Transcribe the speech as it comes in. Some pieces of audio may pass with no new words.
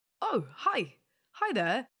Oh, hi. Hi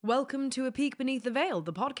there. Welcome to A Peek Beneath the Veil,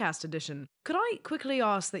 the podcast edition. Could I quickly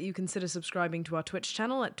ask that you consider subscribing to our Twitch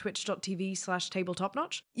channel at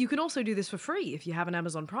twitch.tv/tabletopnotch? You can also do this for free if you have an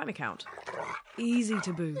Amazon Prime account. Easy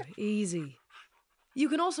to boo, easy. You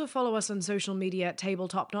can also follow us on social media at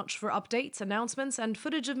tabletopnotch for updates, announcements, and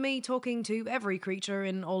footage of me talking to every creature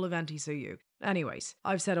in all of Antisuyu. Anyways,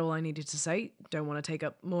 I've said all I needed to say, don't want to take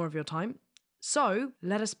up more of your time. So,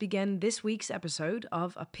 let us begin this week's episode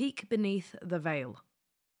of A Peek Beneath the Veil.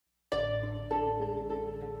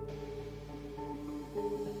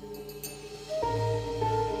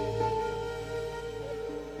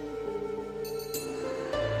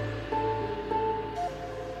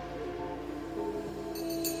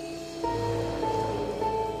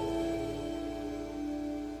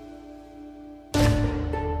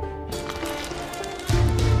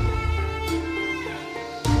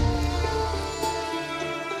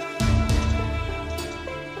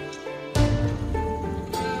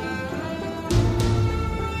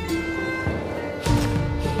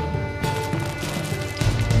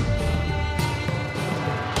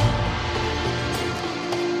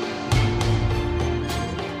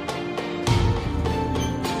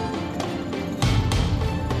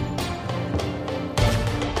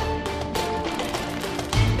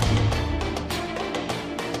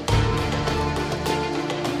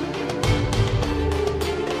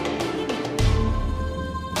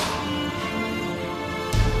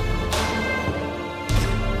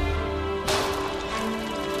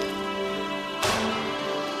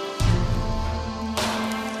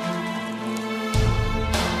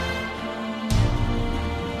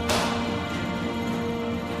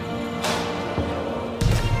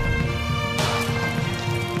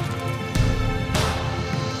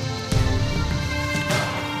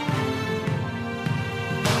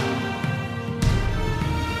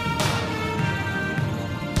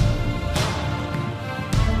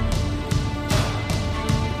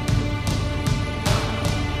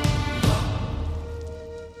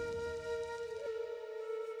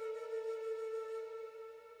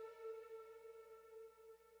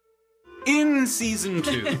 In Season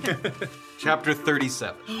 2, Chapter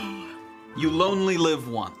 37, You Lonely Live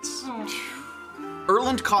Once.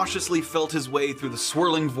 Erland cautiously felt his way through the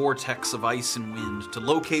swirling vortex of ice and wind to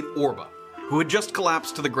locate Orba, who had just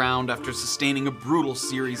collapsed to the ground after sustaining a brutal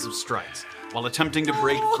series of strikes while attempting to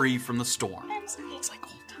break free from the storm. It's like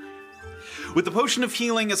old times. With the potion of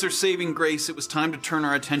healing as her saving grace, it was time to turn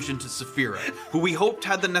our attention to Saphira, who we hoped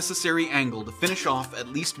had the necessary angle to finish off at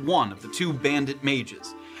least one of the two bandit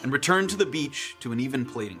mages, and return to the beach to an even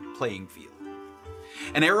playing field.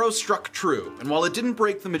 An arrow struck true, and while it didn't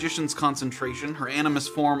break the magician's concentration, her animus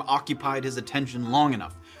form occupied his attention long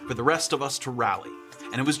enough for the rest of us to rally,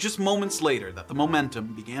 and it was just moments later that the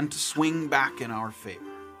momentum began to swing back in our favor.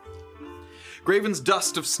 Graven's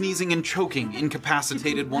dust of sneezing and choking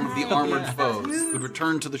incapacitated one of the armored foes who'd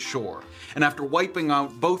returned to the shore, and after wiping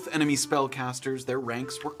out both enemy spellcasters, their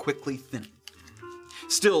ranks were quickly thinning.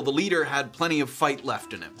 Still, the leader had plenty of fight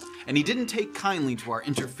left in him, and he didn't take kindly to our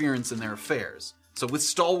interference in their affairs, so with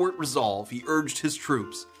stalwart resolve, he urged his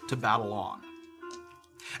troops to battle on.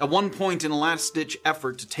 At one point, in a last-ditch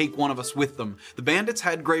effort to take one of us with them, the bandits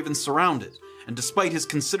had Graven surrounded, and despite his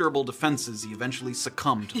considerable defenses, he eventually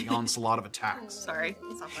succumbed to the onslaught of attacks. Sorry.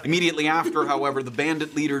 Immediately after, however, the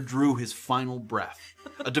bandit leader drew his final breath,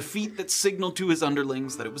 a defeat that signaled to his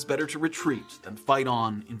underlings that it was better to retreat than fight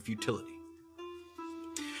on in futility.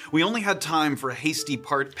 We only had time for a hasty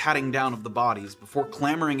patting down of the bodies before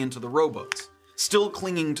clambering into the rowboats, still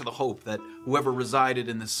clinging to the hope that whoever resided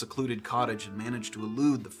in this secluded cottage had managed to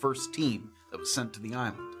elude the first team that was sent to the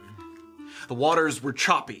island. The waters were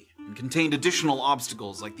choppy and contained additional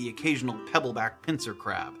obstacles like the occasional pebbleback pincer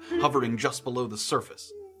crab hovering just below the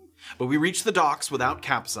surface. But we reached the docks without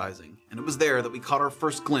capsizing, and it was there that we caught our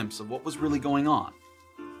first glimpse of what was really going on.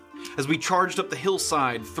 As we charged up the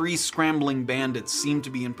hillside, 3 scrambling bandits seemed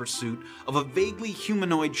to be in pursuit of a vaguely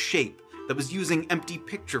humanoid shape that was using empty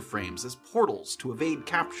picture frames as portals to evade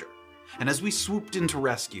capture. And as we swooped in to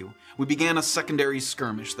rescue, we began a secondary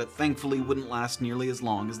skirmish that thankfully wouldn't last nearly as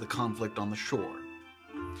long as the conflict on the shore.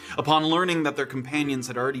 Upon learning that their companions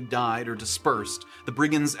had already died or dispersed, the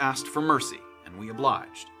brigands asked for mercy, and we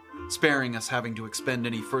obliged, sparing us having to expend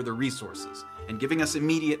any further resources, and giving us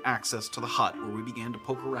immediate access to the hut where we began to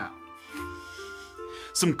poke around.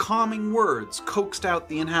 Some calming words coaxed out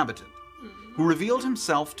the inhabitant, who revealed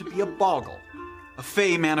himself to be a boggle, a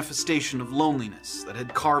fey manifestation of loneliness that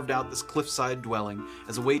had carved out this cliffside dwelling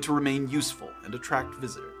as a way to remain useful and attract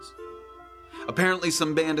visitors. Apparently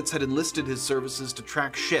some bandits had enlisted his services to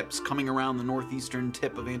track ships coming around the northeastern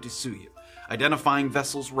tip of Antisuyu, identifying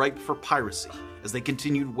vessels ripe for piracy as they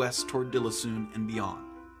continued west toward Dilisoon and beyond.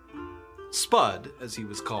 Spud, as he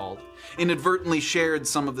was called, inadvertently shared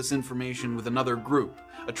some of this information with another group,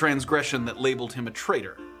 a transgression that labeled him a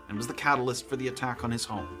traitor and was the catalyst for the attack on his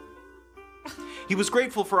home. He was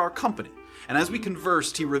grateful for our company, and as we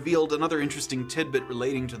conversed, he revealed another interesting tidbit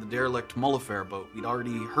relating to the derelict Mullafair boat we'd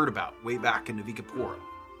already heard about way back in Navikapura.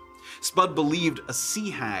 Spud believed a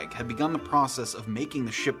sea hag had begun the process of making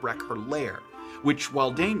the shipwreck her lair, which,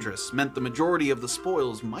 while dangerous, meant the majority of the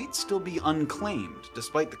spoils might still be unclaimed,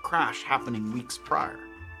 despite the crash happening weeks prior.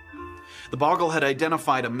 The Boggle had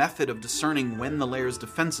identified a method of discerning when the lair's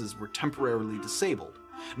defenses were temporarily disabled,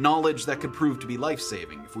 knowledge that could prove to be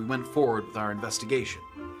life-saving if we went forward with our investigation.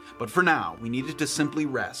 But for now, we needed to simply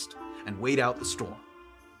rest and wait out the storm.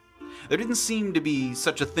 There didn't seem to be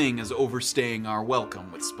such a thing as overstaying our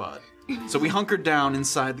welcome with Spud, so we hunkered down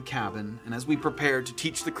inside the cabin, and as we prepared to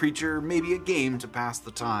teach the creature maybe a game to pass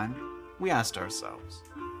the time, we asked ourselves,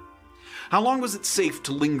 how long was it safe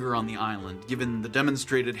to linger on the island, given the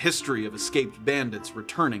demonstrated history of escaped bandits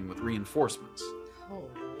returning with reinforcements?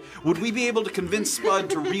 Would we be able to convince Spud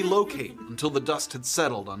to relocate until the dust had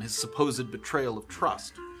settled on his supposed betrayal of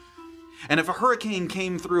trust? And if a hurricane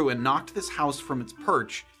came through and knocked this house from its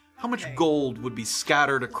perch, how much gold would be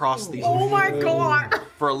scattered across the ocean? Oh my god!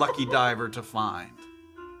 For a lucky diver to find?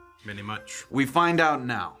 Many much. We find out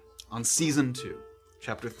now on Season 2,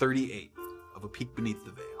 Chapter 38 of A Peek Beneath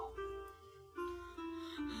the Veil.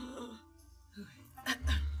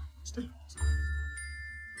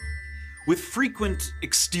 With frequent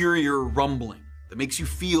exterior rumbling that makes you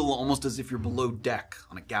feel almost as if you're below deck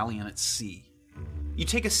on a galleon at sea, you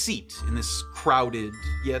take a seat in this crowded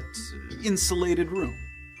yet insulated room.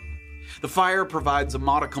 The fire provides a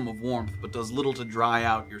modicum of warmth but does little to dry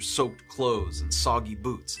out your soaked clothes and soggy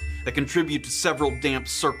boots that contribute to several damp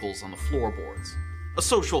circles on the floorboards. A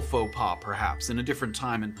social faux pas, perhaps, in a different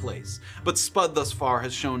time and place, but Spud thus far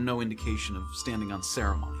has shown no indication of standing on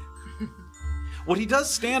ceremony. What he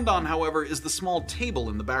does stand on, however, is the small table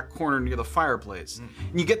in the back corner near the fireplace,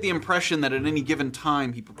 and you get the impression that at any given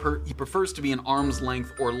time he prefers to be an arm's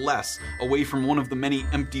length or less away from one of the many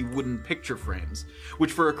empty wooden picture frames,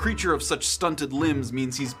 which for a creature of such stunted limbs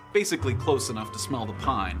means he's basically close enough to smell the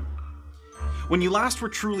pine. When you last were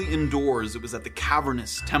truly indoors, it was at the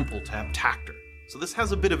cavernous temple to Tactor, so this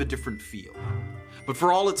has a bit of a different feel. But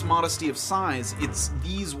for all its modesty of size, it's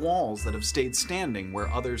these walls that have stayed standing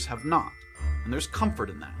where others have not. And there's comfort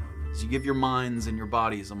in that, as you give your minds and your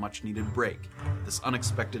bodies a much-needed break at this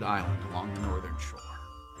unexpected island along the northern shore.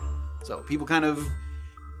 So, people kind of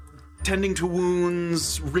tending to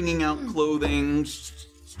wounds, wringing out clothing,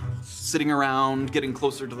 sitting around, getting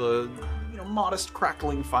closer to the, modest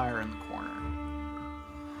crackling fire in the corner.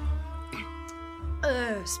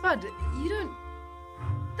 Spud,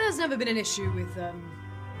 there's never been an issue with,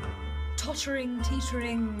 tottering,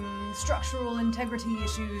 teetering, structural integrity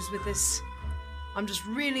issues with this. I'm just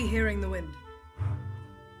really hearing the wind.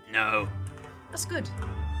 No. That's good.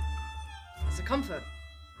 It's a comfort.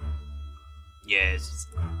 Yes.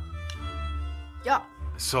 Yeah.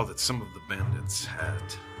 I saw that some of the bandits had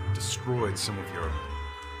destroyed some of your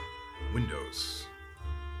windows.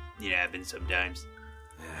 It happens sometimes.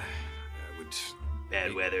 I would...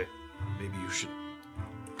 Bad weather. Maybe you should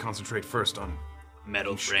concentrate first on...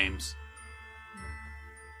 Metal frames.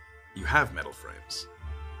 You have metal frames.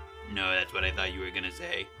 No, that's what I thought you were gonna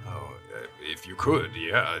say. Oh, if you could,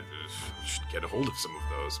 yeah, you should get a hold of some of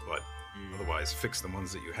those, but otherwise fix the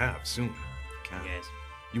ones that you have soon. If you can. Yes.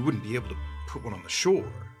 You wouldn't be able to put one on the shore.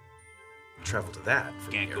 Travel to that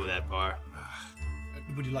from Can't here. go that far.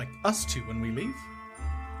 Would you like us to when we leave?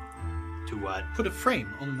 To what? Put a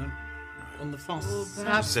frame on the fast. Well,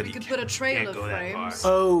 perhaps said we he could put a trail can't of go that far. frames.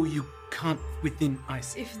 Oh, you can't within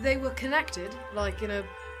ice. If they were connected, like in a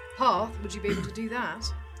path, would you be able to do that?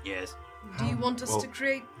 Yes. Do you want us Well- to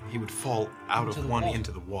create... He would fall out Into of the one water.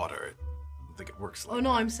 into the water. I don't think it works like Oh, no,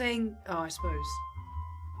 I'm saying... Oh, I suppose.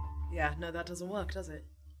 Yeah, no, that doesn't work, does it?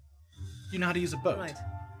 You know how to use a boat? Right.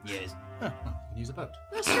 Yes. Oh, well, you can use a boat.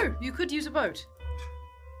 That's true. You could use a boat.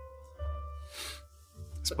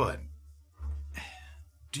 Spud,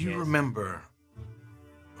 do you Yes. remember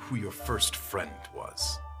who your first friend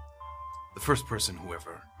was? The first person who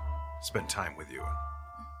ever spent time with you.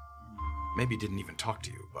 Maybe didn't even talk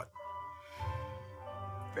to you, but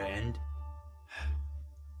Friend?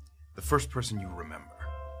 the first person you remember.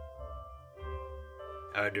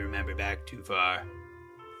 Hard to remember back too far.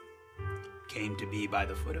 Came to be by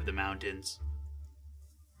the foot of the mountains.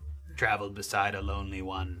 Traveled beside a lonely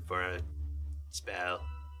one for a spell.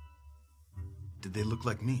 Did they look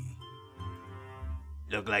like me?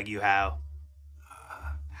 Look like you how?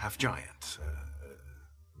 half giant.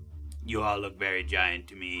 You all look very giant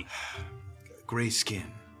to me. Gray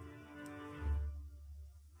skin.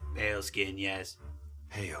 Pale skin, yes.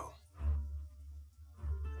 Pale.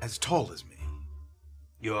 As tall as me.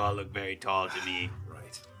 You all look very tall to me.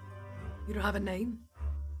 Right. You don't have a name?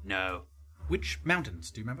 No, Which mountains,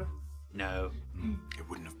 do you remember? no. It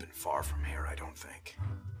wouldn't have been far from here, I don't think.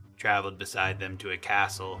 Traveled beside them to a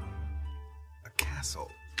castle. A castle.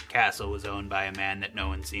 Castle was owned by a man that no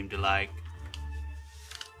one seemed to like.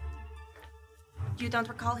 You don't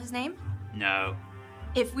recall his name? No,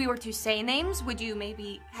 If we were to say names, would you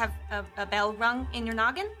maybe have a bell rung in your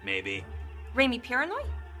noggin? maybe. Remy Piranoy?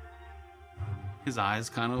 His eyes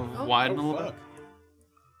kind of widen a little bit.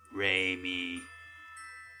 Raimi.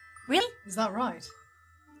 Really? Is that right?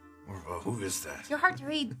 Who is that? You're hard to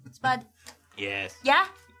read, Spud. Yes. Yeah?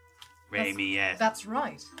 Raimi, yes. That's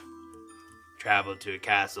right. Traveled to a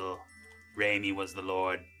castle. Raimi was the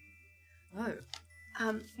lord. Oh.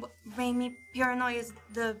 Remy Piranoy is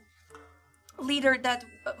the leader that,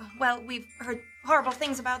 well, we've heard horrible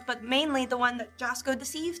things about, but mainly the one that Josco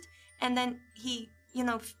deceived, and then he,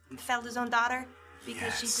 felled his own daughter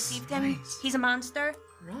because she deceived him. right. He's a monster.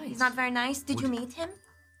 Right. He's not very nice. Did you meet him?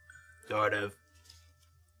 Sort of.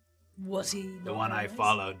 Was he not The one I nice?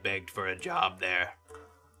 followed begged for a job there.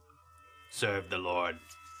 Served the Lord.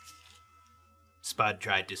 Spud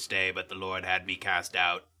tried to stay, but the Lord had me cast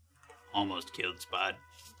out. Almost killed Spud.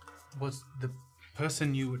 Was the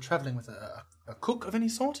person you were traveling with a cook of any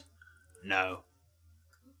sort? No.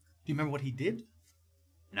 Do you remember what he did?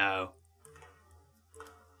 No.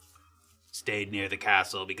 Stayed near the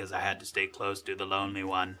castle because I had to stay close to the Lonely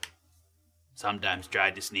One. Sometimes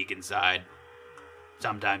tried to sneak inside.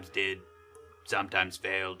 Sometimes did. Sometimes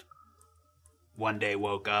failed. One day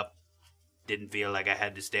woke up. Didn't feel like I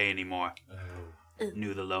had to stay anymore.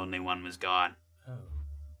 Knew the Lonely One was gone. Oh.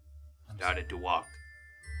 Started to walk.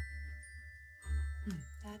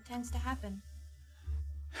 That tends to happen.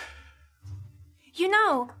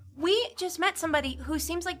 We just met somebody who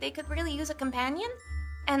seems like they could really use a companion,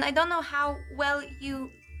 and I don't know how well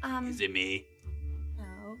you, Is it me?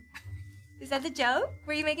 No. Is that the joke?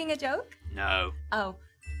 Were you making a joke? No. Oh.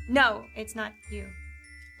 No, it's not you.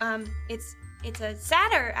 It's a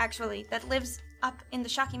satyr, actually, that lives up in the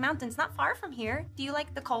Shocky Mountains, not far from here. Do you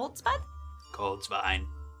like the cold, Spud? Cold's fine.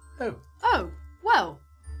 Oh. Oh, well,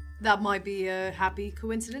 that might be a happy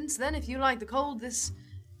coincidence then. If you like the cold, this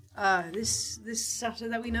satyr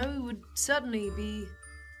that we know would certainly be,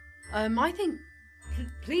 I think,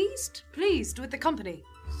 pleased with the company.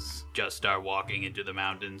 Just start walking into the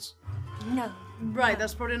mountains. No. Right,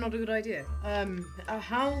 that's probably not a good idea.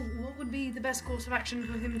 What would be the best course of action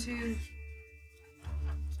for him to...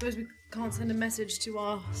 Suppose we can't send a message to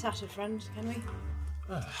our satyr friend, can we?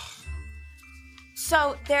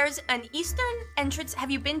 So, there's an eastern entrance. Have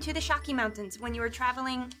you been to the Shocky Mountains when you were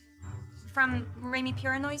traveling from Remy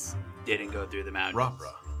Piranoy's? Didn't go through the mountains.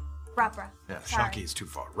 Rapra. Rapra. Yeah, Sorry. Shocky is too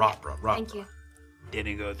far. Rapra. Thank you.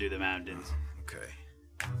 Didn't go through the mountains. Okay.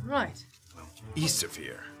 Right. Well, east of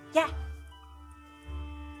here. Yeah.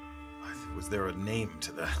 Was there a name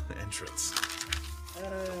to the entrance?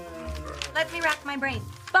 Let me rack my brain.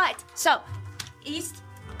 But, so, east,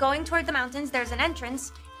 going toward the mountains, there's an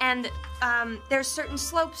entrance, and there's certain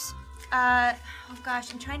slopes. I'm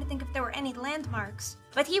trying to think if there were any landmarks.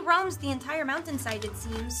 But he roams the entire mountainside, it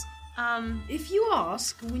seems. If you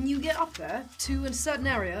ask, when you get up there to a certain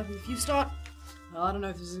area, if you start... Well, I don't know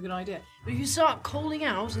if this is a good idea, but if you start calling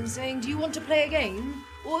out and saying, do you want to play a game?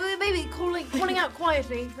 Or maybe calling out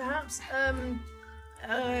quietly, perhaps,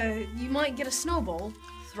 you might get a snowball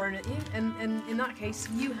thrown at you, and in that case,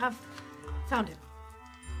 you have found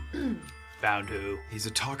him. Found who? He's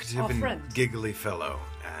a talkative Our and friend. giggly fellow,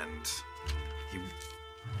 and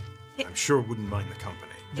I'm sure wouldn't mind the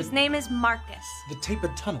company. His name is Marcus. The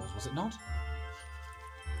tapered tunnels, was it not?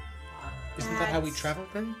 Isn't that how we traveled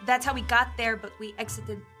then? That's how we got there, but we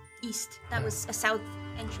exited east. That was a south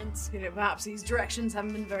entrance. You know, perhaps these directions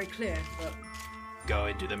haven't been very clear, but... Go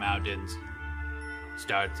into the mountains.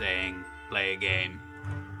 Start saying, play a game.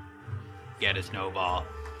 Get a snowball.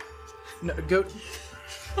 No, go.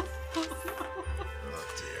 Oh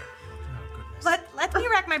dear. Oh, goodness. Let me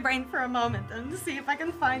rack my brain for a moment and see if I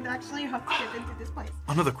can find actually how to get into this place.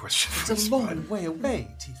 Another question. for It's a Spud. long way away,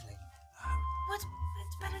 Tiefling. What's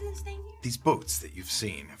better than staying here? These boats that you've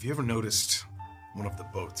seen, have you ever noticed one of the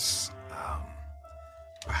boats,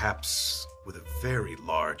 perhaps with a very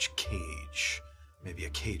large cage, maybe a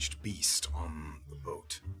caged beast on the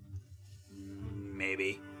boat?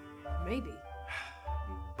 Maybe. Maybe.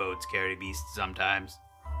 Boats carry beasts sometimes.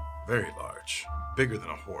 Very large. Bigger than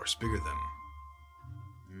a horse, bigger than...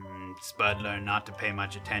 Spud learned not to pay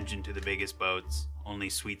much attention to the biggest boats, only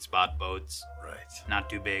sweet spot boats. Right. Not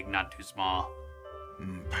too big, not too small.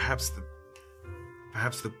 Perhaps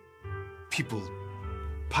the people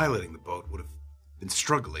piloting the boat would have been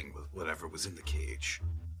struggling with whatever was in the cage.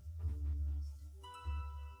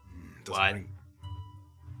 What?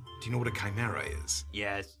 Do you know what a chimera is?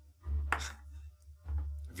 Yes.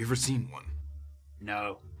 Have you ever seen one?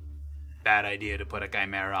 No. Bad idea to put a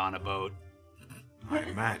chimera on a boat. I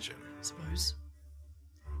imagine. Suppose.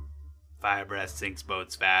 Fire breath sinks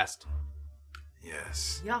boats fast.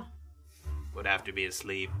 Yes. Yeah. Would have to be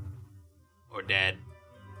asleep. Or dead.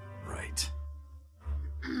 Right.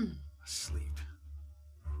 Asleep.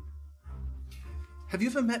 Have you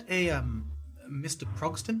ever met a Mr.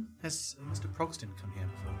 Progston? Has Mr. Progston come here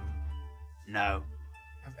before? No.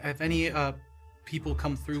 Have any people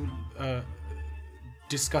come through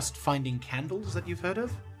discussed finding candles that you've heard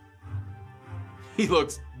of? He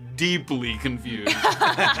looks deeply confused.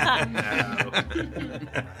 No.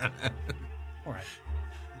 All right.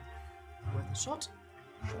 Worth a shot.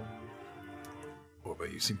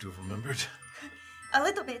 Orba, you seem to have remembered. A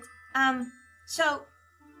little bit. So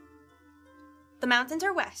the mountains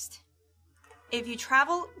are west. If you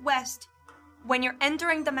travel west, when you're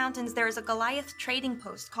entering the mountains, there is a Goliath trading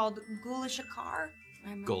post called Gulashakar.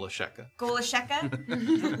 Golasheka.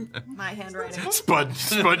 Golasheka. My handwriting. Spud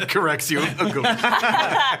corrects you.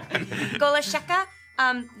 Golasheka.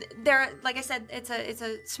 There, like I said, it's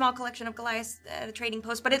a small collection of Goliaths at a trading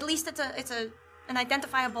post, but at least it's an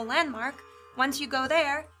identifiable landmark. Once you go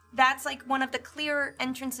there, that's like one of the clear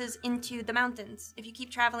entrances into the mountains. If you keep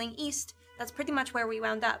traveling east, that's pretty much where we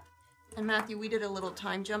wound up. And Matthew, we did a little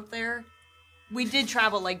time jump there. We did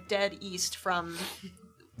travel like dead east from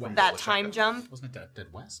that time jump. Wasn't it dead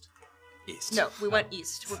west? East. No, we went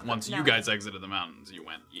east. Once you guys exited the mountains, you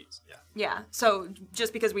went east. Yeah. Yeah, so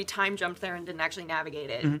just because we time jumped there and didn't actually navigate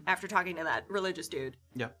it, after talking to that religious dude,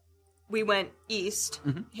 Yeah. we went east,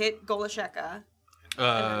 hit Golasheka.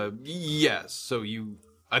 Yes. So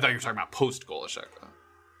I thought you were talking about post Golasheka.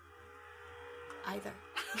 Either.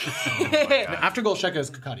 After Golsheka is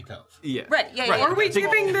Kakati Cove. Yeah. Right, yeah. Are we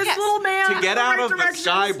giving this Yes. little man To get the out right of the directions?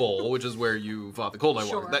 Sky Bowl, which is where you fought the Cold Eye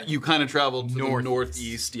War, Sure. that you kind of traveled to the Northeast.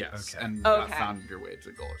 northeast, yes, Okay. and Okay. found your way to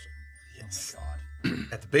Golasheka. Yes.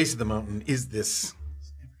 At the base of the mountain is this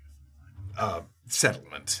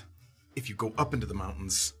settlement. If you go up into the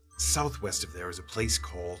mountains, southwest of there is a place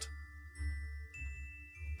called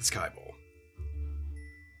the Sky Bowl.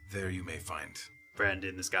 There you may find, Friend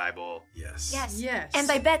in the Sky Bowl. yes. Yes.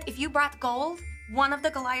 And I bet if you brought gold, one of the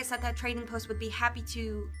Goliaths at that trading post would be happy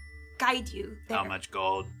to guide you there. How much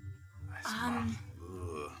gold?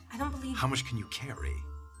 Ugh. I don't believe... How much can you carry?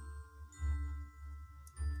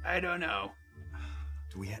 I don't know.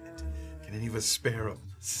 Do we have it? Can any of us spare a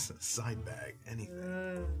side bag? Anything?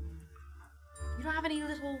 You don't have any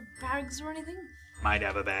little bags or anything? Might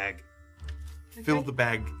have a bag. Fill the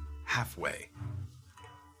bag halfway.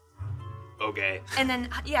 Okay. And then,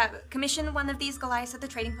 commission one of these Goliaths at the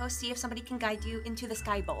trading post, see if somebody can guide you into the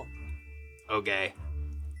Sky Bowl. Okay.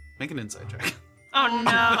 Make an insight check. Oh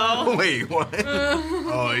no. Wait, what?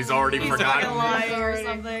 Oh, he's already forgotten. or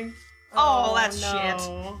something. Oh, that's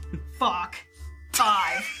no. Fuck.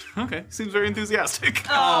 5. Okay. Seems very enthusiastic.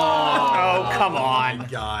 Oh, come on.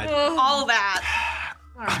 God. All that.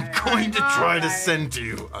 Alright. Going to try to send to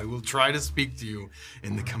you. I will try to speak to you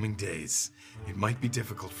in the coming days. It might be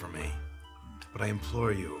difficult for me, but I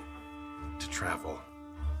implore you to travel.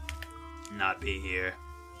 Not be here.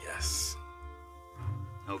 Yes.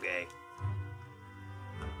 Okay.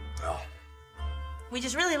 Well, We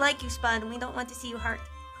just really like you, Spud, and we don't want to see you hurt.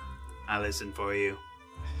 I'll listen for you.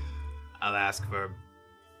 I'll ask for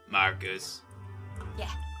Marcus,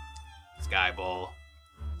 Yeah. Sky Bowl,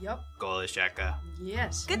 Yep. Golasheka,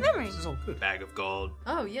 Yes. Good memory. This is all good. bag of gold,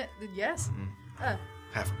 Oh, yeah. Yes.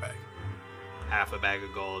 half a bag. half a bag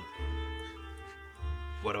of gold.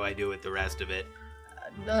 What do I do with the rest of it?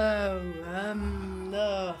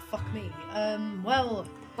 Fuck me. Well,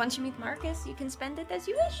 Once you meet Marcus, you can spend it as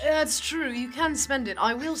you wish. that's true. You can spend it.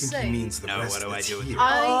 I will I think say. he means the No, rest what do I that's do with here. it?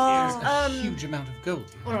 I, A huge amount of gold.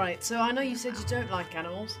 Alright, so I know you said you don't like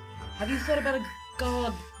animals. Have you thought about a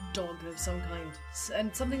guard dog of some kind?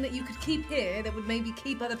 And something that you could keep here that would maybe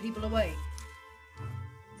keep other people away?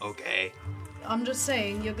 Okay. I'm just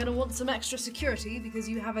saying, you're gonna want some extra security because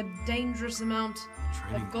you have a dangerous amount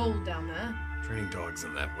of gold down there. Training dogs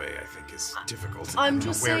in that way, I think, is difficult. I'm I don't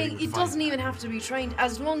just know where you saying, would it find doesn't that. even have to be trained.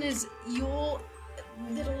 As long as your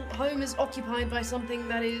little home is occupied by something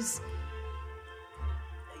that is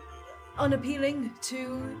unappealing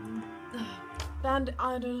to I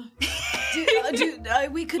don't know.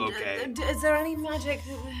 We could. Okay. Is there any magic?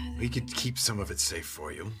 We could keep some of it safe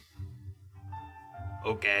for you.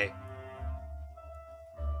 Okay.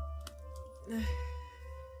 Do you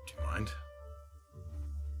mind?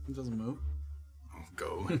 It doesn't move. I'll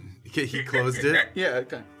go. He closed it. Yeah,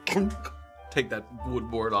 okay. Take that wood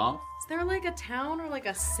board off. Is there like a town or like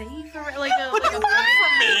a safe or like a? I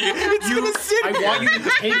want you to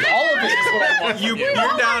take all of it. Is what I want You're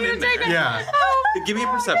down in there. Yeah. Give me a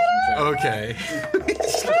perception check. Okay.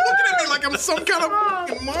 He's looking at me like I'm some kind of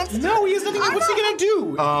fucking monster. No, he has nothing. What's he gonna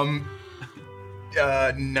do?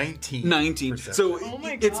 19. 19. So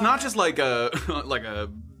it's not just like a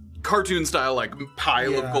cartoon style like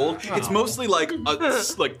pile of gold. It's mostly like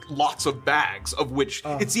like lots of bags of which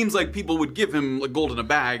it seems like people would give him like gold in a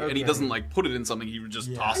bag and he doesn't like put it in something. He would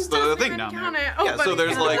just toss the thing down there. So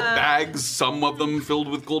there's like bags, some of them filled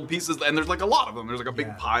with gold pieces, and there's like a lot of them. There's like a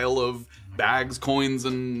big pile of bags, coins,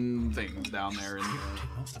 and things down there. And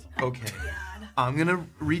Okay. I'm gonna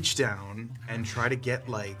reach down and try to get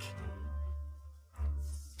like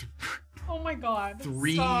Oh my god.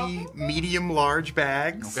 3 medium-large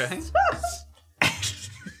bags. okay.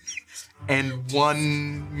 And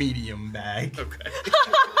 1 medium bag. Okay.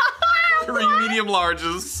 3 medium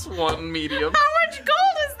larges, 1 medium. How much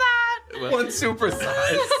gold is that? 1 super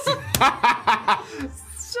size.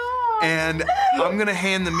 Stop. And I'm gonna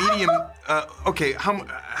hand the medium. Okay,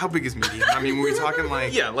 how big is medium? I mean, were we talking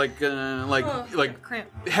like? Yeah, like Cramp.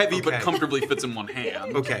 heavy but Okay. comfortably fits in one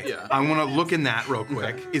hand. Okay. Yeah. I want to look in that real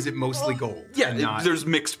quick. Is it mostly gold? Yeah, and not- there's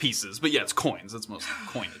mixed pieces, but yeah, it's coins. It's mostly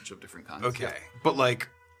coinage of different kinds. Okay, but like,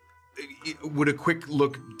 would a quick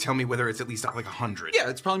look tell me whether it's at least like 100? Yeah,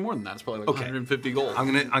 it's probably more than that. It's probably like Okay. 150 gold.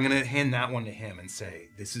 I'm gonna hand that one to him and say,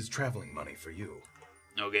 "This is traveling money for you,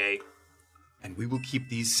 Okay. and we will keep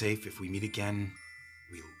these safe. If we meet again,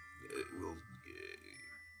 we'll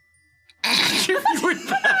give you it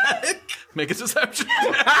back." Make a deception.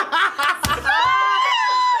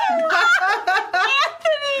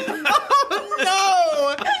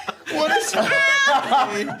 No! What is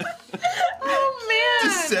happening? Oh man.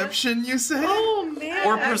 Deception, you say? Oh man.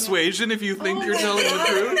 Or persuasion if you think you're telling the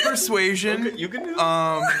truth. Persuasion. You can do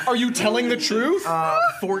that. Are you telling the truth?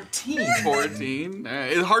 14. 14.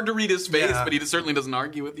 It's hard to read his face, Yeah. but he certainly doesn't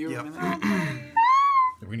argue with you. Yep.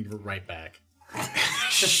 We're gonna give it right back.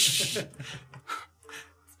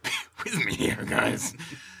 With me here, guys.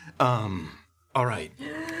 All right.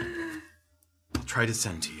 I'll try to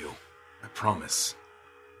send to you. I promise.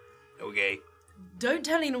 Okay. Don't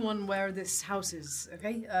tell anyone where this house is,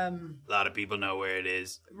 okay? A lot of people know where it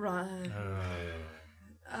is. Right.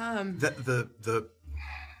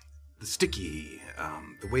 The sticky,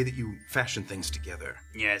 the way that you fashion things together.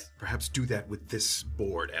 Yes. Perhaps do that with this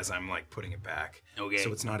board as I'm like putting it back. Okay.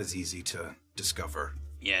 So it's not as easy to discover.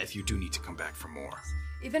 Yes. If you do need to come back for more.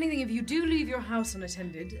 If anything, if you do leave your house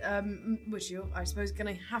unattended, which you're, I suppose,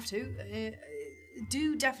 gonna have to,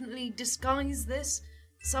 do definitely disguise this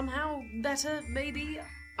somehow better, maybe?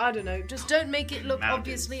 I don't know. Just don't make it look Mountains.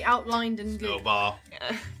 obviously outlined and good. Snowball.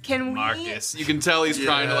 Can we? Marcus. You can tell he's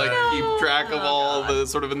trying to like keep track of all the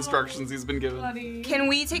sort of instructions he's been given. Can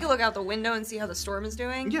we take a look out the window and see how the storm is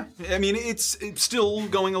doing? Yeah, I mean it's still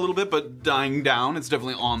going a little bit, but dying down. It's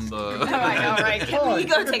definitely on the. All right. Can we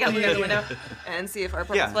go take a look out the window and see if our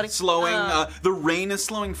plane is Yeah, flooding? slowing. The rain is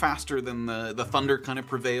slowing faster than the thunder kind of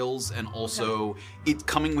prevails, and also it's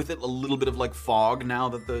coming with it a little bit of like fog now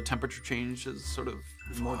that the temperature change is sort of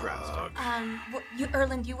more drastic.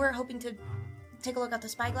 Erland, you were hoping to take a look at the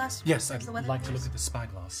spyglass? Yes, Where's I'd the weather? like to look at the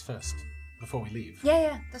spyglass first before we leave.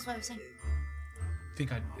 Yeah, that's what I was saying.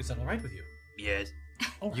 Is that all right with you? Yes.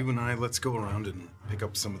 You and I, let's go around and pick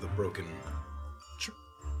up some of the broken.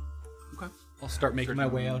 I'll start making my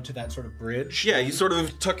way out to that sort of bridge. Yeah, you sort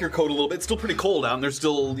of tuck your coat a little bit. It's still pretty cold out, and there's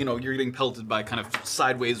still, you're getting pelted by kind of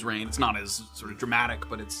sideways rain. It's not as sort of dramatic,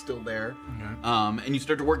 but it's still there. And you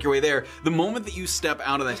start to work your way there. The moment that you step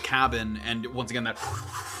out of that cabin, and once again that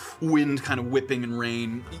wind kind of whipping and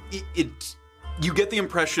rain, you get the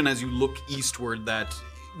impression as you look eastward that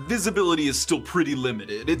visibility is still pretty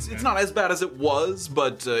limited. It's not as bad as it was,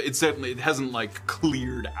 but it hasn't like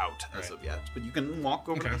cleared out as of yet. But you can walk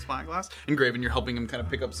over to the spyglass. And Graven, you're helping him kind of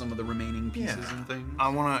pick up some of the remaining pieces and things. I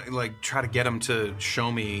want to like try to get him to show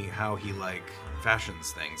me how he like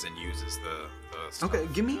fashions things and uses the stuff. Okay,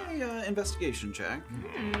 give me a investigation check.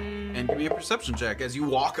 And give me a perception check. As you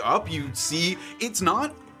walk up, you see it's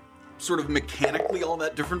not sort of mechanically all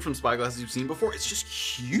that different from spyglasses you've seen before. It's just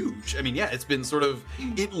huge. I mean, yeah, it's been sort of,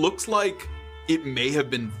 it looks like it may have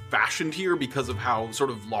been fashioned here because of how sort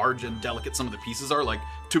of large and delicate some of the pieces are. Like,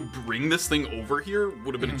 to bring this thing over here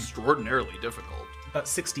would have been extraordinarily difficult.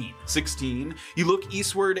 16. 16. You look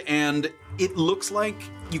eastward, and it looks like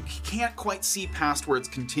you can't quite see past where it's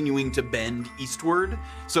continuing to bend eastward.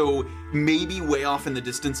 So maybe way off in the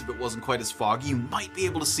distance, if it wasn't quite as foggy, you might be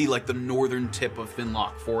able to see like the northern tip of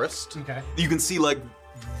Finlock Forest. Okay. You can see like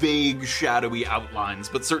vague, shadowy outlines,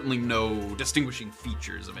 but certainly no distinguishing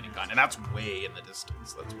features of any kind. And that's way in the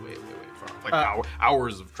distance. That's way far. Like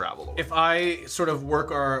hours of travel away. If I sort of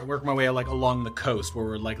work my way like along the coast where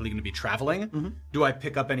we're likely going to be traveling, do I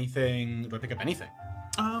pick up anything? Do I pick up anything?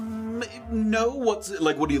 No. What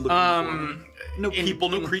are you looking for? No people,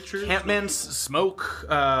 no creatures. Encampments, smoke,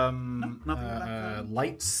 nothing like that.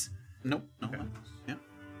 lights. Nope. No. Okay. Yeah.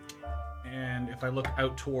 And if I look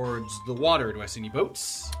out towards the water, do I see any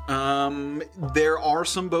boats? There are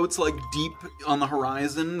some boats like deep on the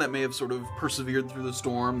horizon that may have sort of persevered through the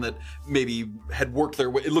storm that maybe had worked their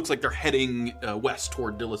way. It looks like they're heading west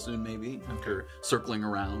toward Dillasoon maybe after circling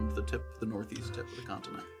around the northeast tip of the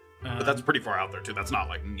continent. But that's pretty far out there too. That's not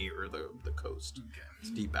like near the coast. Okay.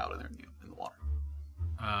 It's deep out in there in the water.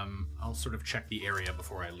 I'll sort of check the area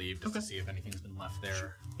before I leave just to see if anything's been left there.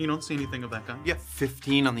 Sure. You don't see anything of that kind? Yeah,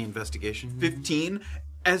 15 on the investigation. 15.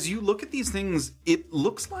 As you look at these things, it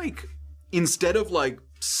looks like instead of like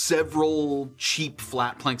several cheap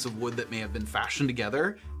flat planks of wood that may have been fashioned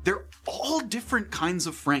together, they're all different kinds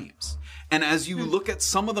of frames. And as you look at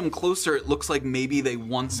some of them closer, it looks like maybe they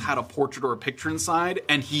once had a portrait or a picture inside,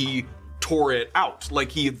 and he tore it out,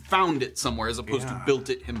 like he had found it somewhere as opposed to built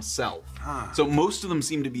it himself. So most of them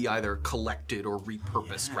seem to be either collected or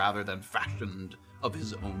repurposed rather than fashioned of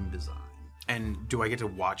his own design. And do I get to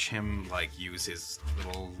watch him, like, use his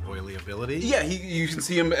little oily ability? Yeah, you can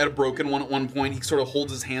see him at a broken one at one point. He sort of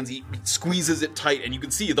holds his hands, he squeezes it tight, and you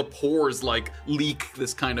can see the pores, like, leak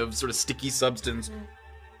this kind of sort of sticky substance.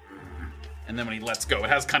 And then when he lets go, it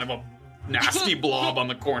has kind of a nasty blob on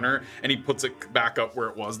the corner, and he puts it back up where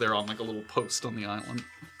it was there on, like, a little post on the island.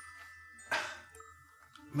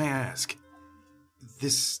 May I ask,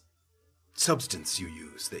 this substance you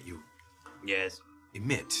use that you Yes.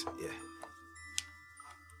 emit,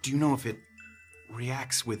 do you know if it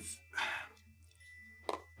reacts with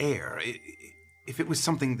air? If it was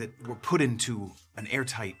something that were put into an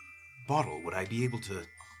airtight bottle, would I be able to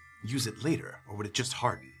use it later, or would it just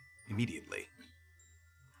harden immediately?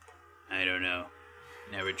 I don't know.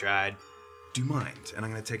 Never tried. Do you mind? And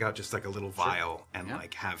I'm going to take out just like a little vial and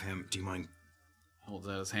like have him, do you mind? Holds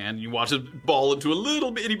out his hand, and you watch it ball into a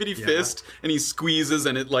little bitty fist, and he squeezes,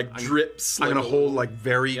 and it like drips. I'm like going to hold like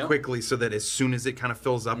very Yep. quickly so that as soon as it kind of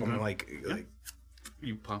fills up, I'm like,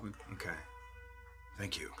 You pop it. okay.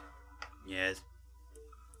 Thank you. Yes.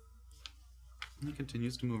 And he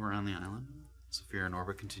continues to move around the island. Saphira and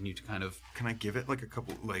Orba continue to kind of... Can I give it like a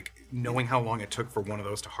couple, like, knowing how long it took for one of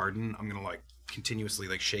those to harden, I'm gonna like continuously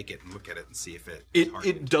like shake it and look at it and see if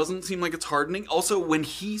It doesn't seem like it's hardening. Also, when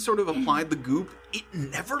he sort of applied the goop, it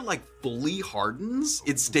never like fully hardens.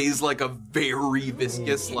 It stays like a very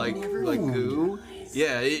viscous like goo.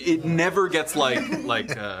 Yeah, it never gets like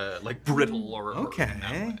brittle or Okay. in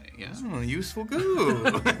that way. Yeah. Oh, useful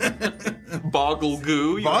goo. Boggle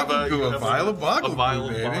goo. You have a vial of boggle a vial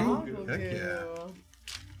goo, of baby. boggle goo. Heck yeah.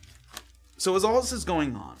 So as all this is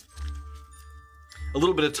going on, a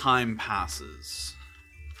little bit of time passes.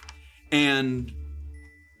 And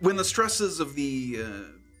when the stresses of the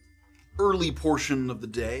early portion of the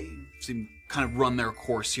day seem kind of run their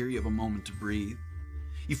course here, you have a moment to breathe.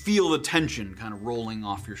 You feel the tension kind of rolling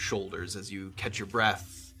off your shoulders as you catch your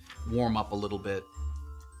breath, warm up a little bit.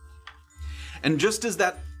 And just as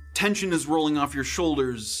that tension is rolling off your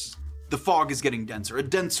shoulders, the fog is getting denser. A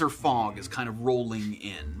denser fog is kind of rolling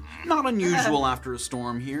in. Not unusual after a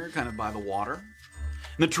storm here, kind of by the water.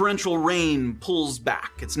 And the torrential rain pulls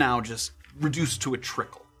back. It's now just reduced to a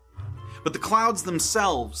trickle. But the clouds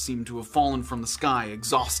themselves seem to have fallen from the sky,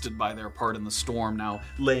 exhausted by their part in the storm, now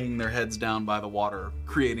laying their heads down by the water,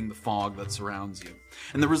 creating the fog that surrounds you.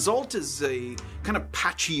 And the result is a kind of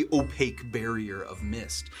patchy, opaque barrier of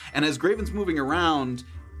mist. And as Graven's moving around,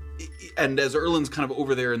 and as Erlin's kind of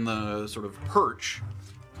over there in the sort of perch,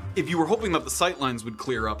 if you were hoping that the sightlines would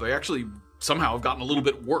clear up, they actually somehow have gotten a little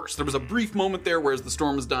bit worse. There was a brief moment there where as the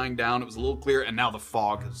storm was dying down, it was a little clear, and now the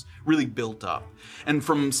fog has really built up. And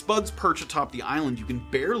from Spud's perch atop the island, you can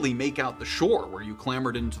barely make out the shore where you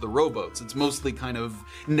clambered into the rowboats. It's mostly kind of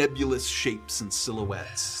nebulous shapes and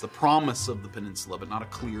silhouettes, the promise of the peninsula, but not a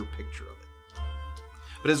clear picture of it.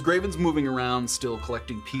 But as Graven's moving around, still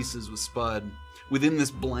collecting pieces with Spud, within this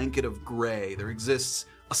blanket of gray, there exists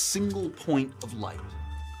a single point of light.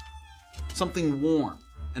 Something warm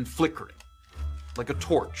and flickering, like a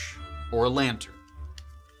torch or a lantern.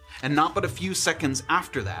 And not but a few seconds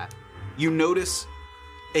after that, you notice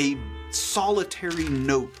a solitary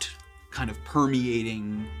note kind of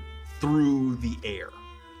permeating through the air.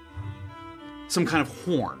 Some kind of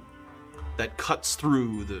horn that cuts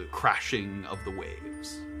through the crashing of the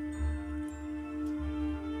waves.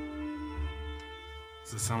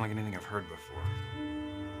 Does it sound like anything I've heard before?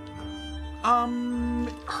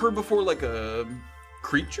 Heard before like a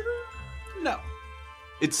creature? No.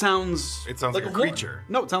 It sounds like a horn. creature.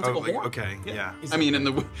 No, it sounds like a horn. Okay, yeah. I mean,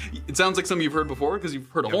 it sounds like something you've heard before because you've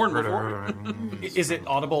heard a horn before. Is it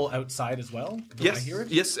audible outside as well? Do Yes, I hear it?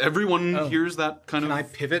 yes, everyone hears that kind Can of... I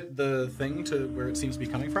pivot the thing to where it seems to be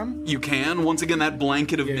coming from? You can. Once again, that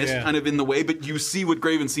blanket of mist yeah. kind of in the way, but you see what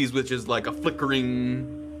Graven sees, which is like a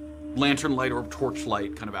flickering lantern light or torch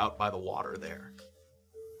light kind of out by the water there.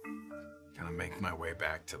 Kind of make my way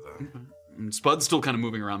back to the... And Spud's still kind of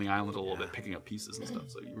moving around the island a little bit, picking up pieces and stuff,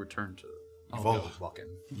 so you return to...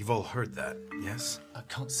 You've all heard that, yes? I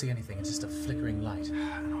can't see anything. It's just a flickering light.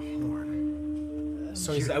 And a horn.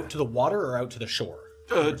 So is it out to the water or out to the shore?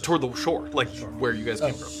 Toward the shore, like where you guys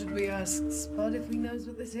came from. Should we ask Spud if he knows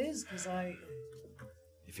what this is? Because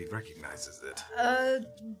If he recognizes it.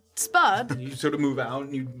 Spud? You sort of move out,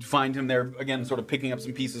 and you find him there, again, sort of picking up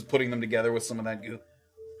some pieces, putting them together with some of that goo.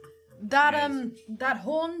 That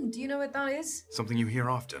horn, do you know what that is? Something you hear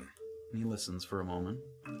often. And he listens for a moment.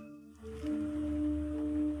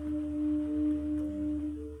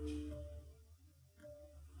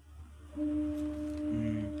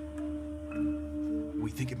 We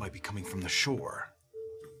think it might be coming from the shore.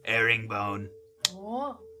 Herringbone.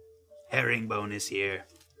 What? Herringbone is here.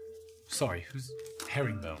 Sorry, who's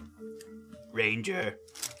Herringbone? Ranger.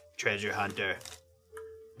 Treasure hunter.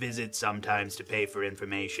 Visits sometimes to pay for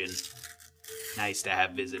information. Nice to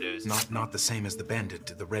have visitors. Not the same as the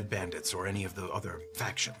bandit, the Red Bandits, or any of the other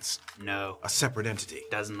factions. No. A separate entity.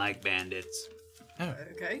 Doesn't like bandits. Oh,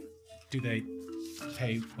 Okay. do they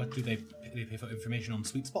pay? What do they pay for information on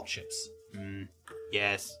sweet spot ships?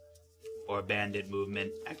 Yes. Or bandit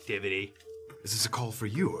movement activity. Is this a call for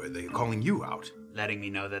you, or are they calling you out? Letting me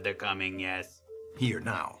know that they're coming, yes. Here,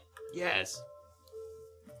 now. Yes.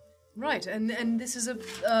 Right, and this is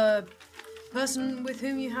a person with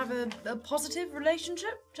whom you have a positive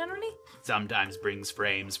relationship, generally? Sometimes brings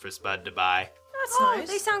frames for Spud to buy. That's Oh, nice.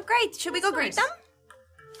 they sound great. Should we go greet nice.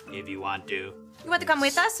 them? If you want to. You want to come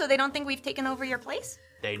with us so they don't think we've taken over your place?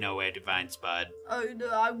 They know where to find Spud.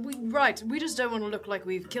 We just don't want to look like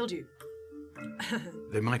we've killed you.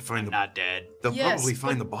 They might find the... Not dead. They'll Yes, probably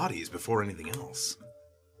find but- the bodies before anything else.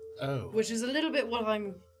 Oh, Which is a little bit what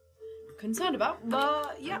I'm concerned about.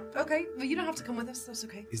 But yeah, okay. Well, you don't have to come with us. That's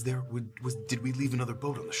okay. Is there... Did we leave another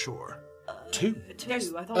boat on the shore? two. Two. I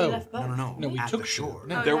thought Oh, we left both. No, we At took the shore.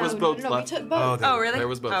 No, There was boats no, left. we took both. Oh, really? There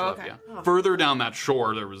was boats left, okay. yeah. Further down that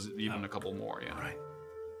shore, there was even a couple more, yeah. Right.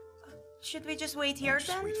 Should we just wait here Just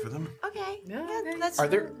then? wait for them. Okay. Yeah, okay. Let's. Are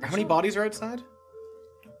there how many bodies are outside?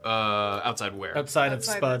 Outside where? Outside of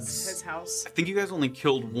Outside Spud's. his house. I think you guys only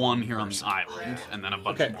killed one here on the island, and then a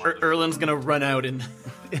bunch Okay, more. Erlin's gonna run out in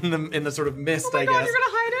the sort of mist, I guess. You're gonna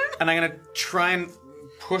hide it? And I'm gonna try and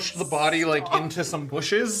push the body like into some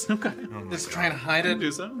bushes. Okay. Just try and hide it.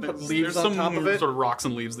 Do so. Put There's leaves on some top of it. sort of rocks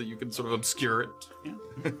and leaves that you can sort of obscure it.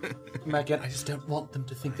 Yeah. Again, I just don't want them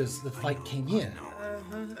to think the fight came here.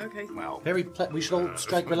 Okay. Well, We should all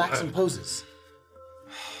strike relaxing poses.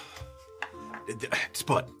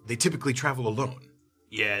 Spud, they typically travel alone.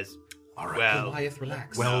 Yes. All right. Well, Goliath,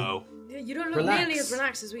 relax. no. Yeah, you don't look Relax. nearly as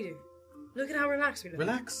relaxed as we do. Look at how relaxed we look.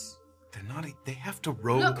 Relax. They're not... They have to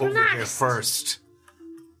row Look, over here relaxed. first.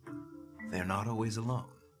 They're not always alone.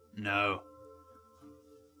 No.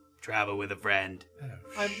 Travel with a friend.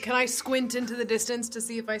 Can I squint into the distance to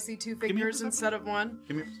see if I see two me a figures perception. instead of one?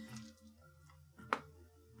 Give me.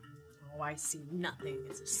 Oh, I see nothing.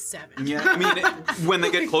 It's a 7. Yeah, I mean, when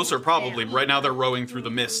they get closer, probably. Right now, they're rowing through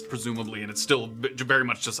the mist, presumably, and it's still very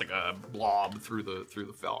much just like a blob through the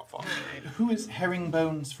fog. Who is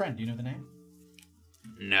Herringbone's friend? Do you know the name?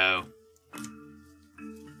 No.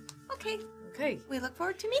 Okay. Okay. We look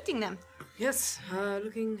forward to meeting them. Yes.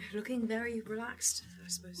 Looking very relaxed. I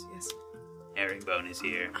suppose. Yes. Herringbone is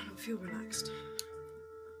here. I don't feel relaxed.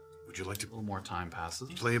 Would you like to A little more time passes.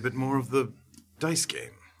 play a bit more of the dice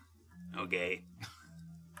game? Okay.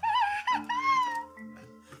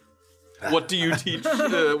 What do you teach?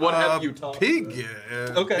 What have you taught? Pig.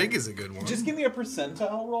 Okay. Pig is a good one. Just give me a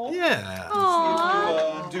percentile roll. Yeah.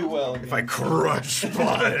 If you do well. If I crush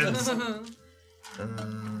Spuds.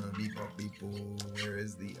 Beep, where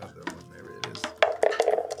is the other one? There it is.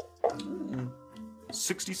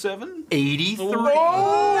 67? 83. Fucking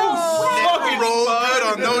Roll good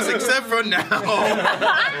on those except for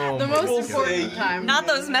now. The most important time. Not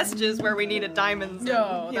those messages where we needed diamonds,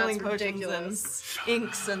 No, and healing that's potions, ridiculous. and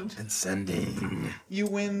inks, and And sending. You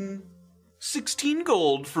win 16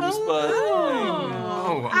 gold from Spud.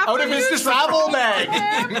 Oh, out of his travel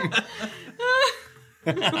bag.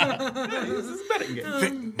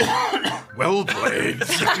 well played,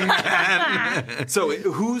 young man. So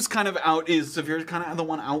who's kind of out? Is Saphira kind of the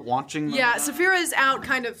one out watching them? Yeah, Saphira is out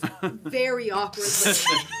kind of very awkwardly,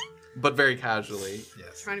 But very casually.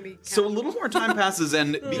 Yes. trying to be. So a little more time passes,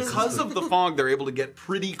 and because of the fog, they're able to get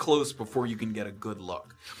pretty close before you can get a good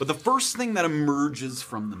look. But the first thing that emerges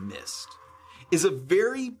from the mist is a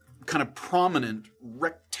very kind of prominent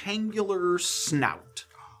rectangular snout,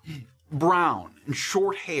 brown and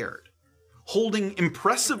short-haired, holding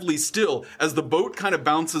impressively still as the boat kind of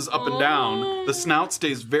bounces up and down. The snout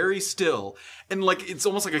stays very still, and like it's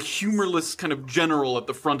almost like a humorless kind of general at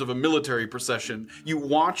the front of a military procession. You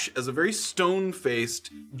watch as a very stone-faced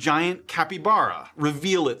giant capybara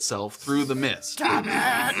reveal itself through the mist.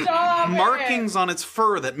 Markings on its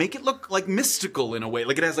fur that make it look like mystical in a way.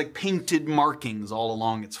 Like it has like painted markings all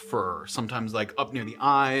along its fur, sometimes like up near the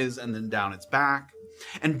eyes and then down its back.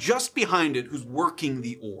 And just behind it, who's working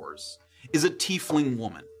the oars, is a tiefling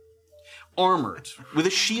woman, armored, with a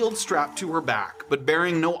shield strapped to her back, but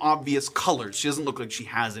bearing no obvious colors. She doesn't look like she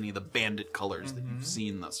has any of the bandit colors that you've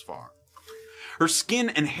seen thus far. Her skin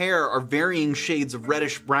and hair are varying shades of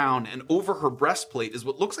reddish brown, and over her breastplate is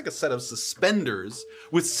what looks like a set of suspenders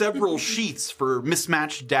with several sheaths for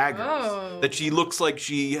mismatched daggers that she looks like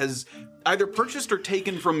she has either purchased or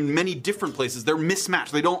taken from many different places. They're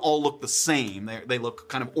mismatched. They don't all look the same. They look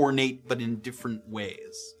kind of ornate, but in different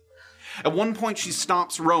ways. At one point, she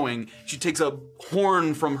stops rowing. She takes a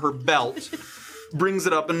horn from her belt, brings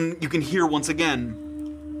it up, and you can hear once again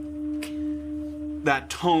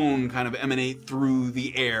that tone kind of emanate through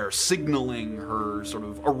the air, signaling her sort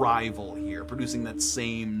of arrival here, producing that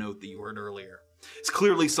same note that you heard earlier. It's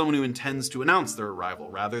clearly someone who intends to announce their arrival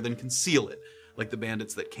rather than conceal it, like the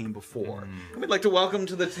bandits that came before. We'd like to welcome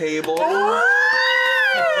to the table...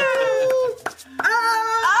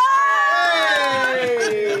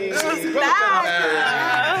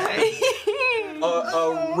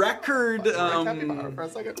 A record, a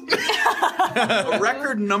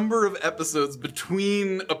record number of episodes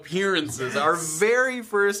between appearances. Our very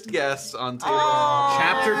first guest on Table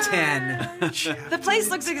Chapter 10. the place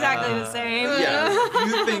looks exactly the same. Yeah, a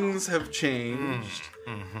few things have changed.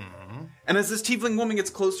 And as this tiefling woman gets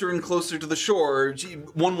closer and closer to the shore,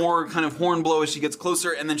 one more kind of horn blow as she gets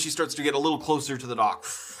closer, and then she starts to get a little closer to the dock.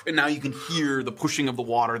 And now you can hear the pushing of the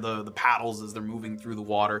water, the paddles as they're moving through the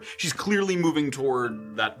water. She's clearly moving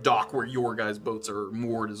toward that dock where your guys' boats are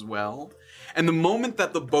moored as well. And the moment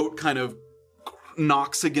that the boat kind of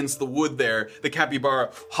knocks against the wood there, the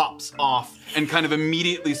capybara hops off and kind of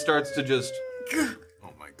immediately starts to just... Oh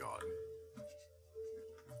my god.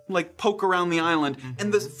 like poke around the island,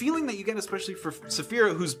 and the feeling that you get, especially for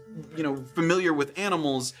Saphira, who's familiar with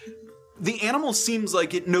animals, the animal seems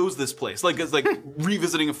like it knows this place, like it's like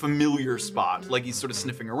revisiting a familiar spot, like he's sort of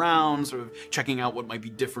sniffing around, sort of checking out what might be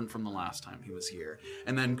different from the last time he was here.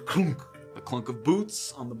 And then clunk, a clunk of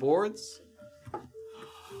boots on the boards.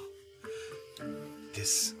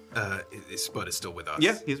 This Spud is still with us.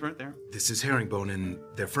 Yeah, he's right there. This is Herringbone and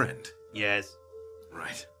their friend. Yes.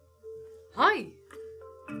 Right. Hi.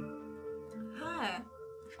 Huh.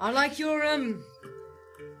 I like your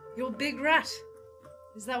big rat.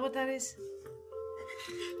 Is that what that is?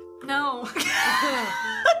 No.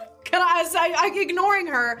 Can I ignoring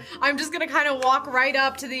her, I'm just gonna kind of walk right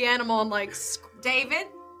up to the animal and like, David?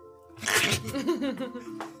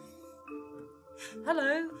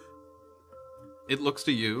 hello. It looks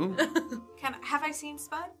to you. Have I seen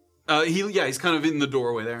Spud? He's kind of in the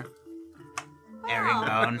doorway there.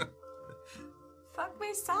 Herringbone. Fuck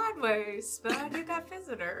me sideways, Spud. You got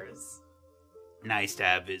visitors. Nice to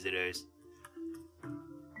have visitors.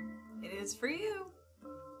 It is for you.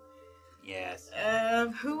 Yes.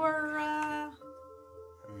 Who are,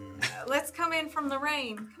 let's come in from the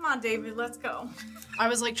rain. Come on, David, let's go. I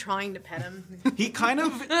was like trying to pet him. He kind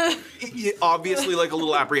of, obviously, like a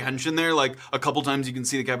little apprehension there. Like a couple times, you can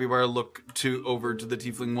see the capybara look over to the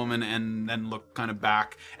tiefling woman and then look kind of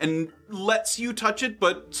back and lets you touch it,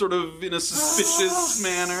 but sort of in a suspicious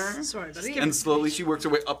manner. Sorry, buddy. And slowly, she works her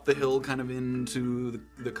way up the hill, kind of into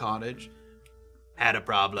the cottage. Had a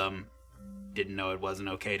problem. Didn't know it wasn't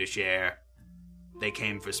okay to share. They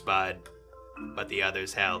came for Spud, but the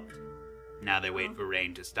others helped. Now they wait for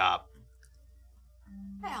rain to stop.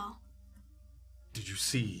 Well, Did you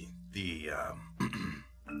see the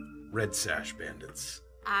Red Sash bandits.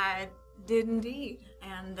 I did indeed,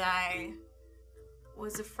 and I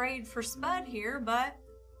was afraid for Spud here, but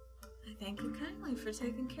I thank you kindly for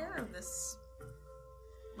taking care of this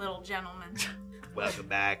little gentleman. Welcome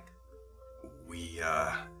back. We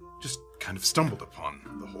just kind of stumbled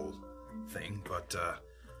upon the whole thing, but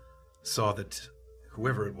saw that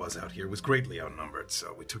whoever it was out here was greatly outnumbered,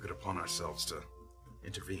 so we took it upon ourselves to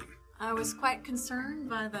intervene. I was quite concerned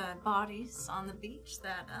by the bodies on the beach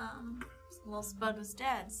that little Spud was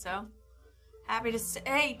dead, so happy to say.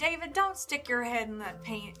 Hey, David, don't stick your head in that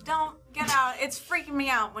paint. Don't get out. It's freaking me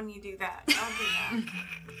out when you do that. Don't do that.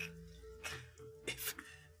 If,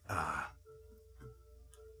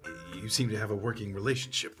 you seem to have a working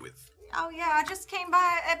relationship with... Oh, yeah, I just came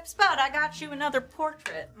by. Spud, I got you another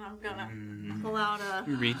portrait. And I'm gonna pull out a...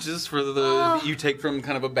 He reaches for the... You take from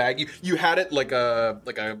kind of a bag. You had it like a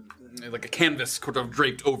canvas sort of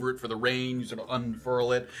draped over it for the rain. You sort of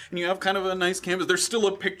unfurl it, and you have kind of a nice canvas. There's still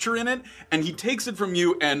a picture in it, and he takes it from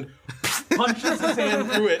you and punches his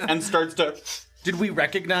hand through it and starts to... Did we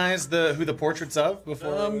recognize who the portrait's of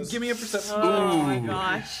before? Give me a perception. Oh my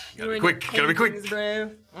gosh. Gotta be quick, gotta be quick.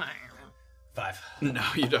 Bro. 5. No,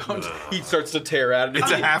 you don't. He starts to tear at it.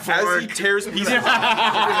 It's a half As orc. he tears pieces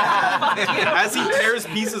as he tears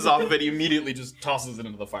pieces off of it, he immediately just tosses it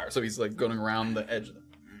into the fire. So he's like going around the edge of it.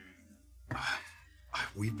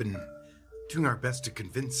 We've been doing our best to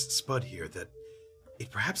convince Spud here that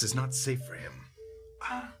it perhaps is not safe for him.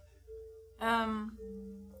 I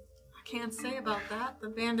can't say about that. The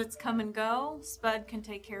bandits come and go. Spud can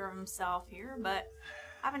take care of himself here, but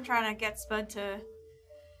I've been trying to get Spud to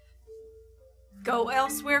go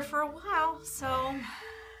elsewhere for a while, so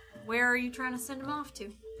where are you trying to send him off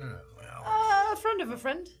to? A friend of a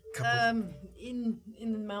friend. In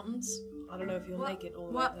the mountains. I don't know if you'll make it all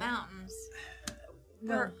the way What there. mountains?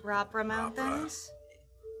 The Rapra Mountains.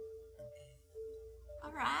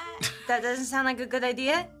 All right. That doesn't sound like a good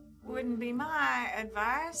idea. Wouldn't be my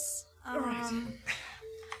advice.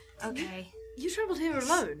 Okay. You traveled here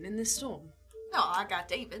alone in this storm. No, I got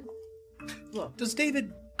David. Does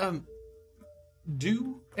David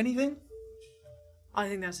do anything? I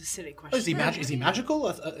think that's a silly question. Oh, is he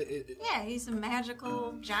magical? Yeah, he's a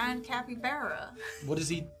magical giant capybara. What does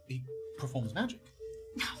he performs magic?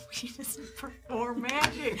 No, he doesn't perform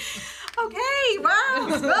magic. Okay, wow,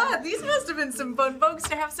 Spud, these must have been some fun folks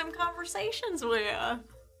to have some conversations with.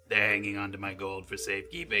 They're hanging on to my gold for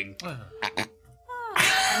safekeeping.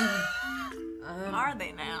 Are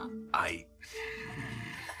they now?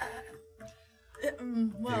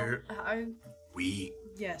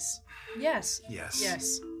 Yes.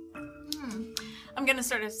 I'm gonna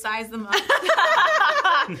sort of size them up.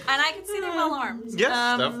 And I can see they're well armed.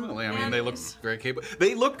 Yes, definitely. I mean, they look very capable.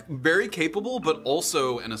 They look very capable, but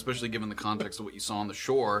also, and especially given the context of what you saw on the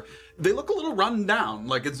shore, they look a little run down.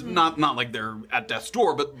 Like, it's not like they're at death's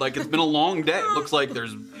door, but like it's been a long day. It looks like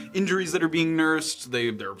there's injuries that are being nursed.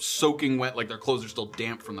 They're soaking wet. Like their clothes are still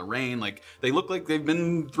damp from the rain. Like they look like they've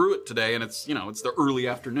been through it today, and it's it's the early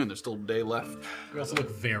afternoon. There's still a day left. We also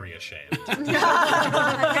look very ashamed. I'm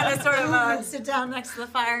gonna sort of sit down next to the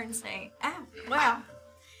fire and say, wow.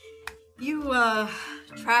 You,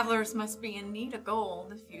 travelers must be in need of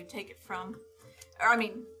gold if you take it from,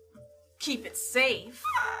 keep it safe.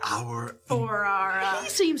 For our, He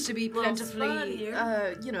seems to be little plentifully,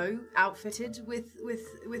 Spud here. outfitted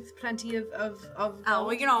with plenty of Oh,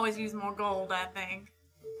 we can always use more gold, I think.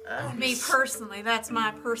 Me personally, that's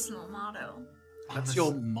my personal motto. That's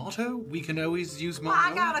your motto? We can always use more Well, I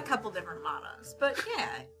gold? got a couple different mottos, but yeah.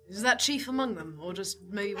 Is that chief among them, or just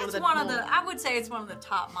maybe one It's of the one of more- the, I would say it's one of the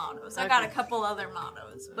top mottos. I got a couple other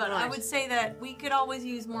mottos, but I Right. would say that we could always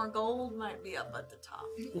use more gold, might be up at the top.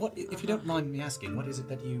 What, if you don't mind me asking, what is it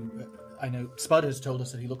that you... I know Spud has told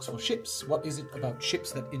us that he looks for ships. What is it about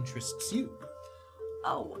ships that interests you?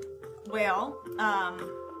 Oh, well,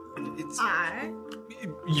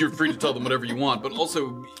 You're free to tell them whatever you want, but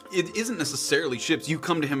also it isn't necessarily ships. You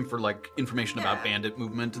come to him for like information about bandit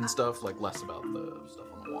movement and stuff, like less about the stuff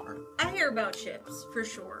on the water. I hear about ships, for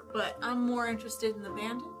sure, but I'm more interested in the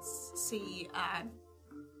bandits. See, I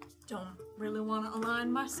don't really want to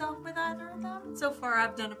align myself with either of them. So far,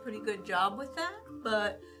 I've done a pretty good job with that,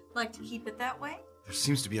 but like to keep it that way. There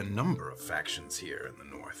seems to be a number of factions here in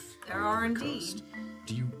the north. There are indeed.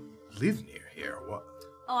 Do you live near here? What?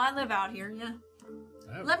 Oh, I live out here, yeah.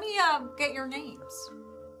 Oh. Let me get your names.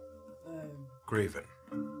 Graven.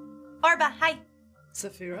 Orba, hi.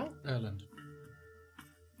 Saphira. Erland.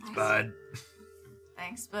 Spud.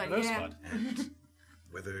 Thanks, but Hello, yeah. Spud.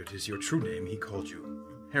 Whether it is your true name, he called you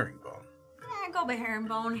Herringbone. Yeah, go by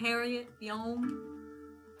Herringbone, Harriet, Bjorn.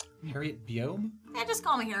 Harriet Biome? Yeah, just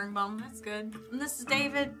call me Herringbone. That's good. And this is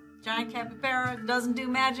David, giant capybara, doesn't do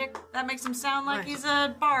magic. That makes him sound like he's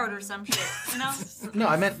a bard or some shit, you know? No,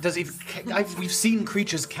 I meant, does he... we've seen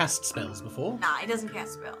creatures cast spells before. Nah, he doesn't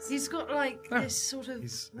cast spells. He's got like this sort of.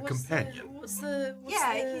 He's a what's companion. What's Yeah,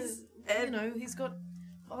 the, he's, you know, he's got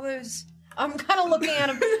all those. I'm kind of looking at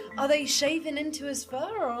him. Are they shaven into his fur,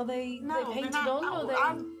 or are they painted on? Or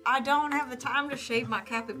I don't have the time to shave my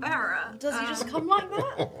capybara. does he just come like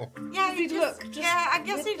that? Yeah, he just I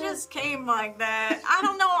guess he with the- just came like that. I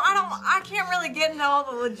don't know. I can't really get into all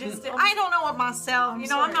the logistics. I don't know it myself. You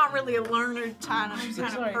know, I'm not really a learner kind of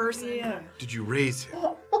person. Yeah. Did you raise him?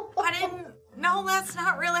 I didn't. No, that's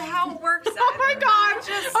not really how it works. Oh my god!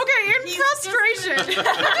 Okay, in he's frustration.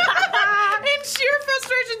 In sheer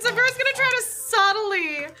frustration, Zephyra's gonna try to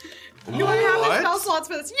subtly. You have the What? spell slots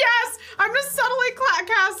for this. Yes! I'm gonna subtly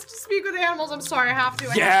cast Speak with Animals. I'm sorry, I have to.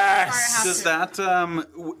 Yes! I Does have to. that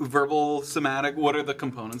verbal, somatic, what are the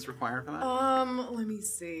components required for that? Let me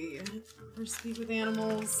see. For Speak with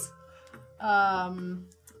Animals,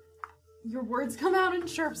 your words come out in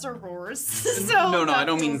chirps or roars. So no, I that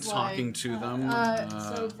don't mean feels like- talking to them.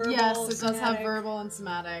 So verbal, Yes, it does have somatic. verbal and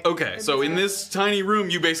somatic. Okay, so in this tiny room,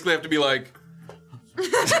 you basically have to be like...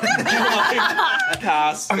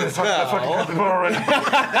 cast the spell.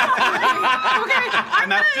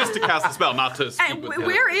 And that's just to cast the spell, not to speak And with him.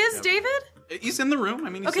 where is David? He's in the room. I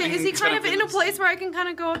mean, he's Okay, sitting is he kind of in a this- place where I can kind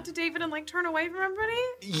of go up to David and like turn away from everybody?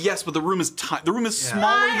 Yes, but the room is the room is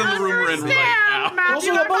smaller than the room we're in right now.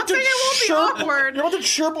 Matthew, I'm not saying it won't be awkward. You're about to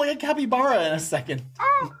chirp like a capybara in a second.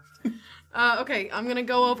 Okay, I'm gonna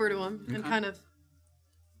go over to him and kind of.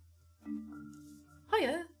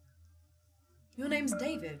 Hiya. Your name's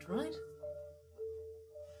David, right?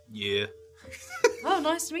 Yeah. Oh,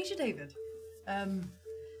 nice to meet you, David.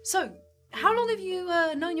 So, how long have you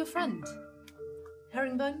known your friend?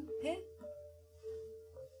 Herringbone here?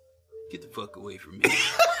 Get the fuck away from me. Yeah.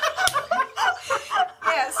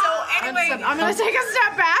 So anyway, I'm gonna take a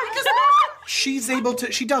step back. She's able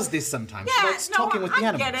to... She does this sometimes. She Yeah, likes no, talking with the I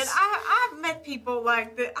animals. get it. I've met people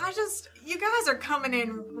like that. You guys are coming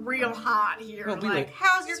in real hot here. Well, we like, were-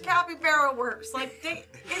 how's your capybara works? Like,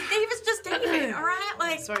 David's just David, all right?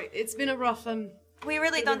 Like, Sorry, it's been a rough We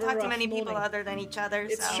really don't talk to rough many people morning. other than each other.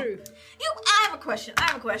 It's so. true. I have a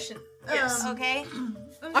question. Yes. Okay.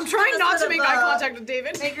 I'm trying not to make eye contact with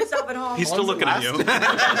David. Make yourself at home. He's still looking at you. It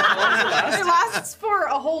lasts for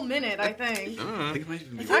a whole minute, I think. I think it might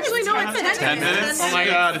even be Actually, no, it's 10 minutes. Oh my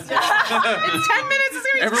god. It's 10 minutes. It's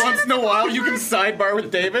gonna be Every 10 once in a while, you can sidebar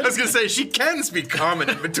with David. I was gonna say she can speak common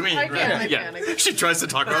in between. I can, right? I can, I can. She tries to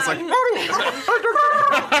talk. I was like,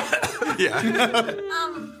 yeah.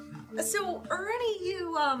 So, are any of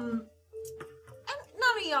you, none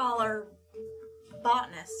of y'all are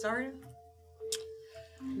botanists, are you?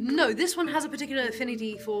 No, this one has a particular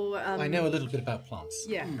affinity for. I know a little bit about plants.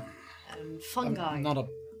 Yeah. Fungi. I'm not a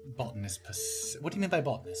botanist per se. What do you mean by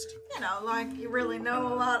botanist? You know, like, you really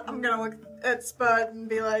know a lot. I'm gonna look at Spud and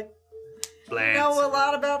be like, Plants. know a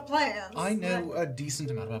lot about plants. I know a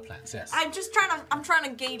decent amount about plants, yes. I'm trying to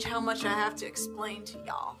gauge how much I have to explain to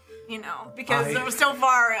y'all, you know, because so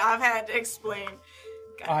far I've had to explain.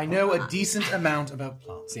 I know a decent amount about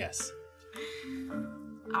plants, yes.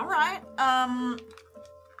 All right.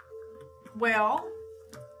 Well,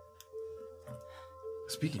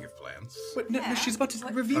 Speaking of plants. But no, she's about to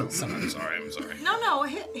reveal something. I'm sorry. no,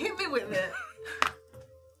 hit me with it.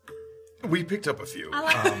 We picked up a few. I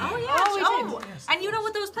like. And you know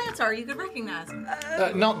what those plants are? You could recognize them.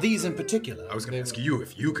 Not these in particular. I was gonna ask you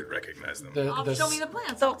if you could recognize them. Show me the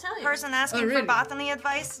plants. I'll tell you. Person asking really? for botany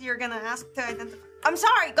advice, you're gonna ask to identify. I'm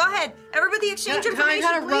sorry. Go ahead. Everybody exchange information,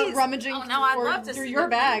 kind of please. rummaging Oh, no, I'd love to through see your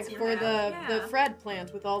what bag plants you for have. the Yeah. Fred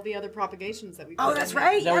plant with all the other propagations that we. Oh, put that's in there.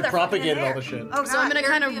 right. That would they're propagate fucking all there. the shit. Oh, So I'm gonna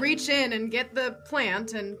God, kind they're- of reach in and get the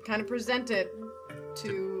plant and kind of present it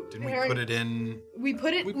to. Didn't we Herring- put it in? We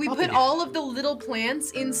put it. We We put propagate. all of the little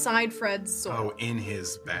plants inside Fred's soil. Oh, in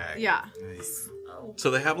his bag. Yeah. Nice.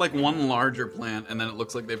 So they have like one larger plant, and then it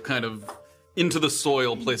looks like they've kind of into the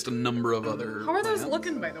soil placed a number of other. How are those plants.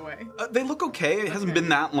 looking, by the way? They look okay. It hasn't been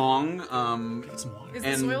that long. Is and-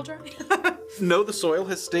 the soil dry? No, the soil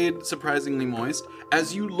has stayed surprisingly moist.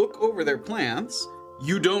 As you look over their plants,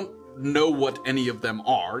 you don't know what any of them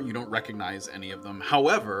are. You don't recognize any of them.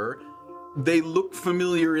 However, they look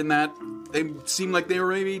familiar in that they seem like they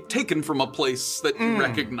were maybe taken from a place that you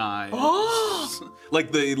recognize.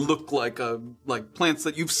 Like they look like plants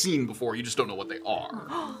that you've seen before. You just don't know what they are.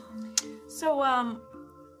 So,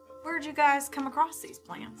 where'd you guys come across these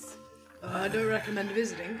plants? I don't recommend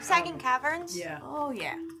visiting. Sagging Caverns? Yeah. Oh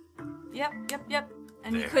yeah. Yep.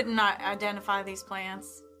 And you couldn't identify these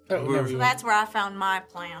plants. Oh, no, So that's where I found my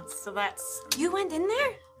plants. So that's... You went in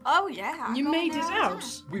there? Oh, yeah. You I made go it there all the out.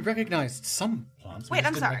 time. we recognized some plants. We Wait, just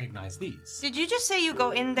I'm didn't sorry. recognize these. Did you just say you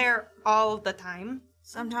go in there all the time?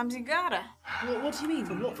 Sometimes you gotta. What do you mean?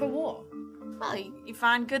 For what? Well, you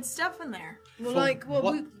find good stuff in there. Well, For like, well,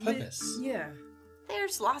 what purpose? Yeah.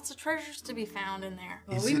 There's lots of treasures to be found in there.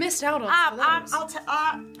 Well, we missed out on I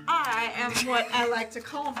am what I like to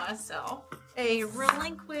call myself a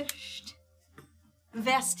relinquished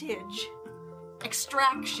vestige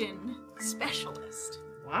extraction specialist.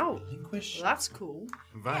 Wow. Relinquish? Well, that's cool.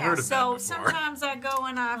 Have I heard of So that before? sometimes I go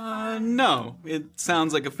and I find No, it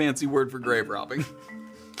sounds like a fancy word for grave robbing.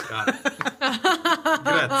 Got it.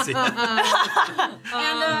 Grazie. and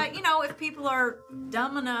if people are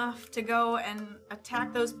dumb enough to go and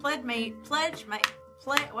attack those what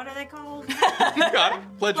are they called? Got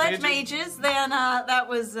it. Pledge Pledge mages. mages, then that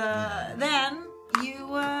was then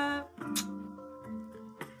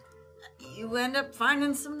you end up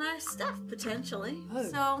finding some nice stuff potentially.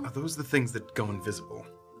 So Are those the things that go invisible?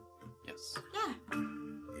 Yes. yeah,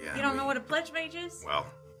 Yeah. you don't know what a pledge mage is? Well,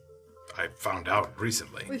 I found out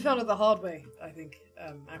recently. We found it the hard way, I think,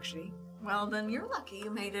 actually. Well, then you're lucky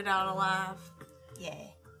you made it out alive. Yeah.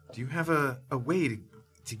 Do you have a way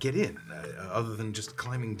to get in, other than just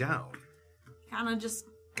climbing down? Kind of just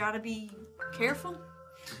gotta be careful.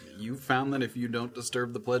 You found that if you don't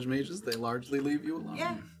disturb the pledge mages, they largely leave you alone.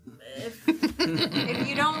 Yeah. If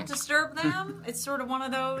you don't disturb them, it's sort of one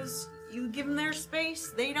of those, you give them their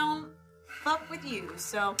space, they don't fuck with you.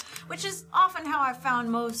 So, which is often how I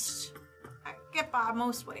found I get by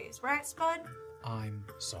most ways, right, Spud? I'm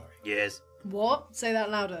sorry. Yes. What? Say that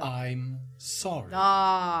louder. I'm sorry.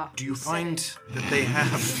 Ah. Do you find that they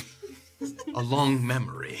have a long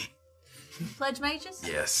memory? Pledge mages?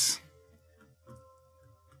 Yes.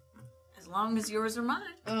 As long as yours are mine.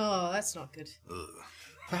 Oh, that's not good.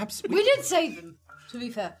 Perhaps We did save them, to be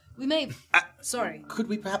fair. We may... Sorry. could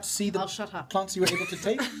we perhaps see the I'll shut up. plants you were able to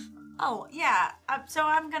take? Oh, yeah. So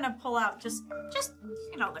I'm gonna pull out just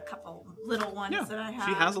the couple little ones Yeah, that I have.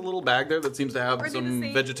 she has a little bag there that seems to have We're gonna some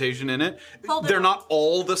see. vegetation in it. Hold it They're up. not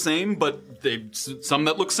all the same, but some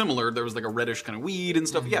that look similar. There was like a reddish kind of weed and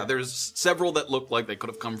stuff. Yeah, there's several that look like they could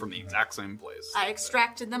have come from the exact same place. I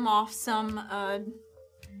extracted them off some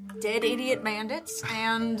dead idiot bandits,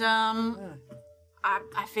 and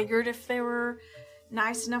I figured if they were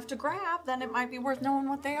nice enough to grab, then it might be worth knowing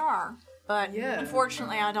what they are. But Yeah.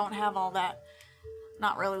 unfortunately, I don't have all that.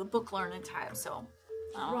 Not really the book learning type, so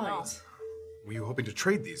I don't know. Right. Were you hoping to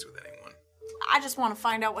trade these with anyone? I just want to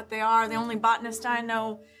find out what they are. The only botanist I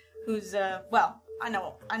know who's I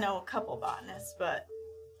know a couple botanists, but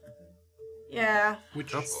yeah.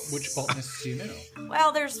 Which botanists do you know?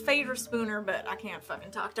 Well, there's Phaedra Spooner, but I can't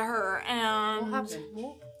fucking talk to her. And What happened?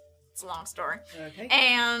 What? it's a long story. Okay.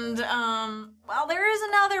 And there is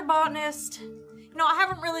another botanist. I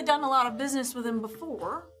haven't really done a lot of business with him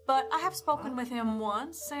before, but I have spoken with him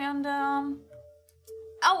once. And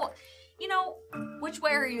which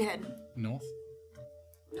way are you heading? North?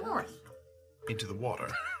 North. Into the water.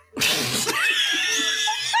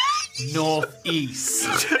 Northeast.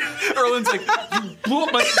 Erlen's like, you blew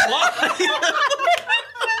up my fly.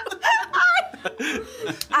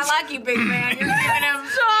 I like you, big man. You're giving him.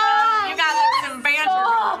 You got some banter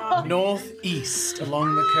going on. Northeast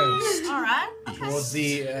along the coast. All right. Towards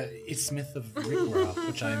the Isthmus of Rickworth,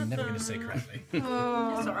 which I'm never going to say correctly.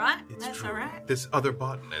 That's all right. It's That's true. all right. This other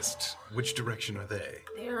botanist, which direction are they?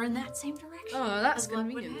 They're in that same direction. Oh, that's as luck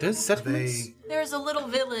would convenient. have There's it. settlements? There's a little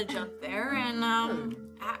village up there, and I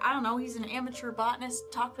don't know. He's an amateur botanist.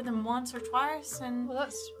 Talked with him once or twice, and Well,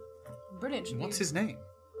 that's brilliant. What's his name?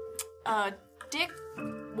 Dick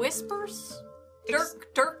Whispers.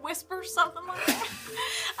 Dirk Whispers, something like that.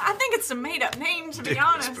 I think it's a made-up name, to be Dick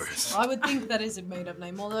honest. Whispers. I would think that is a made-up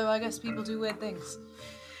name, although I guess people do weird things.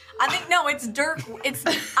 I think no, it's Dirk. It's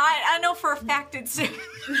I know for a fact it's.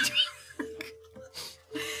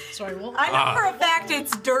 Sorry, what? I know for a fact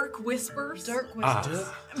it's Dirk Whispers. Dirk was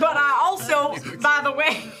Dirk. But I also, by the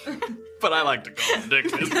way, But I like to call him Dick.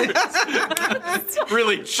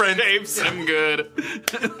 Really shapes him good.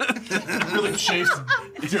 Really chased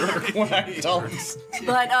Dirk when I don't.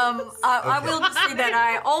 but I will just say that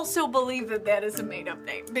I also believe that is a made-up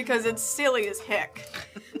name because it's silly as heck.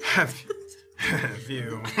 Have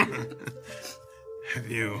you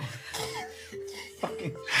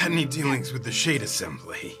had any dealings with the Shade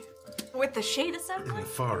Assembly With the Shade in Assembly, the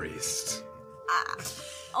Far East?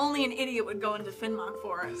 only an idiot would go into Finmont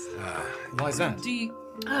Forest. Why is that? Do you...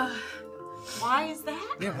 Why is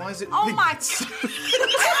that? Yeah, why is it? Oh my god!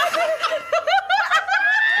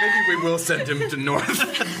 Maybe we will send him to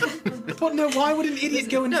North. But no, why would an idiot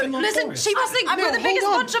go into Finland Listen, Forest? she must think we're the hold biggest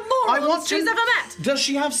on. bunch of I morons want she's to- ever met. Does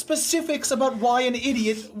she have specifics about why an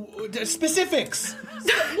idiot... Specifics!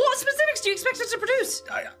 What specifics do you expect us to produce?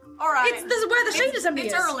 All right. This is where the shade assembly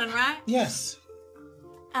It's is. Erlen, right? Yes.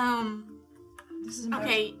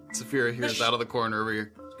 Okay. Saphira hears out of the corner over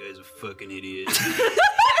here. This guy's a fucking idiot.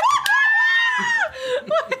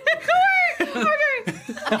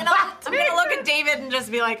 I'm gonna look at David and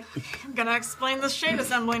just be like, I'm gonna explain the shade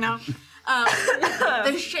assembly now.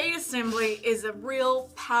 The shade assembly is a real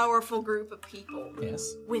powerful group of people.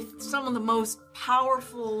 Yes. With some of the most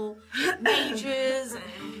powerful mages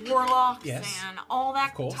and warlocks Yes. and all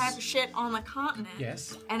that course. type of shit on the continent.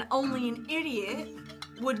 Yes. And only an idiot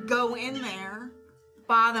would go in there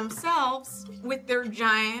by themselves with their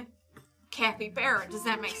giant capybara. Does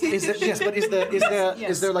that make sense? Is there, yes, but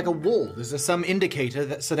is there like a wall? Is there some indicator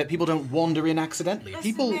that so that people don't wander in accidentally? Listen,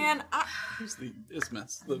 People. man, It's the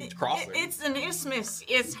isthmus, the crossing. it's an isthmus.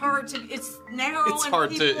 It's hard to. It's narrow. It's and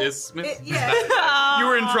hard to people- isthmus? Yeah. You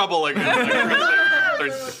were in trouble again.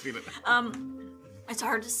 It's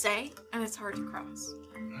hard to say and it's hard to cross.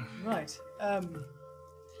 Right.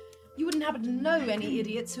 You wouldn't happen to know any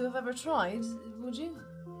idiots who have ever tried, would you?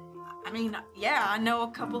 I mean, yeah, I know a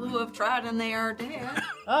couple who have tried and they are dead.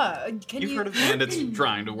 Can You've you... heard of bandits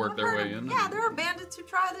trying to work their way in. Yeah, there are bandits who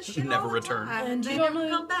try this shit Never all the return. time, And and you they don't never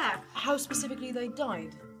know- come back. How specifically they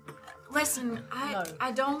died? Listen, No.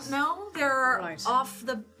 I don't know. They're Right. off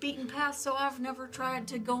the beaten path, so I've never tried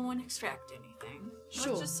to go and extract anything. Sure.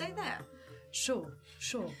 Let's just say that. Sure.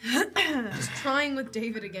 Just trying with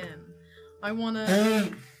David again. I wanna...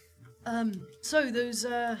 So those,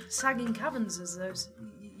 sagging caverns, is those...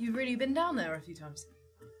 You've really been down there a few times.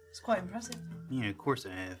 It's quite impressive. Yeah, of course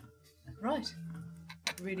I have. Right.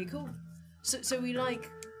 Really cool. So we like,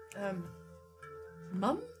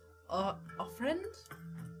 Mum? Our friend?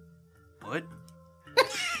 What?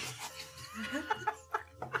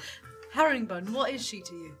 Herringbone, what is she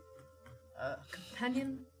to you?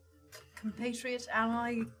 Companion? Compatriot?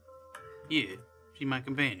 Ally? Yeah, she's my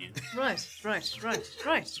companion. Right.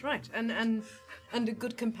 And a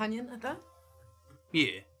good companion at that?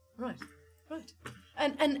 Yeah. Right.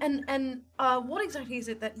 And what exactly is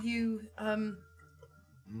it that you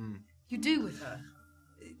you do with her?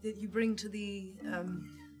 That you bring to the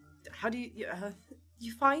how do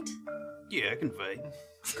you fight? Yeah, I can fight.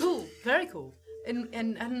 Cool, very cool.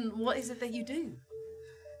 And what is it that you do?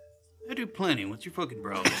 I do plenty. What's your fucking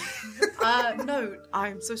problem? No,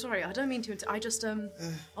 I'm so sorry. I don't mean to. I just I'm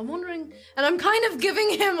wondering, and I'm kind of giving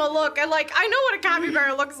him a look, and like I know what a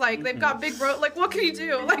capybara looks like. They've got big like what can you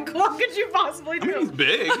do? Like what could you possibly do? He's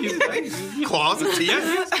big. He's like Claws and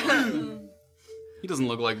teeth. he doesn't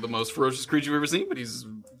look like the most ferocious creature you've ever seen, but he's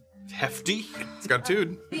hefty. It's got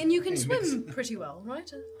dude. And you can swim pretty well, right?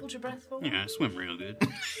 Hold your breath for me. Yeah, I swim real good.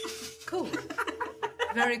 Cool.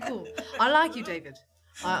 Very cool. I like you, David.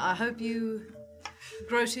 I hope you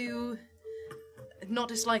grow to not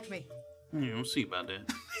dislike me. Yeah, we'll see about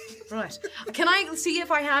that. Right. Can I see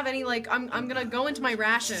if I have any, like, I'm gonna go into my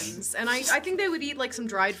rations, and I think they would eat, like, some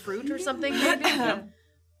dried fruit or something, maybe?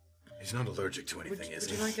 He's not allergic to anything, is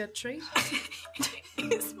Would you he? like a treat?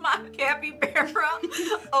 Is my capybara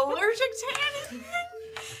allergic to anything?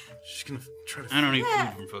 She's gonna try to. I don't eat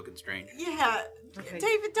food from fucking strangers. Yeah. Okay.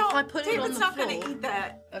 David, don't. If I put it on David's the not gonna floor- eat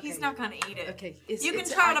that. He's Okay. not gonna eat it. Okay. You can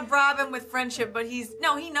try to bribe him with friendship, but he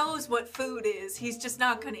knows what food is. He's just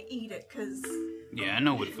not gonna eat it because Yeah, I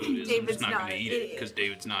know what food is. I'm David's just not not gonna an eat it idiot. because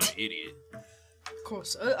David's not an idiot.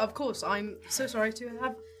 Of course. I'm so sorry to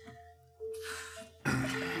have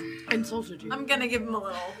insulted you. I'm gonna give him a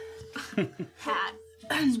little pat.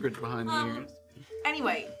 Scratch behind the ears.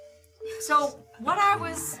 Anyway, so what I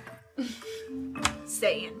was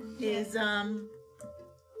saying is,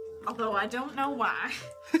 although I don't know why,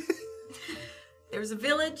 there's a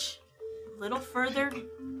village a little further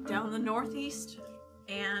down the northeast,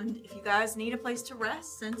 and if you guys need a place to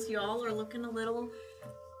rest, since y'all are looking a little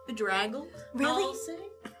bedraggled, Really? I'll say,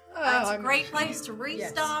 it's a great place to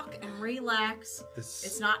restock and relax.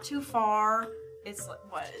 It's not too far. It's like,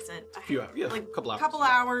 what is it? A few hours. Yeah, like a couple hours. Couple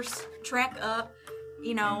hours. Trek up.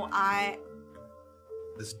 You know,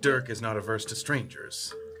 This Dirk is not averse to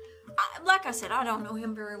strangers. like I said, I don't know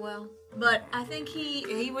him very well, but I think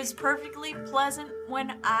he was perfectly pleasant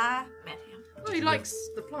when I met him. Well, he likes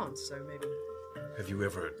the plants, so maybe. Have you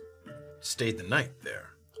ever stayed the night there?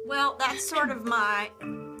 Well, that's sort of my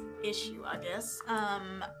issue, I guess.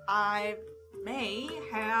 I may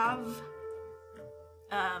have,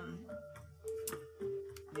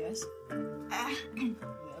 Yes.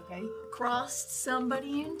 Okay. crossed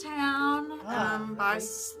somebody in town by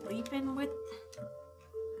sleeping with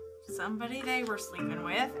somebody they were sleeping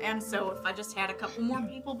with. And so if I just had a couple more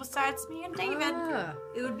people besides me and David,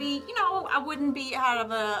 it would be, I wouldn't be out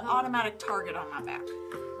of an automatic target on my back.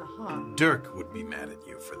 Dirk would be mad at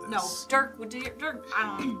you for this. No, Dirk would do. Dirk,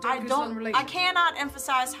 unrelated. I cannot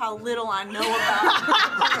emphasize how little I know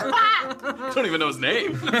about. Don't even know his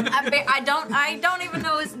name. I don't even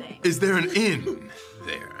know his name. Is there an inn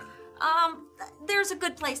there? There's a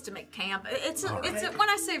good place to make camp. It's a when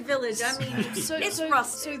I say village, I mean it's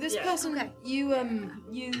rustic. So this person,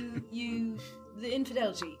 the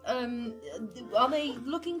infidelity. Are they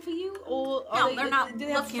looking for you, or No, they're not Do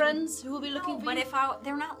they have looking. friends who will be looking No, for but you?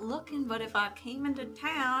 they're not looking. But if I came into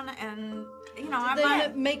town and Do I they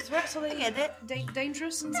might. make threats? Are they get it.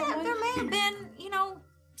 dangerous in some Yeah, way? there may have been,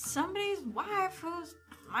 somebody's wife who's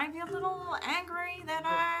might be a little angry that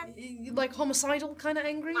I. Like homicidal, kind of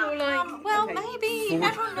angry, or like? Well, okay. maybe. You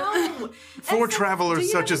never know. Four That's- travelers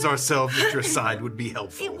such as ourselves at your side would be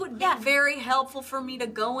helpful. It would be very helpful for me to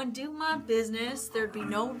go and do my business. There'd be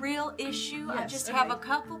no real issue. I Yes, just okay. have a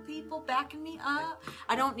couple people backing me up.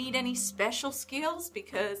 I don't need any special skills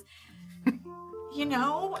because,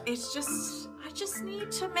 it's just, I just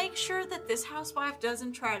need to make sure that this housewife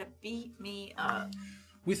doesn't try to beat me up.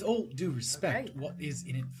 With all due respect, what is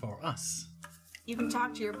in it for us? You can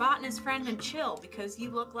talk to your botanist friend and chill because you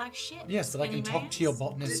look like shit. Yes, but I can skinny talk man. to your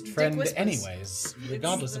botanist Dick friend whispers. anyways,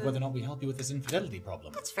 regardless of whether or not we help you with this infidelity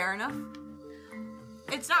problem. That's fair enough.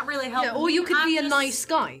 It's not really helpful. Yeah, or you could I'm be a just- nice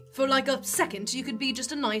guy. For like a second, you could be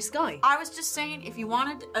just a nice guy. I was just saying, if you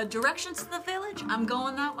wanted directions to the village, I'm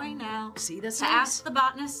going that way now. See, that's to nice. ask the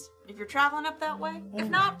botanist if you're traveling up that way. If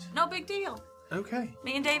not, no big deal. Okay.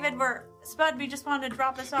 Me and David Spud, we just wanted to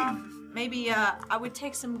drop us off. Maybe I would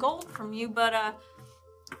take some gold from you, but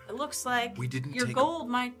it looks like We didn't your take gold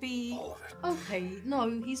might be. all of it. Okay, no,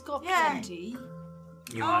 he's got Yeah. plenty.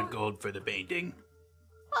 You want gold for the painting?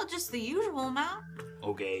 Well, just the usual amount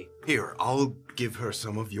Okay. Here, I'll give her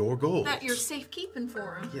some of your gold. that you're safekeeping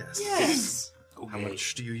for him. Yes. Yes. Okay. How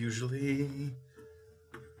much do you usually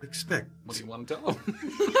expect? What do you want to tell him?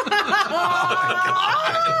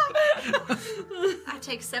 I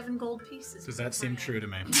take 7 gold pieces. Does that seem true to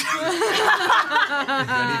me?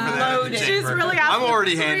 She's really I'm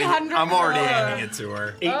already handing it to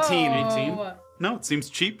her. 18. Oh. 18? No, it seems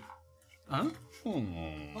cheap. Huh?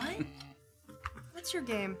 What? What's your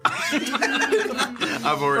game?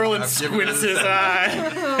 I've already I've given squints his it. eye.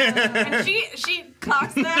 And she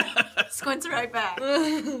cocks that, squints right back.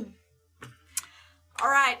 All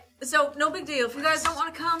right, so no big deal. If you guys don't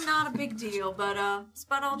want to come, not a big deal. But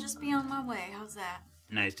Spud, I'll just be on my way. How's that?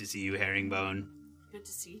 Nice to see you, Herringbone. Good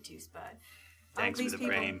to see you too, Spud. Thanks for These the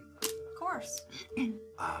people- frame. Of course.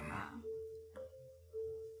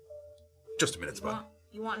 Just a minute, Spud.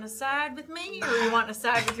 You wanting to side with me, or you wanting to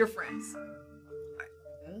side with your friends?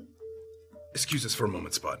 Excuse us for a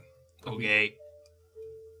moment, Spud. Okay.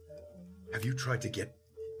 Have you tried to get...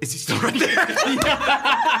 Is he still right there?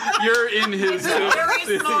 You're in his...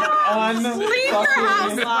 Very small. Leave your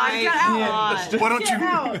house, Spud. Get out. Why don't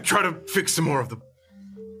you try to fix some more of the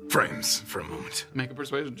frames for a moment? Make a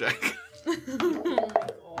persuasion check.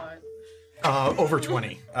 Over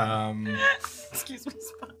 20. Excuse me,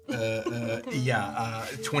 Spud.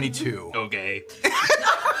 22. Okay.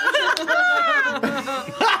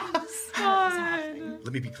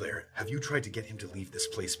 Let me be clear. Have you tried to get him to leave this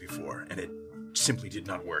place before, and it simply did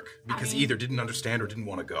not work? Because he either didn't understand or didn't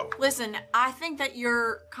want to go. Listen, I think that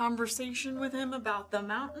your conversation with him about the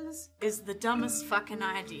mountains is the dumbest fucking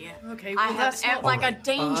idea. Okay, I well, have that's not- like a Alright.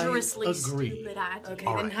 dangerously I agree. stupid idea. Okay,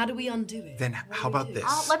 All then right. how do we undo it? Then how about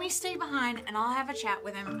this? Let me stay behind and I'll have a chat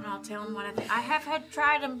with him and I'll tell him what I think. I have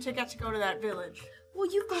tried him to get to go to that village. Well,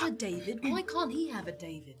 you've got a David. Why can't he have a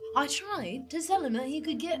David? I tried to tell him that he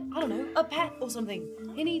could get, I don't know, a pet or something.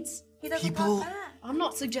 He needs... He doesn't People- want that. I'm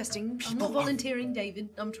not suggesting. I'm People not are- volunteering David.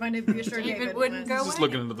 I'm trying to reassure David. David wouldn't go Just anyway.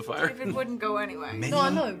 looking into the fire. David wouldn't go anyway. Many, No, I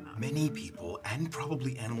know. many people, and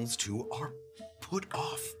probably animals too, are put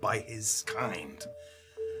off by his kind.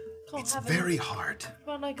 Can't It's have very hard.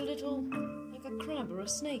 About like a little, like a crab or a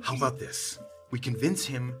snake. How about this? We convince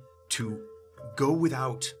him to go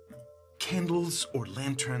without candles or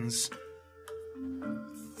lanterns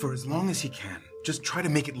for as long as he can. Just try to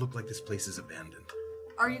make it look like this place is abandoned.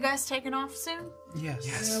 Are you guys taking off soon?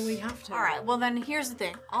 Yes. Yeah, we have to. All right, well then here's the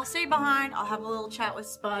thing. I'll stay behind, I'll have a little chat with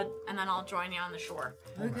Spud, and then I'll join you on the shore.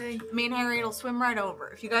 Okay. Me and Harriet will swim right over.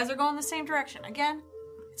 If you guys are going the same direction, again,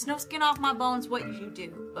 it's no skin off my bones what you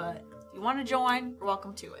do, but if you want to join, you're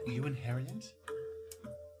welcome to it. You and Harriet?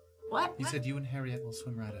 What? You said you and Harriet will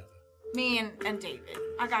swim right over. Me and David.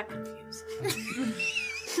 I got confused.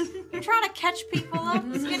 You're trying to catch people up,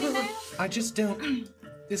 Skinny Man? I just don't.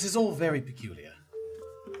 This is all very peculiar.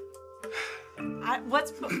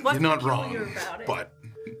 What's You're not wrong, about it? but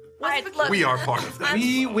Look, we are part of that.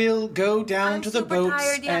 We will go down I'm to the super boats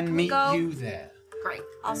tired, yeah, and can we meet go? you there. Great.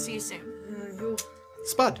 I'll see you soon.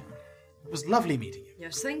 Spud, it was lovely meeting you.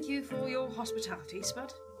 Yes, thank you for your hospitality,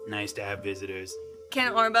 Spud. Nice to have visitors.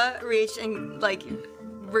 can Orba reach and, like,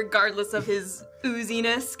 regardless of his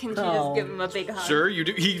ooziness, can she just give him a big hug? Sure, you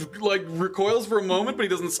do. He like recoils for a moment, but he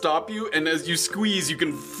doesn't stop you. And as you squeeze, you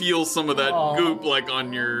can feel some of that goop like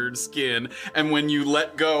on your skin. And when you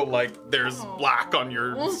let go, like there's black on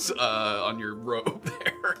your robe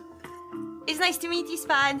there. It's nice to meet you,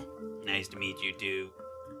 Spud. Nice to meet you too.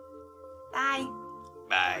 Bye.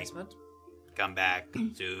 Bye. Come back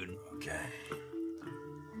soon. Okay.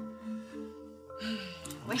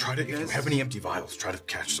 Try to, if you have any empty vials, try to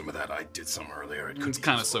catch some of that. I did some earlier. It's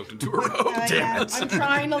kind of soaked into a robe. Damn it. I'm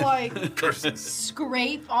trying to like Curses.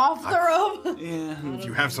 scrape off the robe. Yeah. If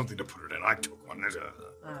you have something to put it in, I took one.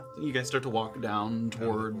 You guys start to walk down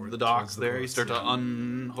toward the docks there. You start to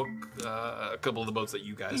unhook a couple of the boats that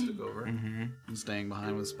you guys took over. And staying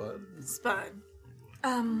behind with Spud. Spud.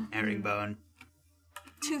 Herringbone.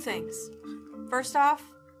 2 things. First off,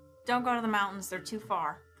 don't go to the mountains. They're too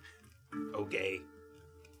far. Okay.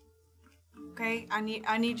 Okay? I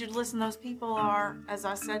need you to listen. Those people are, as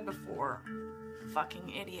I said before, fucking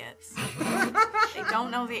idiots. They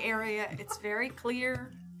don't know the area. It's very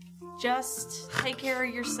clear. Just take care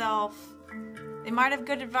of yourself. They might have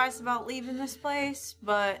good advice about leaving this place,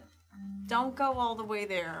 but don't go all the way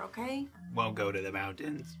there, okay? Won't go to the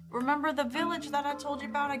mountains. Remember the village that I told you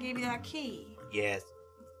about? I gave you that key. Yes.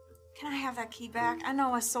 Can I have that key back? I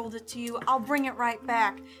know I sold it to you. I'll bring it right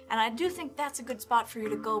back. And I do think that's a good spot for you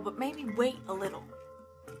to go, but maybe wait a little.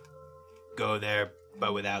 Go there,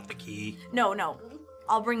 but without the key. No.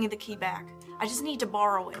 I'll bring you the key back. I just need to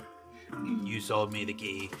borrow it. You sold me the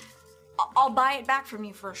key. I'll buy it back from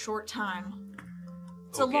you for a short time.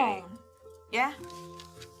 It's a Okay. loan. Yeah?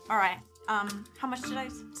 Alright. How much did I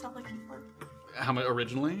sell the key for? How much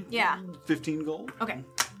originally? Yeah. 15 gold. Okay.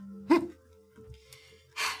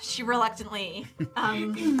 She reluctantly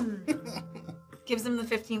gives him the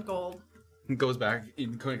 15 gold. Goes back,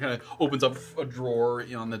 kind of opens up a drawer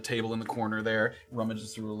on the table in the corner there,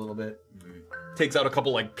 rummages through a little bit, takes out a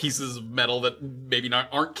couple like pieces of metal that maybe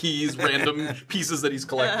aren't keys, random pieces that he's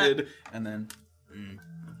collected, and then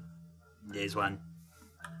There's one.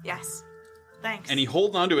 Yes. Thanks. and he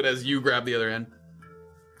holds onto it as you grab the other end.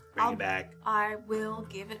 Bring it back. I will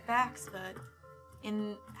give it back, Spud.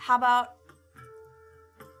 In how about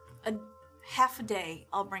a half a day?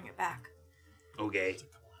 I'll bring it back. Okay.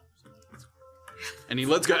 And he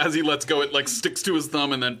lets go. As he lets go, it like sticks to his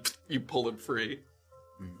thumb, and then you pull it free.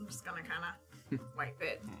 I'm just gonna kind of wipe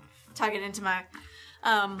it, tug it into my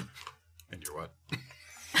And you're what?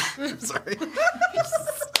 Sorry.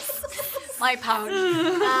 my pouch.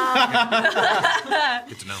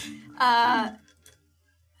 Good to know.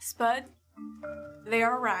 Spud, they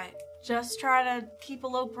are right. Just try to keep a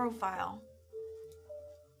low profile.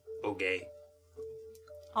 Okay.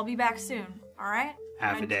 I'll be back soon. All right?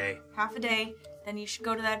 Half a day. Half a day. Then you should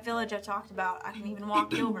go to that village I talked about. I can even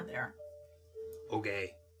walk you over there.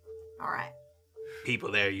 Okay. All right.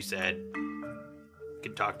 People there, you said.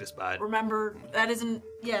 Can talk to Spud. Remember, that isn't...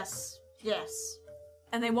 Yes.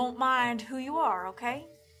 And they won't mind who you are, okay?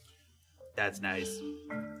 That's nice.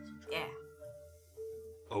 Yeah.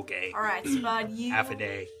 Okay. All right, Spud, you... Half a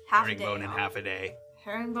day. Half a Herringbone day. in half a day.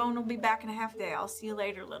 Herringbone will be back in a half day. I'll see you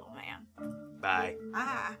later, little man. Bye.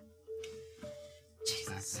 Ah.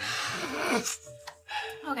 Jesus.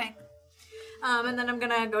 Okay. And then I'm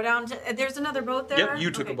gonna go down to... there's another boat there? Yep,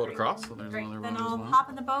 you took Okay, a boat great. across, so there's Great. another Then boat I'll as well. hop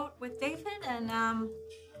in the boat with David and All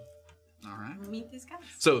right. meet these guys.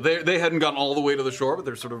 So they hadn't gotten all the way to the shore, but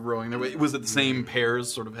they're sort of rowing their way. Was it the same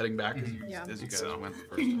pairs sort of heading back as you guys went the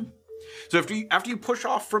first time? So after you push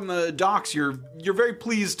off from the docks, you're very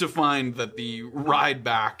pleased to find that the ride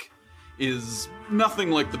back is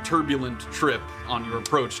nothing like the turbulent trip on your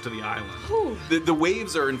approach to the island. The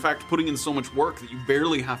waves are in fact putting in so much work that you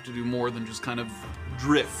barely have to do more than just kind of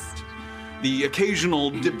drift. The occasional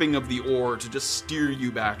dipping of the oar to just steer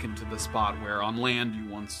you back into the spot where on land you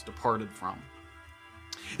once departed from.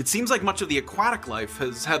 It seems like much of the aquatic life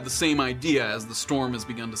has had the same idea as the storm has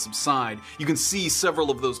begun to subside. You can see several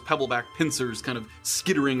of those pebbleback pincers kind of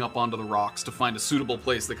skittering up onto the rocks to find a suitable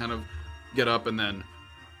place. They kind of get up and then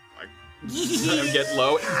kind of get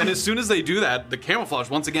low. And as soon as they do that, the camouflage,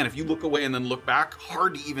 once again, if you look away and then look back,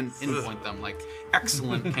 hard to even pinpoint them. Like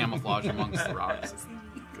excellent camouflage amongst the rocks.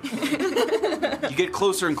 You get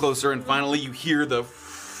closer and closer, and finally you hear the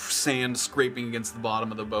sand scraping against the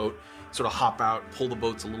bottom of the boat. Sort of hop out, pull the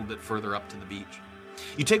boats a little bit further up to the beach.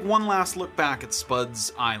 You take one last look back at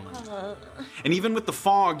Spud's Island. And even with the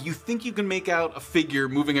fog, you think you can make out a figure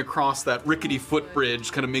moving across that rickety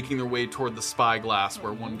footbridge, kind of making their way toward the spyglass,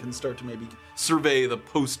 where one can start to maybe survey the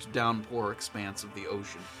post-downpour expanse of the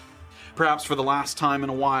ocean. Perhaps for the last time in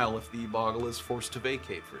a while, if the Boggle is forced to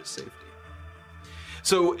vacate for his safety.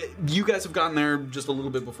 So, you guys have gotten there just a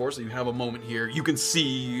little bit before, so you have a moment here. You can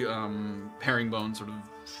see Herringbone sort of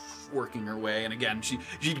working her way, and again, she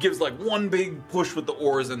gives like one big push with the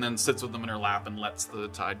oars and then sits with them in her lap and lets the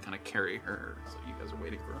tide kind of carry her. So you guys are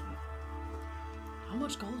waiting for her. How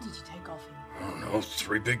much gold did you take off him? I don't know,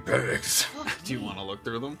 3 big bags. Do you want to look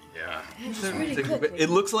through them? Yeah. Just really quickly. It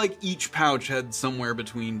looks like each pouch had somewhere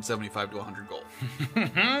between 75 to 100 gold.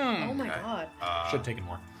 Oh my god. Should have taken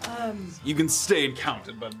more. You can stay and count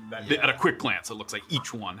it, but at a quick glance, it looks like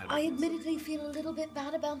each one had. I admittedly feel a little bit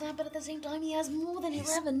bad about that, but at the same time, he has more than he'll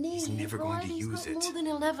ever need. He's never going right? to He's use got it. More than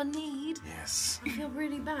he'll ever need. Yes. I feel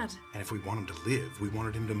really bad. And if we want him to live, we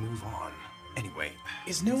wanted him to move on. Anyway,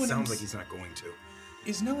 Is no one sounds else- like he's not going to.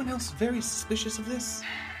 Is no one else very suspicious of this?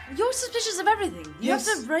 You're suspicious of everything. You Yes.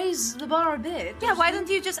 have to raise the bar a bit. Yeah, why don't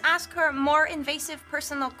you just ask her more invasive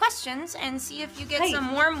personal questions and see if you get Hey,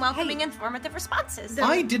 some warm, welcoming, hey. informative responses?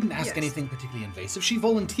 I didn't ask Yes. anything particularly invasive. She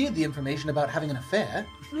volunteered the information about having an affair.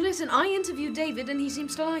 Listen, I interviewed David and he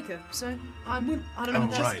seems to like her, so I don't know. Oh,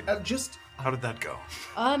 if that's- right. Just. How did that go?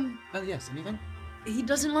 Oh, yes, anything? He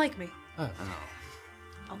doesn't like me. Oh.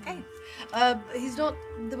 Okay. He's not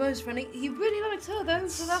the most friendly. He really likes her though,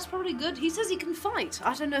 so that's probably good. He says he can fight.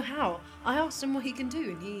 I don't know how. I asked him what he can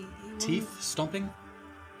do, and he Teeth stomping?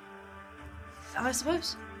 I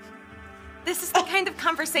suppose. This is the kind of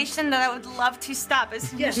conversation that I would love to stop as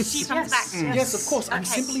soon as Yes, she comes yes, back. yes. Yes, of course. I'm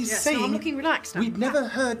Okay. simply Yes, saying. no, I'm looking relaxed now. We'd never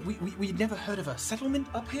heard. We'd never heard of a settlement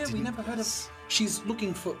up here. We never heard of. She's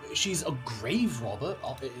looking for. She's a grave robber.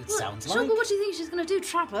 It sounds Sure, like. but what do you think she's going to do?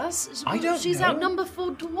 Trap us? I don't She's know. outnumbered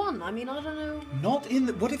 4-1. I mean, I don't know. Not in.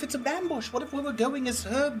 What if it's an ambush? What if we were going as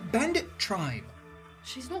her bandit tribe?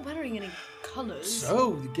 She's not wearing any colours.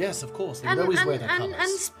 So yes, of course, they would always wear their colours. and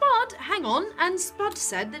Spud, hang on, and Spud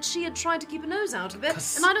said that she had tried to keep a nose out of it,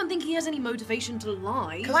 'Cause- and I don't think he has any motivation to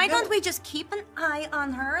lie. Why don't we just keep an eye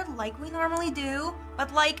on her like we normally do,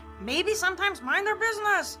 but like maybe sometimes mind our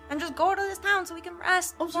business and just go to this town so we can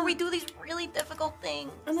rest before we do these really difficult things?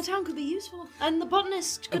 And the town could be useful, and the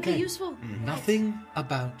botanist could be Okay. useful. Nothing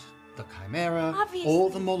about the Chimera Obviously. or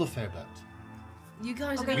the Moliferbert. You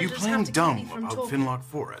guys are Okay. going to You just playing have to keep dumb me from about talking. Finlock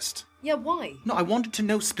Forest. Yeah, why? No, I wanted to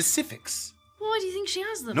know specifics. Why do you think she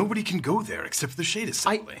has them? Nobody can go there except for the Shade I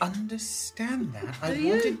Assembly. understand that. I you?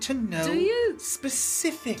 wanted to know Do you?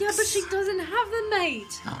 specifics. Yeah, but she doesn't have them,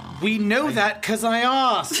 mate. We know that because I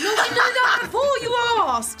asked. No, you knew that before you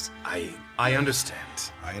asked. I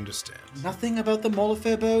understand. I understand. Nothing about the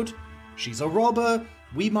Moliferbert. She's a robber.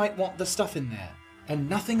 We might want the stuff in there. And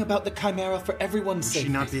nothing about the Chimera for everyone's Would sake. she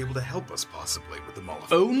not be able to help us possibly with the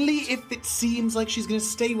Molifier? Only if it seems like she's going to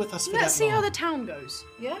stay with us for Let's that see how long. the town goes.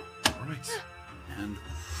 Yeah? All right. And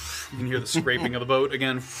you can hear the scraping of the boat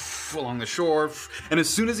again along the shore. And as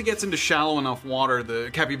soon as it gets into shallow enough water, the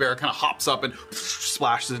capybara kind of hops up and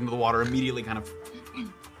splashes into the water, immediately kind of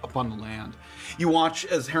up on the land. You watch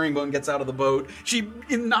as Herringbone gets out of the boat. She,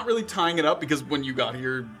 not really tying it up because when you got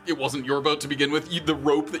here, it wasn't your boat to begin with. The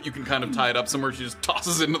rope that you can kind of tie it up somewhere, she just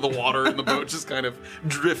tosses into the water and the boat just kind of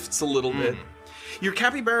drifts a little bit. Your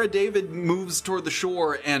capybara, David, moves toward the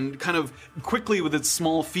shore and kind of quickly with its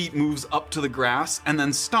small feet moves up to the grass and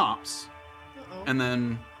then stops. And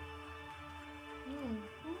then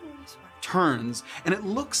turns and it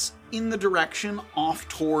looks in the direction off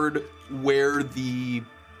toward where the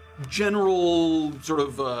general sort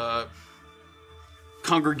of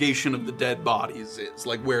congregation of the dead bodies is,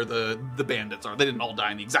 like where the bandits are. They didn't all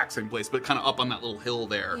die in the exact same place, but kind of up on that little hill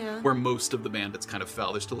there where most of the bandits kind of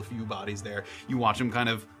fell. There's still a few bodies there. You watch him kind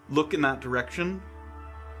of look in that direction,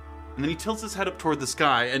 and then he tilts his head up toward the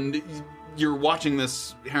sky, and you're watching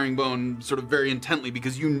this Herringbone sort of very intently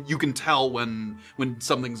because you can tell when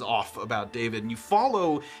something's off about David, and you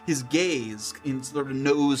follow his gaze in sort of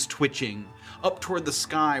nose twitching up toward the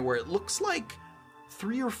sky where it looks like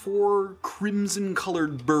 3 or 4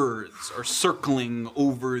 crimson-colored birds are circling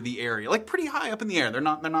over the area, like pretty high up in the air. They're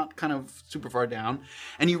not kind of super far down,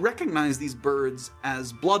 and you recognize these birds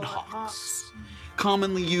as bloodhawks.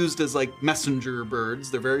 Commonly used as like messenger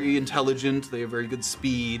birds. They're very intelligent, they have very good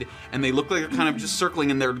speed, and they look like they're kind of just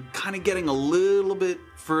circling, and they're kind of getting a little bit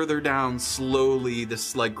further down slowly.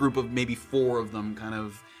 This like group of maybe 4 of them kind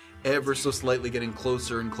of ever so slightly getting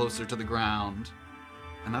closer and closer to the ground.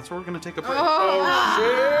 And that's where we're going to take a break.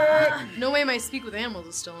 No way my Speak with Animals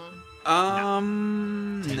is still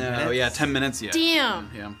on. No, yeah, 10 minutes, yeah. Damn.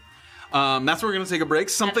 Yeah. That's where we're going to take a break.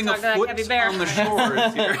 Something talk to that afoot heavy bear. on the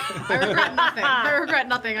shores here. I regret nothing. I regret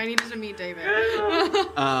nothing. I needed to meet David.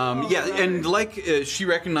 And like she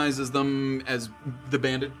recognizes them as the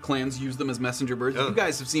bandit clans use them as messenger birds. You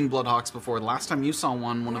guys have seen Bloodhawks before. The last time you saw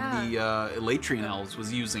one of the Elatrian elves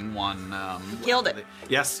was using one. Killed it.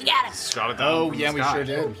 Yes. Yes. Shot it down Oh, from yeah, the we sky sure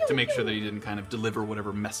did. to make sure that he didn't kind of deliver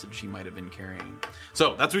whatever message he might have been carrying.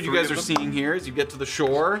 So that's what you guys are seeing here as you get to the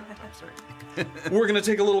shore. We're going to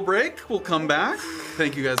take a little break. We'll come back.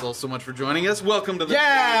 Thank you guys all so much for joining us. Welcome to the...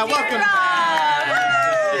 Yeah, welcome.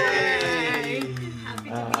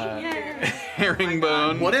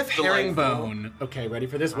 Herringbone. What if Delightful. Herringbone? Okay, ready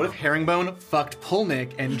for this? What if Herringbone fucked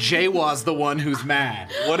Pulnick and Jay was the one who's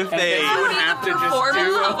mad? What if they... would have to just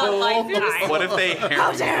do a whole... What if they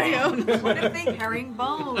How dare you? What if they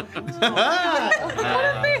herringbone?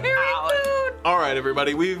 All right,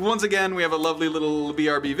 everybody. We have a lovely little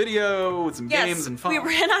BRB video with some games and fun. We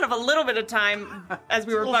ran out of a little bit of time as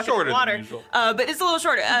we were little bucketing shorter than water. usual. But it's a little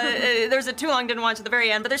shorter. There's a too long didn't watch at the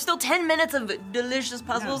very end, but there's still 10 minutes of delicious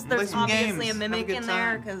puzzles. play There's some obviously games. a Have a mimic good in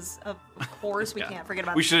there time. because of course we can't forget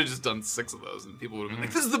about We should have just done 6 of those, and people would have been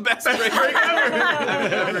like, "This is the best break ever."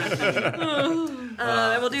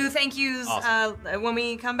 We'll do thank yous when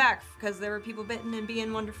we come back because there were people bitten and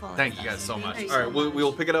being wonderful. Thank you guys so much. All right,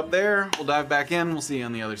 we'll pick it up there. We'll dive back in. We'll see you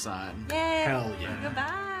on the other side. Yay. Hell yeah.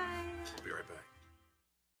 Goodbye. Be right back.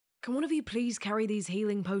 Can one of you please carry these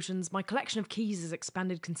healing potions? My collection of keys has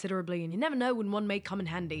expanded considerably, and you never know when one may come in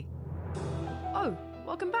handy. Oh,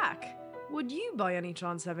 welcome back. Would you by any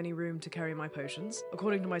chance have any room to carry my potions?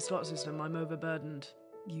 According to my slot system, I'm overburdened.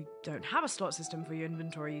 You don't have a slot system for your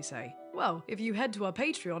inventory, you say? Well, if you head to our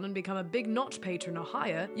Patreon and become a Big Notch patron or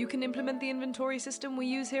higher, you can implement the inventory system we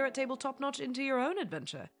use here at Table Top Notch into your own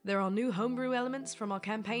adventure. There are new homebrew elements from our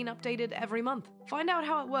campaign updated every month. Find out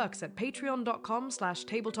how it works at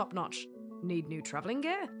patreon.com/tabletopnotch. Need new traveling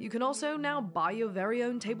gear? You can also now buy your very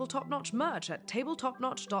own Tabletop Notch merch at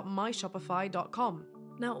tabletopnotch.myshopify.com.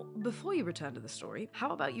 Now, before you return to the story,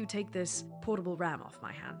 how about you take this portable ram off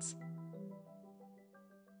my hands?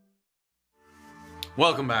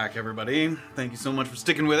 Welcome back, everybody. Thank you so much for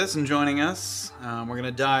sticking with us and joining us. We're going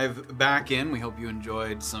to dive back in. We hope you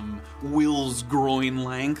enjoyed some Will's groin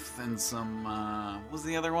length and some, what was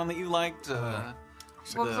the other one that you liked? Oh,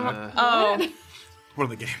 One of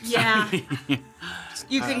the games. yeah.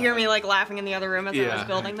 You could hear me like laughing in the other room as I was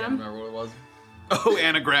building I can't them. remember what it was. Oh,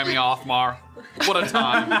 Anagrammy Othmar. What a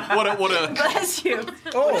time. What a... Bless you.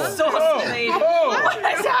 Oh, What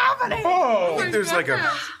is happening? I think there's like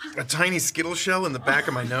a tiny Skittle shell in the back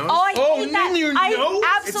of my nose. Oh, I hate that. in your I nose?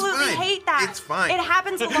 absolutely It's fine. hate that. It's fine. It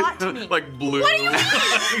happens a lot to me. like blue. What do you mean?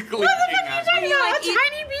 Tiny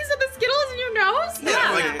piece of the Skittles in your nose?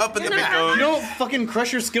 Yeah, like up in the back. You don't fucking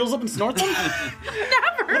crush your Skittles up and snort them?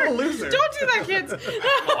 Never. What a loser. Don't do that, kids.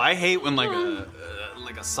 Oh, I hate when like a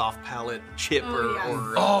soft palate chip or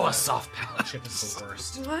Oh, a soft palate chip is the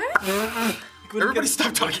worst. Everybody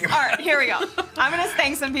stop talking about All right, here we go. I'm going to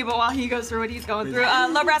thank some people while he goes through what he's going through.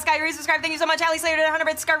 Low Brass Guy, resubscribe. Thank you so much. Ali Slayer did 100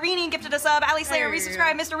 bits. Scarvini gifted a sub. Ali Slayer,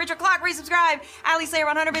 resubscribe. Mr. Richard Clock, resubscribe. Ali Slayer,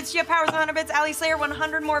 100 bits. Jeff Powers, 100 bits. Ali Slayer,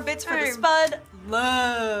 100 more bits for the Spud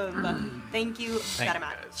Love. Thank you very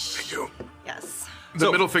much. Thank you. Yes.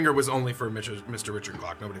 The middle finger was only for Mr. Richard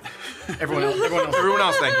Clock. Nobody. Everyone else. Everyone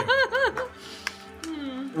else, thank you.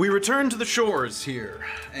 We return to the shores here,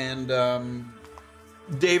 and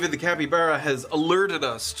David the capybara has alerted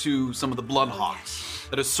us to some of the bloodhawks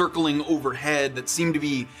that are circling overhead that seem to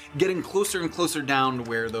be getting closer and closer down to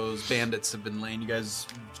where those bandits have been laying. You guys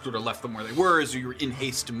sort of left them where they were as you were in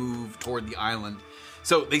haste to move toward the island.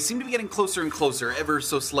 So they seem to be getting closer and closer, ever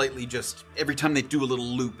so slightly. Just every time they do a little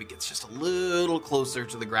loop, it gets just a little closer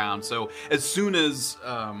to the ground. So as soon as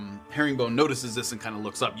Herringbone notices this and kind of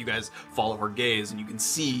looks up, you guys follow her gaze, and you can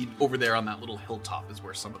see over there on that little hilltop is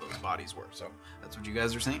where some of those bodies were. So that's what you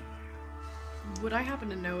guys are saying. Would I happen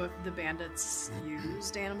to know if the bandits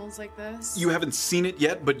used animals like this? You haven't seen it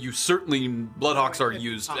yet, but you certainly, Bloodhawks are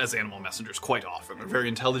used as animal messengers quite often. They're very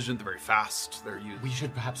intelligent, they're very fast, they're used. We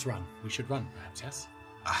should perhaps run. Perhaps, yes?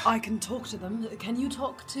 I can talk to them. Can you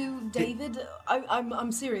talk to David?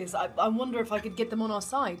 I'm serious. I wonder if I could get them on our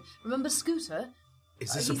side. Remember Scooter?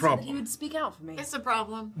 Is this He a said problem? that he would speak out for me. It's a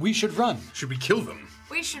problem. We should run. Should we kill them?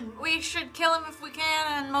 We should kill him if we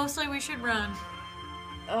can, and mostly we should run.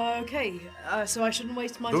 Okay, so I shouldn't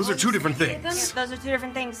waste my time. Those are two different speaking with things. them? Those are two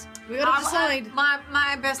different things. We gotta decide.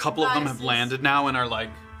 My best A couple of them advice have is- landed now and are like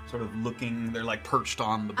sort of looking. They're like perched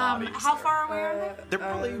on the bodies. How far away are they? They're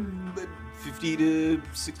probably 50 to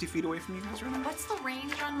 60 feet away from you guys right now. What's the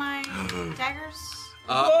range on my daggers?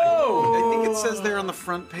 I think it says there on the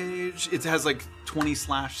front page. It has like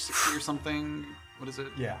 20/60 or something. What is it?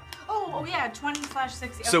 Yeah. Oh yeah,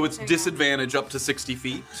 20/60. So Okay, it's there you go. disadvantage up to 60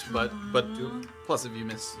 feet, but plus if you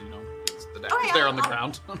miss, it's the dagger's Okay, there on the I'll-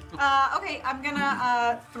 ground. Okay, I'm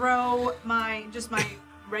gonna throw my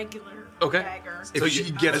regular Okay. dagger. If she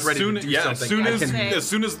gets as ready soon, to do yeah, something, I can... as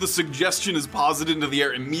soon as the suggestion is posited into the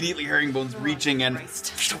air, immediately Herringbone's reaching and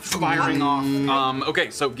firing off. Okay,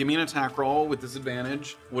 so give me an attack roll with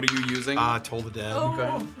disadvantage. What are you using? Toll the Dead.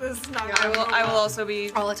 Oh, this is not. I will also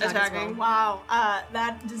be I'll attack as attacking. Wow,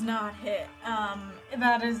 that does not hit.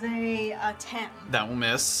 That is a 10. That will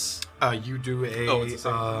miss. You do it's a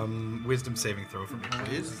a wisdom saving throw for me,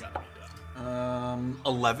 please.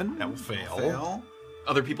 11. That will fail.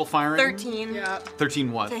 Other people firing? 13. Yeah.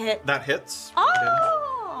 13 what? To hit. That hits.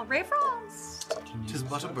 Oh, Ray Frost. Tis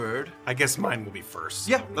but a bird. I guess mine will be first.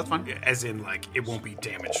 Yeah, that's fine. As in, like, it won't be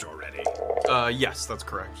damaged already. Yes, that's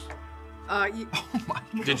correct. You,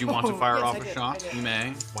 Did you want to fire Yes, off I a did, shot? I did. You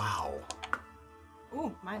may. Wow.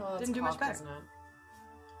 Ooh, mine well, didn't do much better. Isn't it?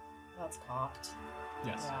 That's cocked.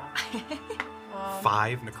 Yes. Yeah.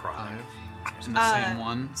 5 necrotic. In the same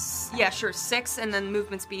one. Yeah, sure. 6 and then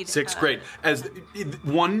movement speed. 6, great. As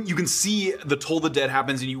one, you can see the Toll the Dead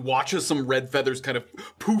happens, and you watch as some red feathers kind of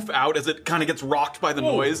poof out as it kind of gets rocked by the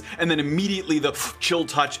noise, and then immediately the chill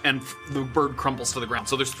touch and the bird crumples to the ground.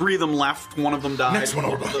 So there's 3 of them left. One of them died. Next one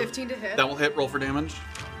over. 15 to hit. That will hit. Roll for damage.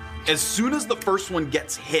 As soon as the first one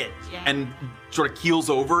gets hit and sort of keels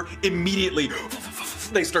over, immediately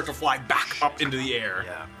they start to fly back up into the air.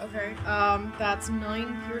 Yeah. Okay. That's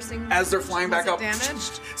 9 piercing. As they're flying back up, damage.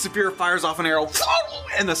 Saphira fires off an arrow,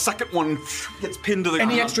 and the second one gets pinned to the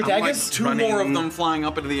ground. Any extra daggers? Like 2 more of them flying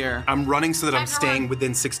up into the air. I'm running so that I'm Time to staying run.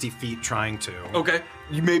 within 60 feet trying to. Okay,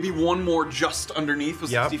 you maybe one more just underneath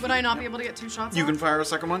with Yep. 60 feet. Would I not be able to get 2 shots? You off? can fire a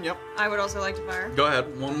second one. Yep. I would also like to fire. Go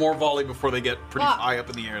ahead. One more volley before they get pretty Fuck. high up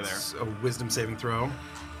in the air there. A wisdom saving throw.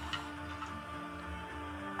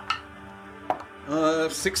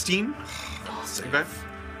 16. Okay.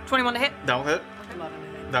 21 to hit. That will hit. 11 to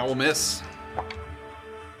hit. That will miss.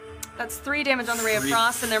 That's 3 damage on the Ray of 3.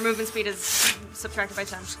 Frost, and their movement speed is subtracted by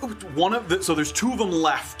 10. So there's 2 of them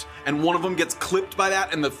left, and one of them gets clipped by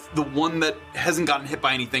that, and the one that hasn't gotten hit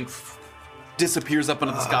by anything disappears up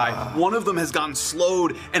into the sky. One of them has gotten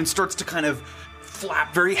slowed and starts to kind of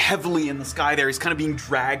flap very heavily in the sky there. He's kind of being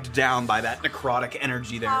dragged down by that necrotic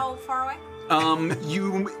energy there. How far away? Are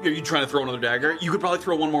you trying to throw another dagger? You could probably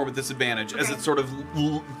throw one more with disadvantage, as it's sort of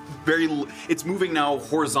it's moving now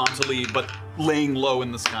horizontally, but laying low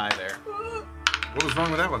in the sky there. What was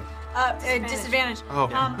wrong with that one? Disadvantage. Oh,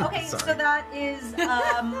 Okay, sorry. so that is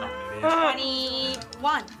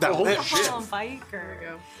 21. That'll hit. Oh,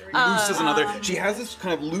 biker. Loose is another. She has this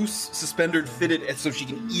kind of loose suspender fitted, so she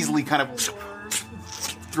can easily kind of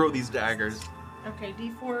throw these daggers. Okay,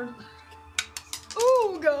 D4.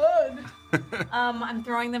 Ooh, good. I'm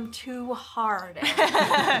throwing them too hard.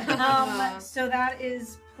 So that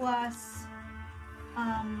is plus.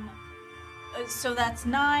 So that's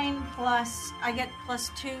 9 plus. I get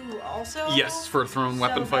plus 2 also. Yes, for thrown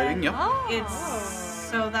weapon So fighting. then Yep. It's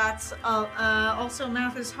so that's also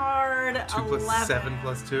math is hard. 2 plus 11. 7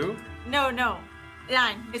 plus 2? No, 9.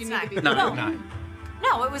 It's 9. No. 9.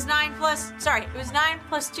 No, it was 9 plus. Sorry, it was 9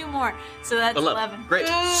 plus 2 more. So that's 11. Great.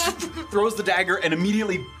 Throws the dagger and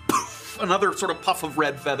immediately poof, another sort of puff of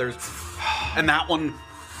red feathers, and that one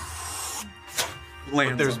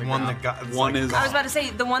lands. There's on the one ground. that got. One is. I was about to say,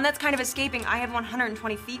 the one that's kind of escaping, I have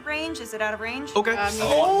 120 feet range. Is it out of range? Okay.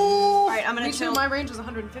 All right, I'm going Me to too. chill. My range is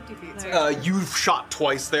 150 feet. So. You've shot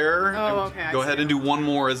twice there. Oh, okay, I Go see. ahead and do one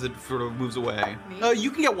more as it sort of moves away. You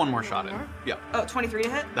can get one more shot in. more? Yeah, Oh, 23 to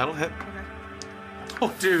hit? that'll hit.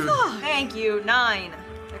 Oh, dude. Thank you. 9.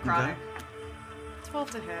 Necrotic. Okay.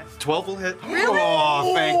 12 to hit. 12 will hit.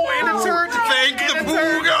 Oh, thank the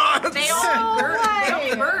Boo gods! They all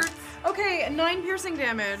Hey, birds. Okay, 9 piercing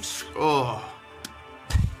damage. Oh.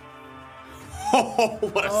 Oh,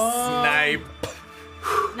 what a snipe.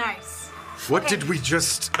 Nice. What Okay. did we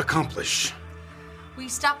just accomplish? We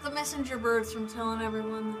stopped the messenger birds from telling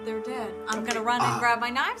everyone that they're dead. I'm gonna run and grab my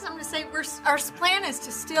knives. I'm gonna say our plan is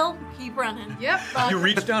to still keep running. Yep. You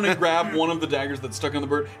reach down and grab one of the daggers that's stuck on the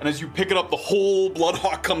bird, and as you pick it up, the whole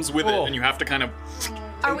Bloodhawk comes with it, and you have to kind of.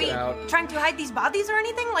 Are we it out. trying to hide these bodies or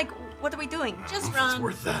anything? Like, what are we doing? Just run.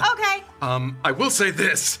 Worth that. Okay. I will say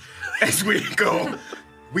this as we go.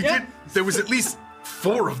 There was at least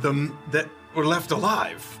 4 of them that were left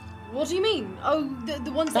alive. What do you mean? Oh,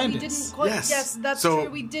 the ones that we Bandits. didn't quite... Yes. Yes, that's So,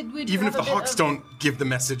 true. We did Even if have the a bit Hawks of- don't give the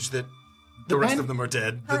message that the rest of them are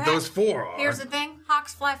dead, that those 4 are. Here's the thing: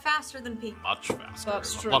 hawks fly faster than people. Much faster.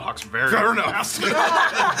 That's true. Bloodhawks very Fair enough. fast.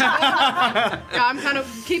 Yeah, I'm kind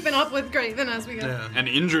of keeping up with Graven as we go. Yeah. An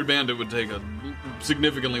injured bandit would take a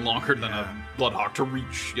significantly longer than a Bloodhawk to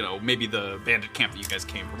reach, maybe the bandit camp that you guys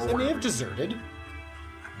came from. or They may wherever. have deserted.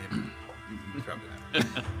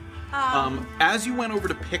 As you went over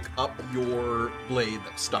to pick up your blade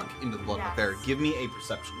that was stuck into the Bloodhawk there, give me a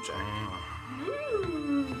perception check.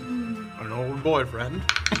 An old boyfriend.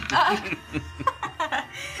 That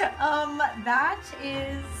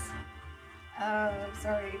is.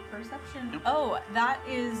 Sorry, perception. Oh, that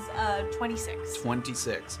is 26.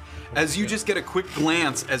 26. As you just get a quick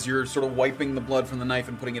glance as you're sort of wiping the blood from the knife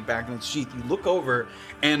and putting it back in its sheath, you look over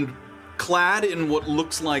and clad in what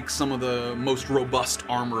looks like some of the most robust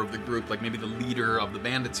armor of the group, like maybe the leader of the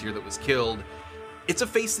bandits here that was killed, it's a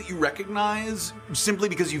face that you recognize simply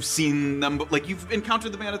because you've seen them, like you've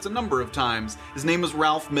encountered the bandits a number of times. His name is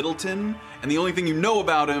Ralph Middleton, and the only thing you know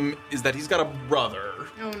about him is that he's got a brother.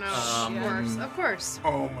 Oh no! Of course.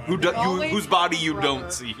 Oh my. Whose body you brother.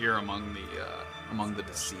 don't see here among the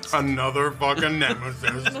deceased. Another fucking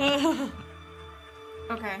nemesis.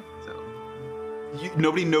 Okay. So,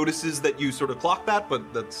 nobody notices that you sort of clock that,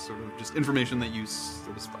 but that's sort of just information that you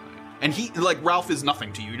sort of spy. And he, like, Ralph is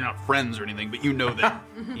nothing to you. You're not friends or anything, but you know that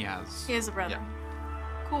he has. He has a brother. Yeah.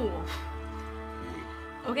 Cool.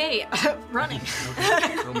 Okay, running.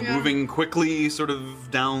 So moving quickly sort of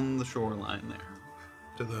down the shoreline there.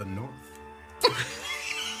 To the north.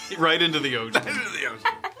 Right into the ocean.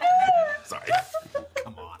 Sorry.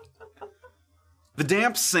 Come on. The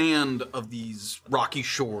damp sand of these rocky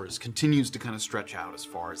shores continues to kind of stretch out as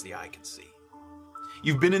far as the eye can see.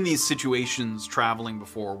 You've been in these situations traveling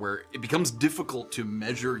before where it becomes difficult to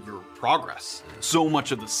measure your progress. So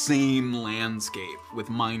much of the same landscape with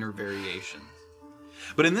minor variations.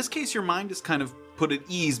 But in this case, your mind is kind of put at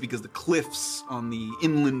ease because the cliffs on the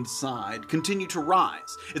inland side continue to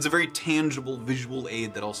rise. It's a very tangible visual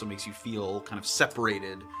aid that also makes you feel kind of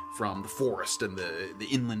separated from the forest and the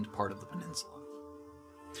inland part of the peninsula.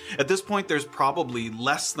 At this point, there's probably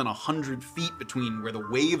less than 100 feet between where the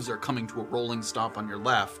waves are coming to a rolling stop on your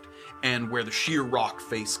left and where the sheer rock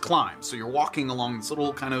face climbs. So you're walking along this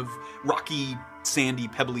little kind of rocky, sandy,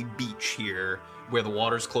 pebbly beach here where the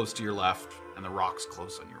water's close to your left and the rock's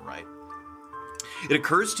close on your right. It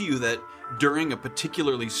occurs to you that during a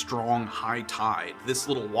particularly strong high tide, this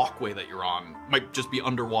little walkway that you're on might just be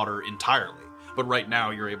underwater entirely. But right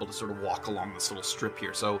now, you're able to sort of walk along this little strip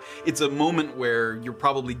here. So it's a moment where you're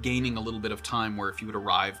probably gaining a little bit of time where if you had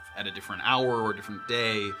arrived at a different hour or a different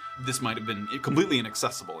day, this might have been completely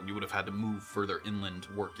inaccessible and you would have had to move further inland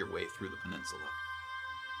to work your way through the peninsula.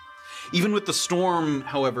 Even with the storm,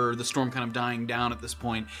 however, the storm kind of dying down at this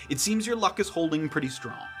point, it seems your luck is holding pretty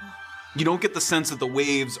strong. You don't get the sense that the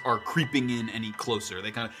waves are creeping in any closer.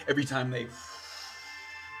 They kind of, every time they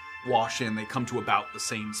wash in, they come to about the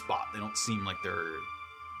same spot. They don't seem like they're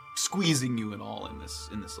squeezing you at all in this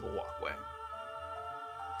little walkway.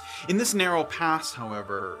 In this narrow pass,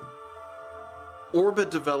 however, Orba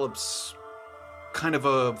develops kind of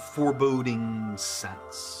a foreboding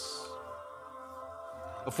sense.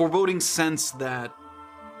 A foreboding sense that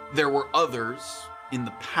there were others in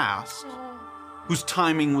the past whose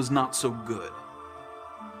timing was not so good.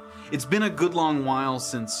 It's been a good long while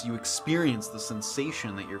since you experienced the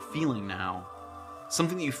sensation that you're feeling now.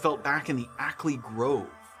 Something that you felt back in the Ackley Grove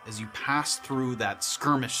as you passed through that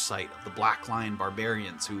skirmish site of the Black Lion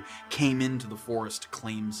barbarians who came into the forest to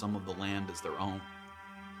claim some of the land as their own.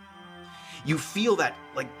 You feel that,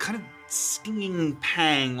 like, kind of stinging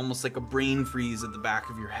pang, almost like a brain freeze at the back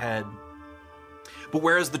of your head. But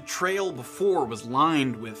whereas the trail before was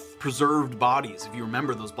lined with preserved bodies, if you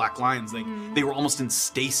remember those black lions, they were almost in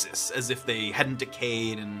stasis, as if they hadn't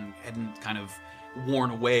decayed and hadn't kind of worn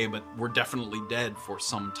away, but were definitely dead for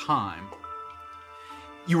some time.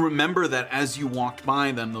 You remember that as you walked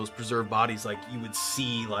by them, those preserved bodies, like, you would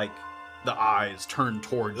see, like, the eyes turn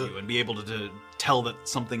towards you and be able to tell that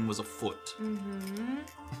something was afoot.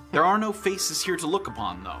 There are no faces here to look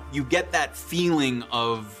upon, though. You get that feeling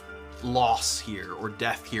of loss here or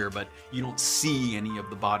death here, but you don't see any of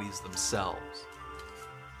the bodies themselves.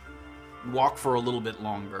 You walk for a little bit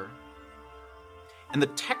longer, and the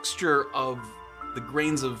texture of the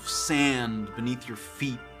grains of sand beneath your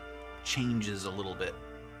feet changes a little bit.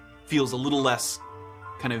 Feels a little less,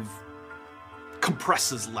 kind of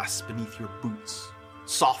compresses less beneath your boots.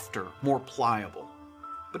 Softer, more pliable,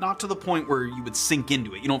 but not to the point where you would sink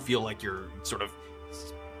into it. You don't feel like you're sort of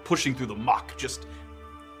pushing through the muck, just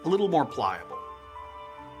a little more pliable.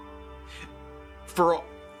 For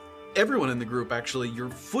everyone in the group, actually, your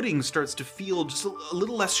footing starts to feel just a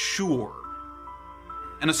little less sure.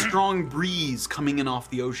 And a strong breeze coming in off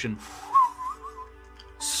the ocean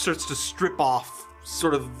starts to strip off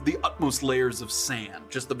sort of the utmost layers of sand.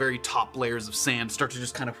 Just the very top layers of sand start to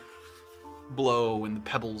just kind of blow and the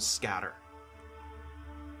pebbles scatter.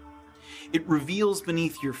 It reveals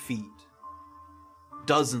beneath your feet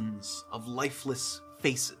dozens of lifeless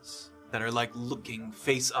faces that are like looking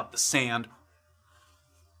face up. The sand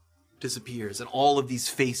disappears, and all of these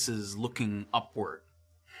faces looking upward,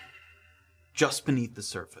 just beneath the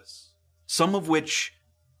surface. Some of which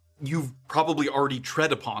you've probably already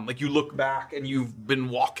tread upon. Like, you look back and you've been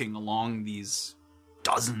walking along these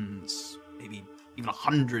dozens, maybe even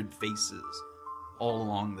 100 faces all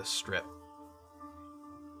along this strip.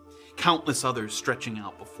 Countless others stretching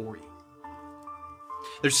out before you.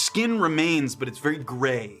 Their skin remains, but it's very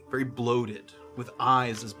gray, very bloated, with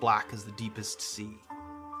eyes as black as the deepest sea.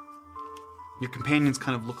 Your companions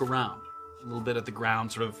kind of look around, a little bit at the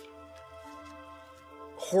ground, sort of...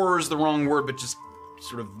 horror's the wrong word, but just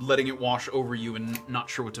sort of letting it wash over you and not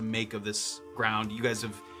sure what to make of this ground. You guys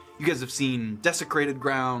have seen desecrated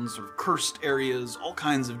grounds, sort of cursed areas, all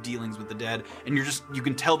kinds of dealings with the dead, and you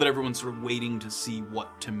can tell that everyone's sort of waiting to see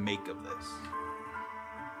what to make of this.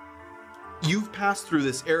 You've passed through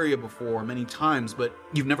this area before many times, but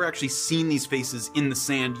you've never actually seen these faces in the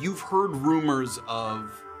sand. You've heard rumors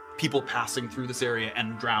of people passing through this area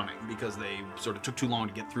and drowning because they sort of took too long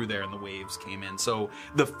to get through there and the waves came in. So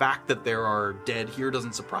the fact that there are dead here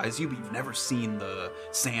doesn't surprise you, but you've never seen the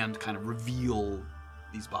sand kind of reveal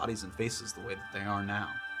these bodies and faces the way that they are now.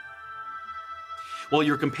 While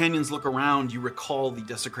your companions look around, you recall the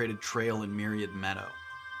desecrated trail in Myriad Meadow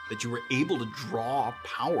that you were able to draw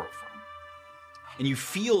power from. And you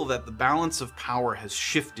feel that the balance of power has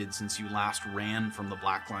shifted since you last ran from the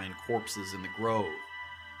Black Lion corpses in the grove.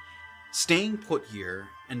 Staying put here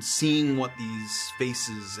and seeing what these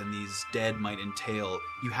faces and these dead might entail,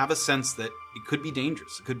 you have a sense that it could be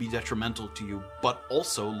dangerous, it could be detrimental to you, but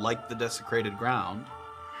also, like the desecrated ground,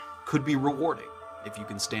 could be rewarding if you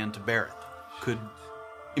can stand to bear it, could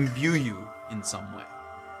imbue you in some way.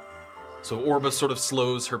 So Orba sort of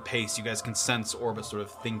slows her pace. You guys can sense Orba sort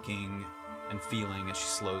of thinking and feeling as she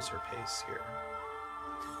slows her pace here.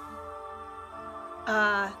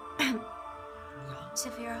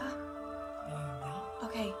 Saphira?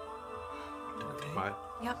 Okay. Quiet.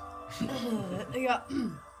 Yep. Yeah.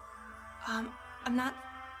 I'm not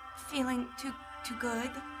feeling too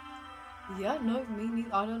good. Yeah, no, me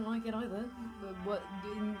neither. I don't like it either.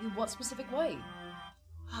 In what specific way?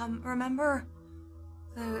 Remember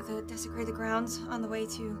the desecrated grounds on the way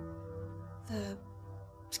to the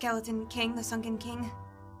Skeleton King, the Sunken King?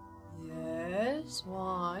 Yes.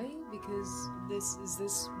 Why? Because is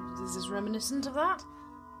this reminiscent of that?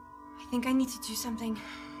 I think I need to do something.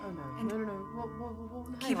 Oh no! No!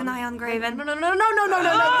 What, keep an eye on Graven. No!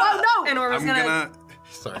 And Orba's gonna.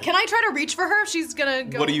 Sorry. Can I try to reach for her? She's gonna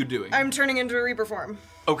go. What are you doing? I'm turning into a Reaper form.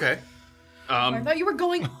 Okay. I thought you were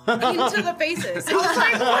going into the faces. I was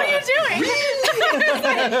like, what are you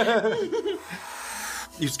doing?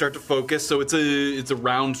 You start to focus, so it's a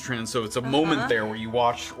round trend, so it's a moment there where you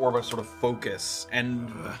watch Orba sort of focus,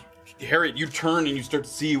 and Harriet, you turn and you start to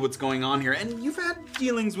see what's going on here, and you've had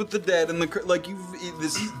dealings with the dead, and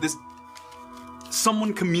this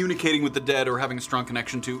someone communicating with the dead or having a strong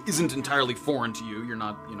connection to isn't entirely foreign to you. You're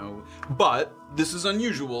not, but this is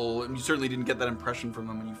unusual, and you certainly didn't get that impression from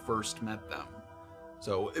them when you first met them.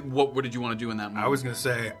 So, what did you want to do in that moment? I was gonna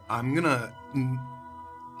say,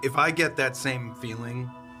 if I get that same feeling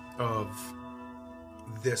of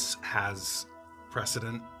this has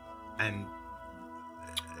precedent, and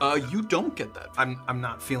you don't get that. I'm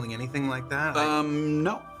not feeling anything like that.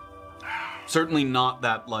 No, certainly not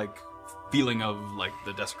that feeling of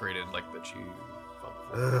the desecrated that you felt.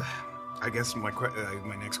 I guess my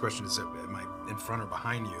next question is: am I in front or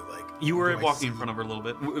behind you? You were walking in front of her a little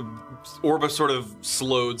bit. Orba sort of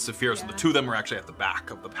slowed Saphira, so the two of them were actually at the back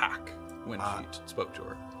of the pack when she spoke to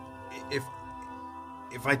her.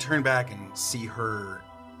 If I turn back and see her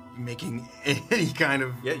making any kind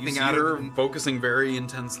of you see her focusing very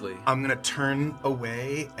intensely, I'm gonna turn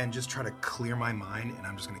away and just try to clear my mind, and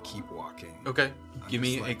I'm just gonna keep walking. Okay, give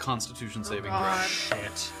me a Constitution saving throw.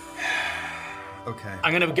 Shit. Okay.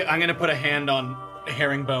 I'm gonna put a hand on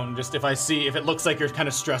Herringbone just if it looks like you're kind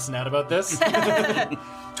of stressing out about this.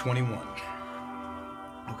 21.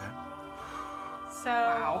 Okay.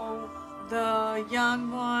 So the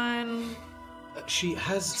young one She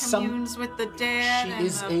has communes with the dead. She and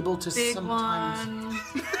is the able to big sometimes.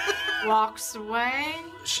 one walks away.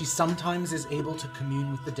 She sometimes is able to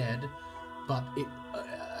commune with the dead, but it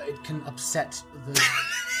can upset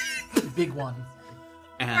the big one.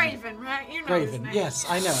 And Raven, right? You know his Raven, name. yes,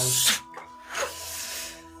 I know.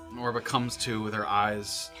 Orba comes to with her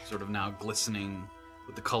eyes sort of now glistening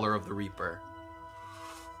with the color of the Reaper.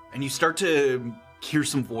 And you start to hear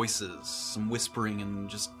some voices, some whispering and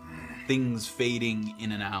just things fading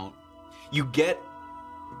in and out. You get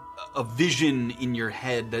a vision in your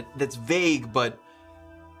head that's vague, but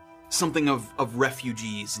something of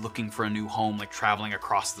refugees looking for a new home, like traveling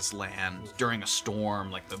across this land during a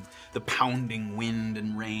storm, like the pounding wind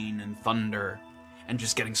and rain and thunder, and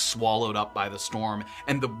just getting swallowed up by the storm.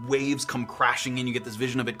 And the waves come crashing in. You get this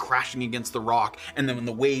vision of it crashing against the rock, and then when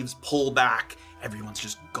the waves pull back, everyone's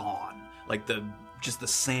just gone. Like the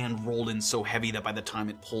sand rolled in so heavy that by the time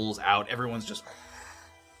it pulls out, everyone's just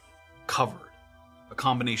covered. A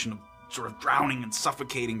combination of sort of drowning and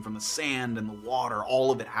suffocating from the sand and the water,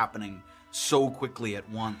 all of it happening so quickly at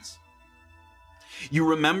once. You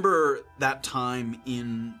remember that time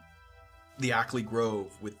in the Ackley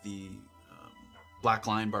Grove with the Black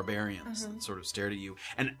Lion barbarians that sort of stared at you.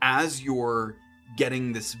 And as you're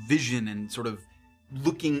getting this vision and sort of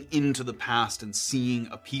looking into the past and seeing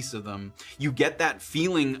a piece of them, you get that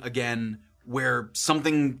feeling again where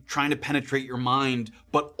something trying to penetrate your mind,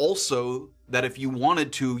 but also that if you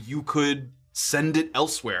wanted to, you could send it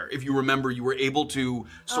elsewhere. If you remember, you were able to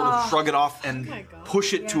sort of shrug it off and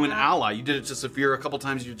push it to an ally. You did it to Saphira a couple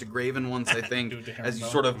times, you did it to Graven once, I think, as you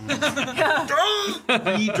sort of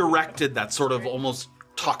redirected that sort of almost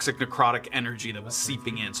toxic necrotic energy that was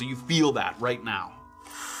seeping in. So you feel that right now.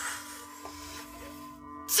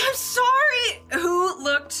 So I'm sorry. Who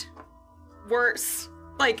looked worse?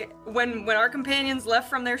 Like when our companions left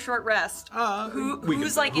from their short rest.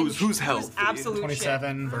 Who's health? Absolute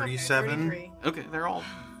 27, 37. Okay, they're all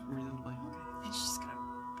reasonably. And she's gonna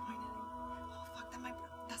point at him. Oh fuck, that might be.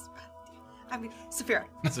 That's bad. I mean, Saphira.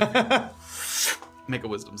 Make a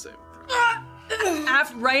wisdom save.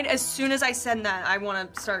 Right as soon as I said that, I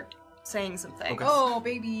want to start saying something. Okay. Oh,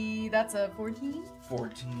 baby, that's a 14?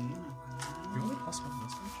 14. You're only plus 1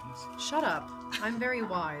 wisdom? Jeez. Shut up. I'm very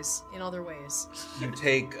wise in other ways. You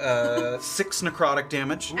take 6 necrotic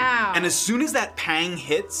damage. Ow. And as soon as that pang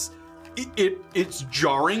hits, it's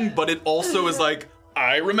jarring, but it also is like,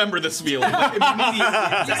 I remember this feeling. Like,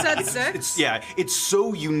 You said 6? It's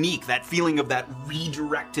so unique, that feeling of that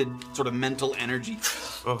redirected sort of mental energy.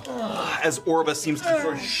 As Orba seems to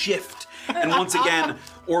sort of shift. And once again,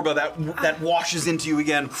 Orba, that washes into you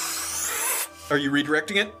again. Are you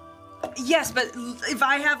redirecting it? Yes, but if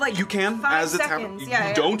I have like you can 5 as it's seconds, happening.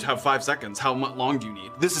 You don't have 5 seconds. How long do you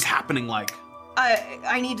need? This is happening like.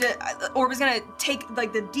 I need to. Orba's gonna take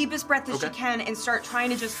like the deepest breath that she can and start trying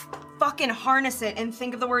to just fucking harness it and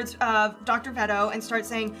think of the words of Dr. Veto and start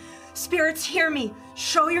saying, "Spirits, hear me.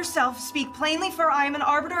 Show yourself. Speak plainly, for I am an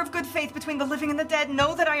arbiter of good faith between the living and the dead.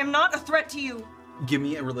 Know that I am not a threat to you." Give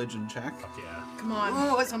me a religion check. Yeah. Come on.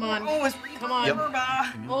 Come on. Come on. Yep.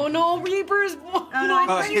 Oh no, Reapers!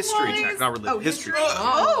 History check, not religion. History.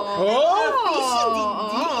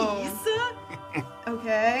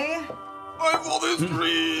 Okay. I have all these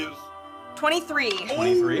dreams. 23.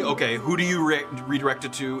 23. Okay, who do you redirect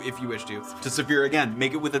it to if you wish to? To Saphira again.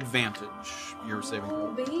 Make it with advantage. You're saving throw.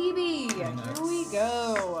 Oh, baby. Here we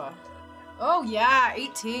go. Oh, yeah,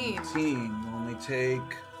 18. 18. You only take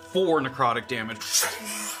 4 necrotic damage.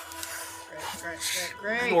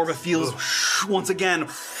 Great. Orba feels once again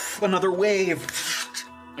another wave.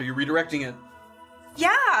 Are you redirecting it?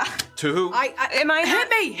 Yeah. To who? Hit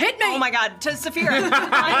me! Oh my god, to Saphira.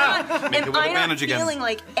 Am I not feeling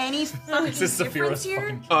like any fucking difference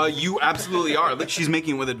here? You absolutely are. Like, she's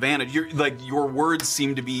making it with advantage. Your words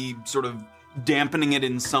seem to be sort of dampening it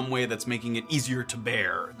in some way that's making it easier to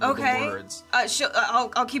bear. Okay. The words.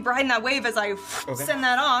 I'll keep riding that wave as I send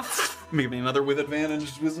that off. Make me another with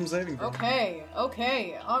advantage wisdom saving throw.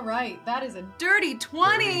 Okay. All right. That is a dirty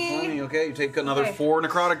 20. 20. Okay, you take another 4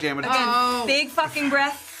 necrotic damage. Again, big fucking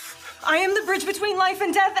breath. I am the bridge between life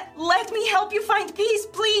and death. Let me help you find peace,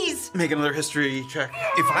 please. Make another history check.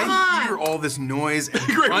 If I hear all this noise and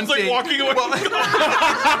Graven's like walking away.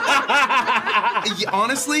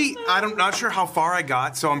 Honestly, I'm not sure how far I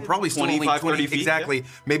got, so I'm probably still 25, only 30 feet. Exactly. Yeah.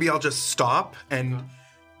 Maybe I'll just stop and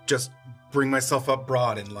just bring myself up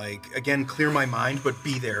broad and, like, again, clear my mind, but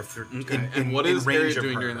be there for And what is range Harriet of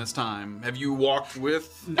doing her. during this time? Have you walked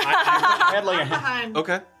with? I had like a Behind.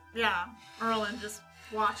 Okay. Yeah. Erlen just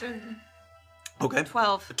watching. Okay.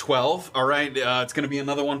 12. 12. All right. It's going to be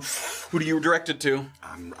another one. Who do you direct it to?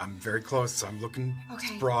 I'm very close. I'm looking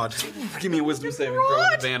Okay. broad. Give me a wisdom saving throw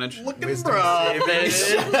with advantage. Wisdom save.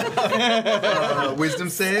 Wisdom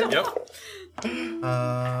save. Yep.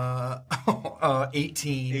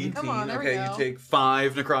 18. Come on, there we Okay, go. you take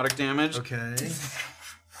 5 necrotic damage. Okay.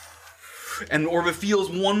 And Orba feels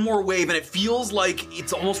one more wave, and it feels like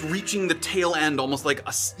it's almost reaching the tail end, almost like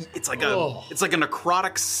it's like a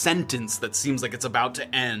necrotic sentence that seems like it's about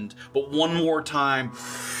to end. But one more time,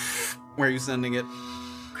 where are you sending it?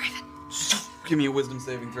 Graven. Give me a wisdom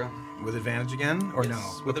saving throw. With advantage again, or Yes,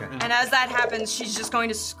 no? with Okay. advantage. And as that happens, she's just going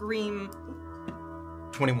to scream,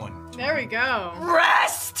 21. There we go.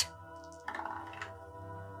 "Rest!"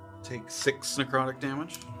 Take 6 necrotic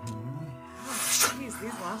damage. Jeez,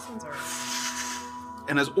 these last ones are.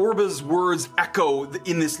 And as Orba's words echo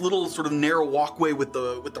in this little sort of narrow walkway with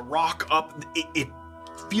the rock up, it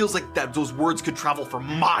feels like that those words could travel for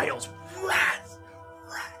miles. Rest,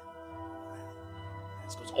 rest.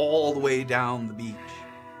 This goes all the way down the beach,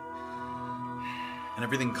 and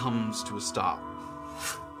everything comes to a stop.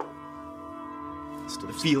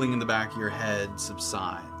 The feeling in the back of your head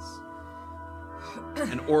subsides.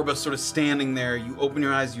 And Orba sort of standing there, you open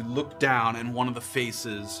your eyes, you look down, and one of the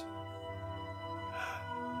faces...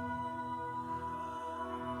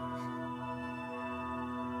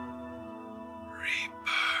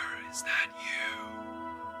 Reaper, is that you?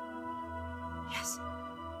 Yes.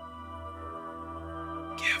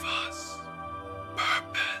 Give us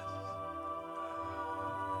purpose.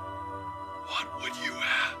 What would you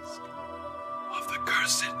ask of the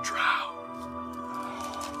cursed drow?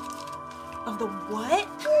 Of the what?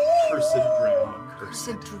 Cursed drow.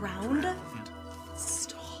 Cursed drowned?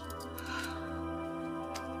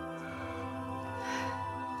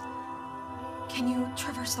 Can you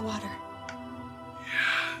traverse the water?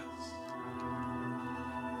 Yes.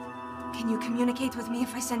 Can you communicate with me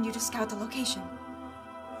if I send you to scout the location?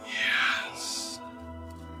 Yes.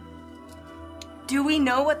 Do we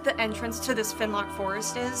know what the entrance to this Finlock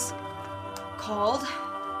Forest is called?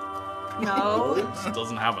 No. It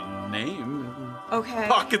doesn't have a name. Okay.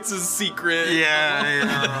 Pockets is secret.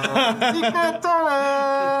 Yeah.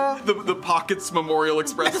 The Pockets Memorial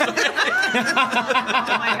Express. Oh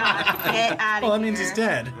my god, get out of Well, that here. means he's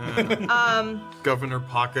dead. Governor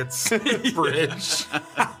Pockets Bridge.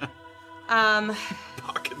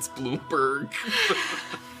 Pockets Bloomberg.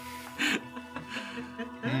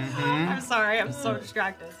 I'm sorry, I'm so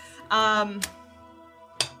distracted.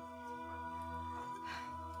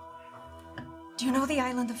 Do you know the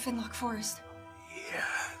island of Finlock Forest? Yeah.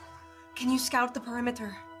 Can you scout the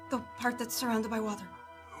perimeter? The part that's surrounded by water?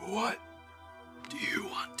 What do you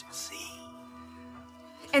want to see?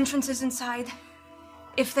 Entrances inside.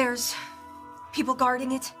 If there's people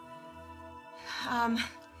guarding it.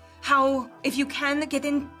 How, if you can get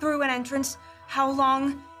in through an entrance, how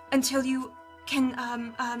long until you can,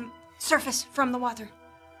 surface from the water?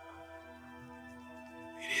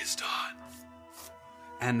 It is done.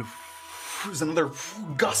 And there's another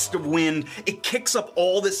gust of wind. It kicks up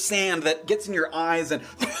all this sand that gets in your eyes, and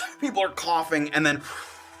people are coughing. And then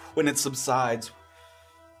when it subsides,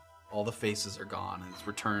 all the faces are gone, and it's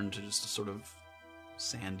returned to just a sort of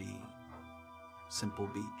sandy, simple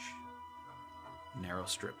beach. Narrow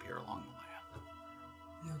strip here along the land.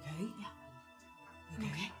 You okay? Yeah.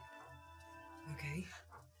 Okay. Okay.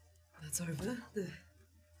 That's over.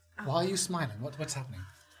 Why are you smiling? What's happening?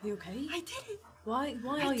 You okay? I did it. Why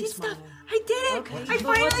I are you did stuff. smiling? I did it. Okay. I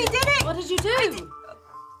But finally did it. What did you do?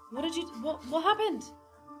 What did you? What happened?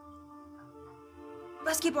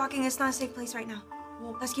 Let's keep walking. It's not a safe place right now.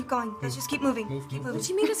 Let's keep going. Let's just keep moving. Move, keep move, moving. What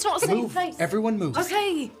do you mean it's not a safe Move. place? Everyone moves.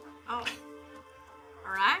 Okay. Oh.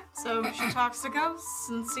 Alright, so she talks to ghosts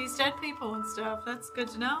and sees dead people and stuff. That's good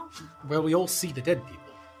to know. Well, we all see the dead people.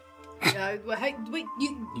 Well, hey, wait.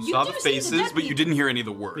 You saw do the see faces, dead but you people. didn't hear any of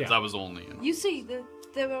the words. Yeah. That was only. You see there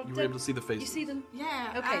are. You were able to see the faces. You see them?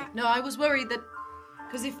 Yeah. Okay. No, I was worried that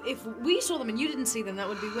because if we saw them and you didn't see them, that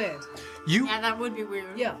would be weird. Yeah, that would be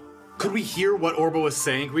weird. Yeah. Could we hear what Orba was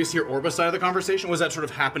saying? Could we just hear Orba's side of the conversation? Was that sort of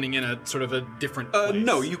happening in a sort of a different place?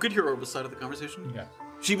 No, you could hear Orba's side of the conversation. Yeah.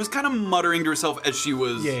 She was kind of muttering to herself as she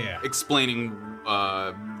was Yeah. explaining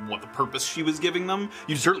what the purpose she was giving them.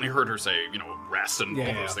 You certainly heard her say, rest and all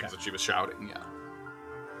Yeah, those okay. things that she was shouting. Yeah.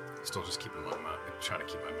 Still just keeping my mind, trying to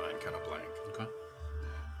keep my mind kind of blank. Okay.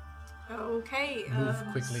 Okay. Move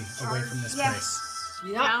quickly away from this yes.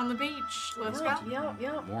 place. Down the beach. Let's go.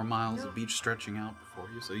 Yeah. More miles of beach stretching out before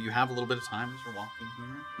you, so you have a little bit of time as you're walking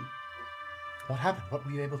here. What happened? What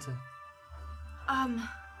were you able to...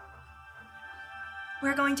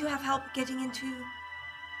 We're going to have help getting into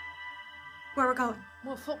where we're going.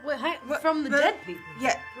 Well, from the dead people.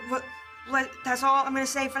 Yeah, that's all I'm gonna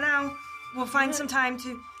say for now. We'll find some time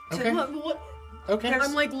to... Okay. What? Okay.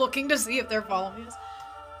 I'm like looking to see if they're following us.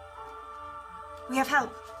 We have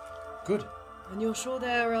help. Good. And you're sure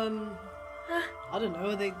they're I don't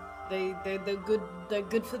know. They're good. They're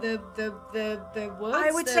good for their words.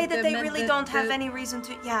 I would say that they really don't have they're- any reason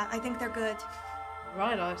to. Yeah, I think they're good.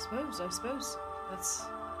 Right, I suppose. That's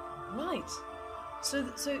right. So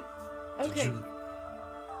okay.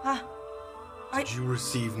 Did you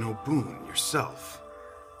receive no boon yourself?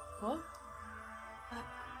 What?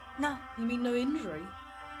 No. You mean no injury?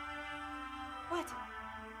 What?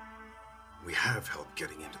 We have help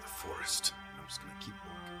getting into the forest. I'm just gonna keep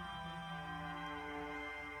walking.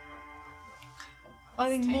 I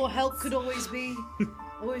think more help could always be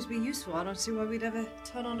useful. I don't see why we'd ever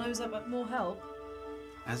turn our nose up at more help.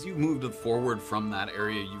 As you moved forward from that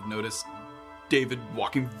area, you've noticed David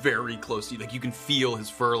walking very close to you. Like, you can feel his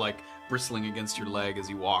fur, like, bristling against your leg as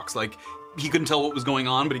he walks. Like, he couldn't tell what was going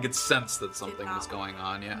on, but he could sense that something was going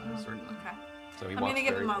on. Yeah, certainly. Okay. So he I'm walks gonna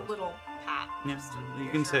give very him a close. little pat. Yeah, you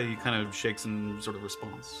can say he kind of shakes in sort of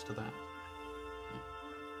response to that. Yeah.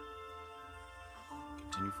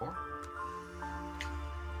 Continue forward.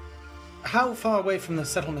 How far away from the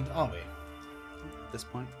settlement are we? At this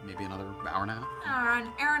point, maybe another hour and a half.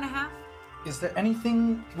 An hour and a half. Is there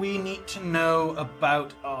anything we need to know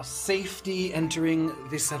about our safety entering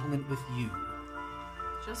this settlement with you?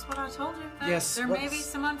 Just what I told you. that Yes, There may what's- be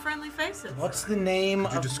some unfriendly faces. What's the name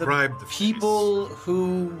Could you of describe the people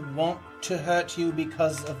who want to hurt you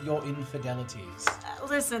because of your infidelities?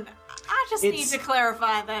 Listen, I just It's- need to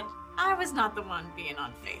clarify that I was not the one being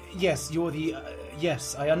unfaithful. Yes, you're the.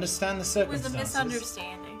 Yes, I understand the It was circumstances. a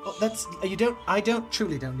misunderstanding. Well, that's you don't. I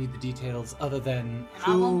truly don't need the details other than And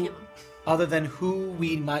I won't who. give 'em. Other than who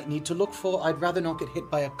we might need to look for. I'd rather not get hit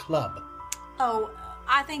by a club. Oh,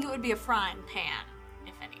 I think it would be a frying pan,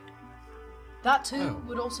 if anything. That too Oh.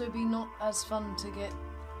 would also be not as fun to get.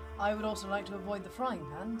 I would also like to avoid the frying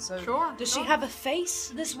pan. So Sure, does sure. she have a face?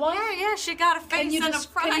 This wife? Yeah, she got a face and a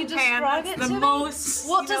frying can you pan. describe That's it the to me? most.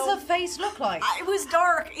 What you does know, her face look like? It was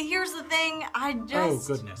dark. Here's the thing. I just. Oh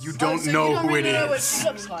goodness! You don't so know you don't who really it know what is. she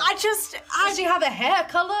looks like. Does Does she have a hair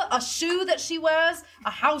color, a shoe that she wears,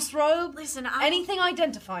 a house robe? Listen, anything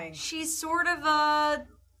identifying? She's sort of a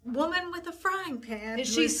woman with a frying pan.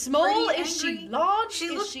 Is who she small? pretty Is she angry. large? She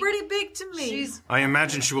Is looks she- pretty big to me. She's I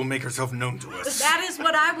imagine she will make herself known to us. That is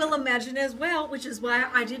what I will imagine as well, which is why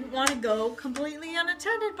I didn't want to go completely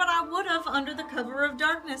unattended, but I would have under the cover of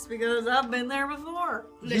darkness because I've been there before.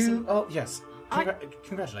 You, oh yes.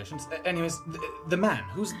 Congratulations. Anyways, the man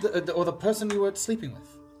who's or the person you were sleeping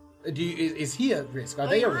with. Is he at risk? Are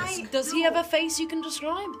they a risk? Does he have a face you can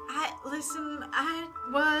describe? I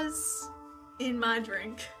was in my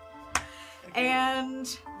drink. And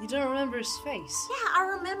you don't remember his face? Yeah,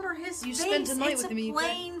 I remember his You face. spent a night it's with a him. You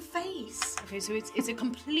plain face. Okay, so it's a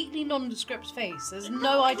completely nondescript face. There's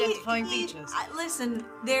no identifying features. Listen,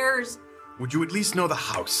 there's. Would you at least know the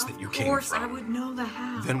house that you Of came course, I from? would know the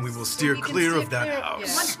house. Then we will steer we can clear steer of that clear-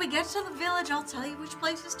 house. Once we get to the village, I'll tell you which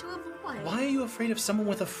places to avoid. Why are you afraid of someone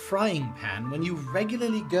with a frying pan when you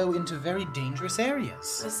regularly go into very dangerous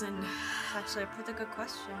areas? Listen, It's actually a pretty good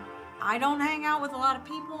question. I don't hang out with a lot of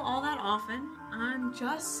people all that often. I'm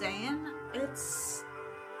just saying,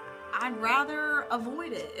 I'd rather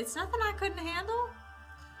avoid it. It's nothing I couldn't handle.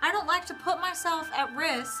 I don't like to put myself at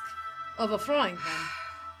risk. Of a frying pan.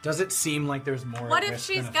 Does it seem like there's more? What at if risk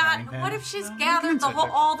she's than a got? frying pan? What if she's gathered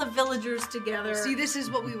all the villagers together? See, this is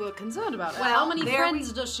what we were concerned about. Well, How many there friends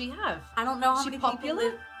we- does she have? I don't know how Is she many popular? people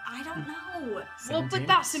live. I don't know. Well, but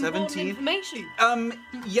that's important 17? information.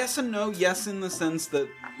 Yes and no. Yes, in the sense that,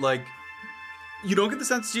 like, you don't get the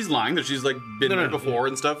sense she's lying, that she's, like, been there before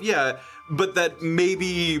and stuff. Yeah, but that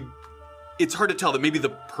maybe it's hard to tell, that maybe the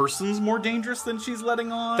person's more dangerous than she's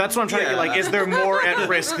letting on. That's what I'm trying to get. Like, is there more at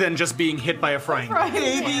risk than just being hit by a frying pan?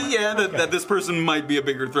 Maybe, yeah, that this person might be a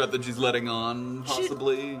bigger threat than she's letting on,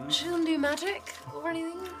 possibly. She doesn't do magic or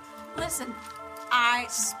anything. Listen,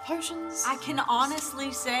 potions. I can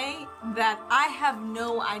honestly say that I have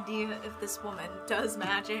no idea if this woman does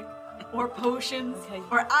magic or potions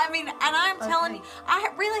or and I'm telling you, I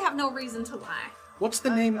really have no reason to lie. What's the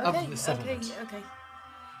name of the settlement? Okay.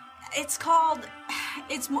 It's called.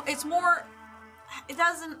 It's more. It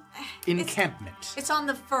doesn't. Encampment. It's on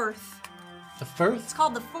the Firth. The Firth? It's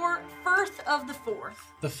called the Firth of the Fourth.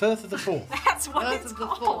 The Firth of the Fourth. That's what it's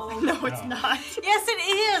called. No, it's No. not. Yes, it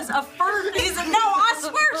is. A Firth is a. No, I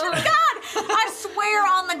swear to God. I swear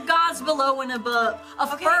on the gods below and above. A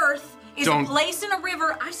Firth is Don't a place in a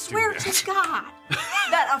river. I swear to God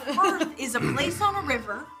that a Firth is a place on a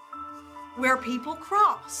river where people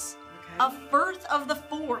cross. A Firth of the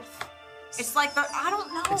Fourth. It's like I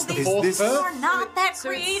don't know. It's the These fourth people Firth? are not that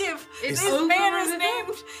So it's- creative. it's This over man is the-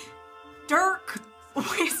 named Dirk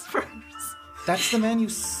Whispers. That's the man you.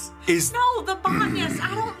 No, the botanist.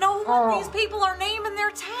 I don't know what these people are naming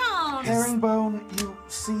their town. Herringbone, you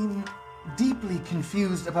seem deeply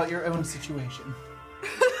confused about your own situation.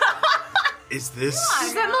 Is this?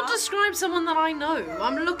 Does that not describe someone that I know?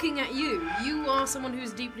 I'm looking at you. You are someone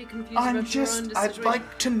who's deeply confused about your own situation. I'd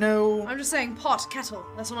like to know. I'm just saying pot, kettle.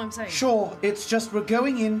 That's what I'm saying. Sure, it's just we're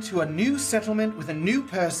going into a new settlement with a new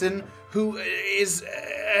person who is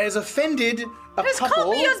offended a This couple.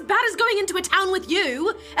 can't be as bad as going into a town with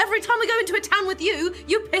you. Every time we go into a town with you,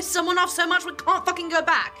 you piss someone off so much we can't fucking go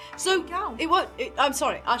back. So it won't. I'm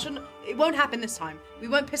sorry. I shouldn't. It won't happen this time. We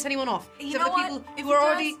won't piss anyone off. You Except know for what? people If who are it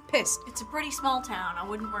already does, pissed. It's a pretty small town. I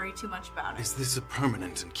wouldn't worry too much about it. Is this a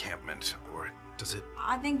permanent encampment, or does it?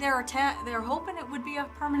 I think they're hoping it would be a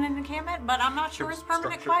permanent encampment, but I'm not sure it's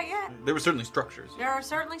permanent quite yet. There were certainly structures. There are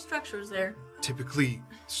certainly structures there. Typically,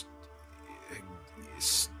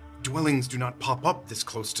 dwellings do not pop up this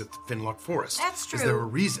close to Finlock Forest. That's Is there a true.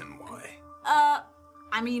 reason why?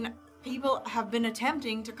 I mean, people have been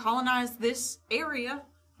attempting to colonize this area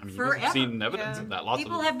forever. You've seen evidence of that. Lots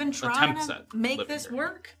People of have been trying attempts to at make living this here.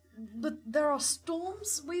 work. But there are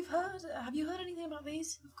storms we've heard. Have you heard anything about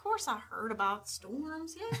these? Of course, I heard about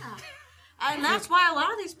storms. Yeah. And that's why a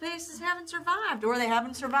lot of these places haven't survived, or they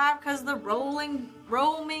haven't survived because of the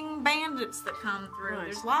roaming bandits that come through. Right.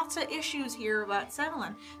 There's lots of issues here about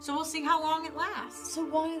settling, so we'll see how long it lasts. So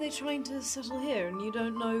why are they trying to settle here and you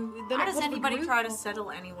don't know? They're How not does part of a anybody group, try to or- settle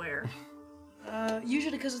anywhere?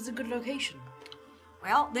 Usually because it's a good location.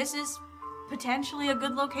 Well, this is potentially a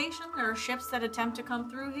good location. There are ships that attempt to come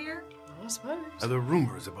through here. I suppose. Are there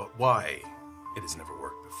rumors about why it has never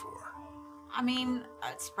worked before? I mean,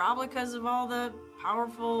 it's probably because of all the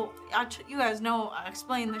powerful. You guys know, I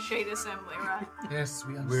explained the Shade Assembly, right? Yes,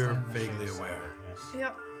 we We're understand. vaguely aware.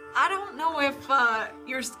 Yep. I don't know if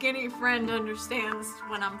your skinny friend understands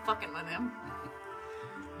when I'm fucking with him.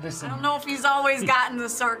 Listen, I don't know if he's always gotten the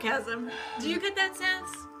sarcasm. Do you get that sense,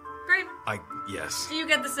 Graven? Yes. Do you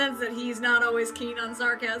get the sense that he's not always keen on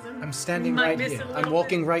sarcasm? I'm standing You might right miss here. it a I'm little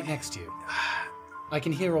walking right next to you. I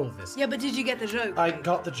can hear all of this. Yeah, but did you get the joke? I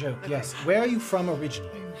got the joke, yes. Where are you from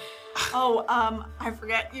originally? Oh, I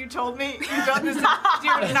forget. You told me. You told this.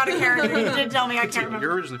 You're not a character. You did tell me. I can't remember.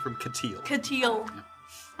 You're originally from Katil. Katil.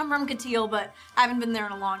 I'm from Katil, but I haven't been there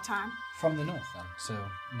in a long time. From the north, then, so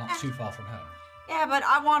not too far from home. Yeah, but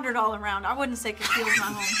I wandered all around. I wouldn't say Katil's my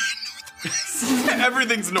home.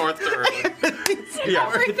 Everything's north to her.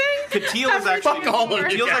 Yeah. Katil is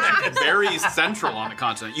actually very central on the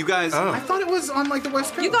continent. You guys. I thought it was on like the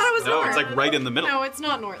west coast. You thought it was No, north. it's like right in the middle. No, it's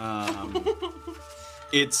not north.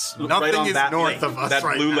 It's Nothing right on is that north lake. of us that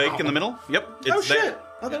right blue now. lake in the middle. Yep. It's Oh shit! there.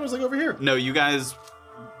 I thought it was like over here. No, you guys.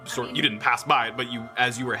 You didn't pass by it, but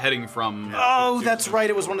as you were heading from. Oh, that's right.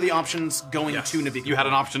 It was one of the options going to Nabik. You had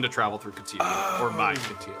an option to travel through Katil or by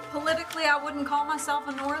Katil. Politically, I wouldn't call myself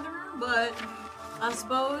a northerner, but I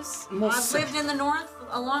suppose I've lived in the north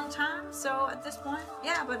a long time, so at this point,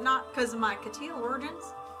 yeah, but not because of my Katil origins.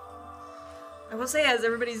 I will say, as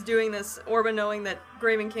everybody's doing this, Orba knowing that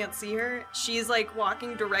Graven can't see her, she's like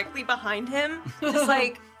walking directly behind him, just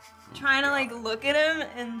like trying to like look at him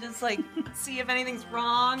and just like see if anything's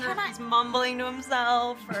wrong or if he's mumbling to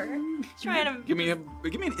himself or trying to. Give me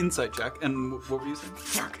an insight check. And what were you saying?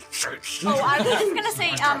 Oh, I was just gonna say,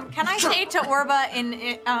 can I say to Orba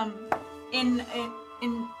in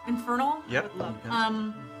Infernal? Yep.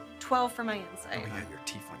 12 for my insight. Oh yeah, your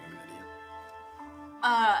tiefling, I'm an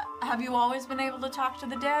idiot. Have you always been able to talk to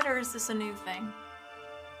the dead, or is this a new thing?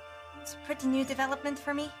 It's a pretty new development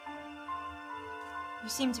for me. You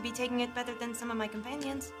seem to be taking it better than some of my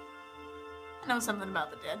companions. I know something about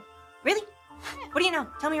the dead. Really? What do you know?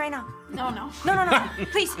 Tell me right now. No. No.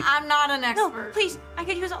 Please. I'm not an No, expert. please. I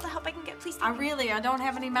could use all the help I can get. Please. I don't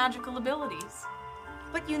have any magical abilities.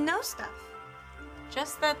 But you know stuff.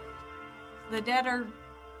 Just that the dead are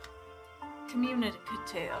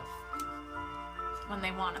communicative when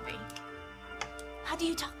they want to be. How do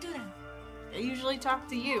you talk to them? They usually talk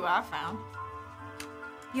to you, I found.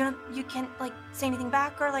 You can't like say anything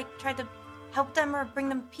back or like try to help them or bring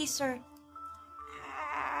them peace or.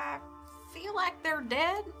 I feel like they're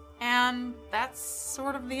dead, and that's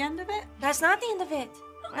sort of the end of it. That's not the end of it.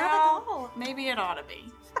 Well, maybe it ought to be.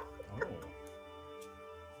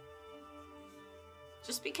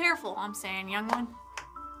 Just be careful, I'm saying, young one.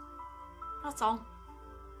 That's all.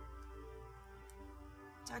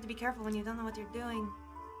 It's hard to be careful when you don't know what you're doing.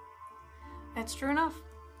 That's true enough.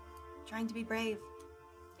 Trying to be brave.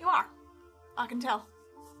 You are. I can tell.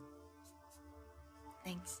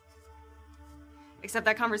 Thanks. Except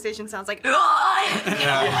that conversation sounds like.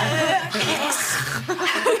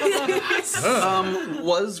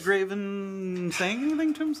 Was Graven saying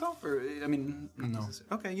anything to himself? Or, I mean, no.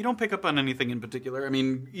 Okay, you don't pick up on anything in particular. I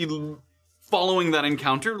mean, following that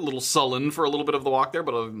encounter, a little sullen for a little bit of the walk there,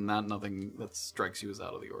 but other than that, nothing that strikes you as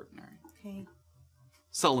out of the ordinary. Okay.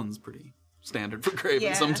 Sullen's pretty standard for Graven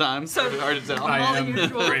Yeah. sometimes. So It's hard to tell. all the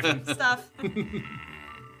usual Graven stuff. The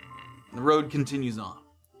road continues on.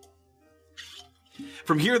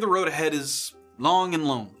 From here, the road ahead is long and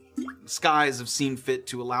lonely. The skies have seen fit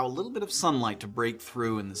to allow a little bit of sunlight to break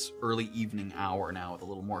through in this early evening hour now with a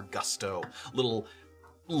little more gusto, little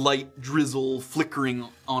light drizzle flickering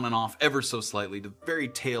on and off ever so slightly to the very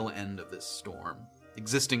tail end of this storm,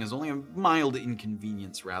 existing as only a mild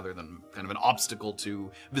inconvenience rather than kind of an obstacle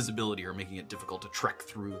to visibility or making it difficult to trek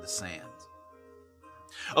through the sands.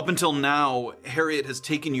 Up until now, Harriet has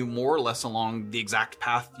taken you more or less along the exact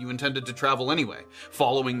path you intended to travel anyway,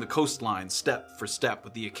 following the coastline step for step,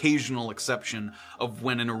 with the occasional exception of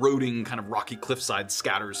when an eroding kind of rocky cliffside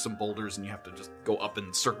scatters some boulders and you have to just go up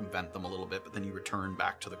and circumvent them a little bit, but then you return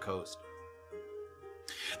back to the coast.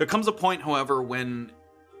 There comes a point, however, when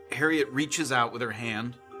Harriet reaches out with her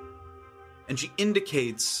hand and she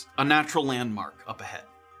indicates a natural landmark up ahead.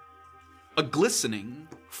 A glistening,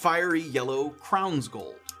 fiery yellow crown's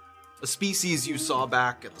gold. A species you saw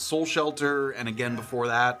back at the Soul Shelter, and again before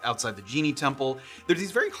that, outside the Genie Temple. There's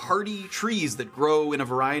these very hardy trees that grow in a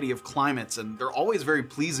variety of climates, and they're always very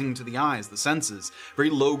pleasing to the eyes, the senses. Very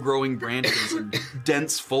low-growing branches and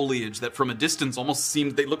dense foliage that from a distance almost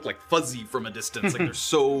seems they look like fuzzy from a distance. Like they're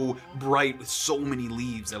so bright with so many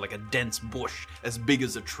leaves. They're like a dense bush as big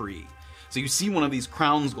as a tree. So you see one of these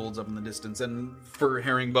crown's golds up in the distance, and for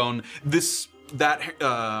Herringbone, that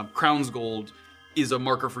crown's gold is a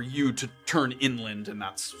marker for you to turn inland, and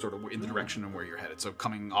that's sort of in the direction of where you're headed. So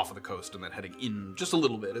coming off of the coast and then heading in just a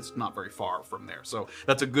little bit. It's not very far from there. So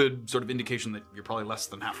that's a good sort of indication that you're probably less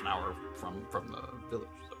than half an hour from the village.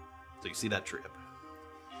 So you see that tree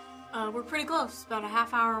up. We're pretty close, about a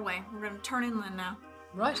half hour away. We're gonna turn inland now.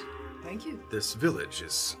 Right. Thank you. This village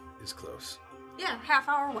is close. Yeah, half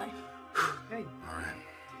hour away. Okay. All right.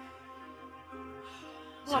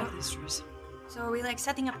 I like these trees. So are we like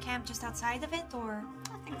setting up camp just outside of it, or?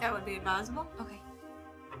 I think that would be advisable. Okay.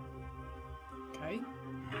 Okay.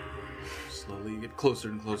 Slowly you get closer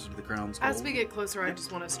and closer to the crown's gold. As we get closer, I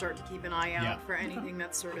just want to start to keep an eye out Yeah. for anything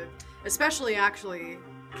that's sort of, especially actually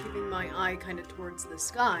keeping my eye kind of towards the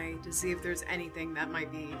sky to see if there's anything that might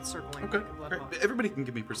be circling. Okay, like a blood great. hawk. Everybody can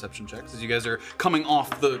give me perception checks as you guys are coming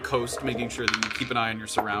off the coast, making sure that you keep an eye on your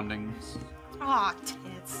surroundings. Aw,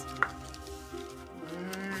 tits.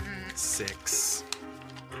 6.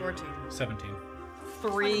 14. 17.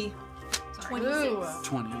 3. 26.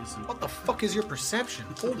 20s. And What the fuck is your perception?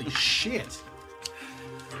 Holy shit.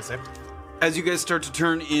 as you guys start to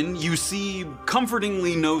turn in, you see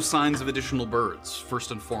comfortingly no signs of additional birds, first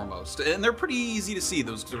and foremost. And they're pretty easy to see,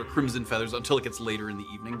 those sort of crimson feathers, until it gets later in the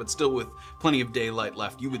evening. But still with plenty of daylight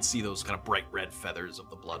left, you would see those kind of bright red feathers of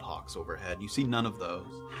the bloodhawks overhead. You see none of those.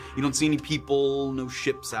 You don't see any people, no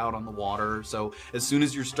ships out on the water. So as soon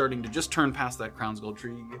as you're starting to just turn past that Crown's Gold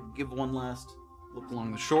tree, give one last look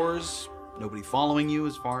along the shores. Nobody following you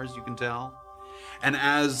as far as you can tell. And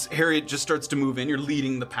as Harriet just starts to move in, you're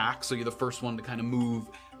leading the pack, so you're the first one to kind of move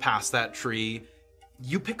past that tree.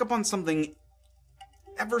 You pick up on something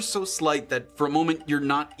ever so slight that for a moment you're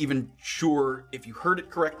not even sure if you heard it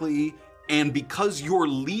correctly, and because you're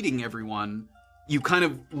leading everyone, you kind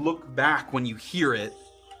of look back when you hear it.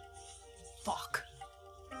 Fuck.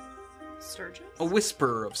 Sturgis? A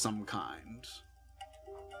whisper of some kind.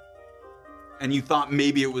 And you thought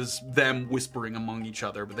maybe it was them whispering among each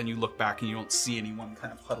other, but then you look back and you don't see anyone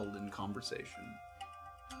kind of huddled in conversation.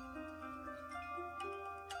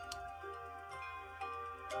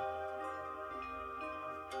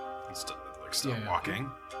 Still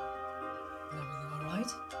walking. Everything all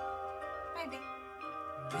right? Maybe.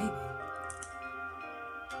 Maybe.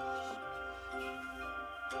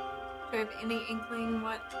 Do I have any inkling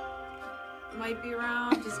what might be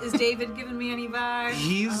around? Is David giving me any vibes?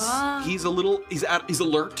 He's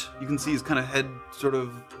alert. You can see his kind of head sort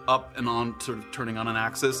of up and on, sort of turning on an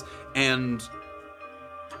axis, and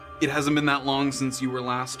it hasn't been that long since you were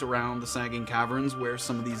last around the Sagging Caverns, where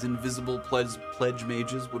some of these invisible pledge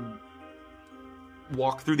mages would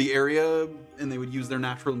walk through the area, and they would use their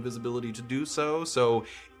natural invisibility to do so. So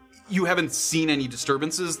you haven't seen any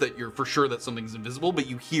disturbances that you're for sure that something's invisible, but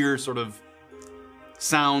you hear sort of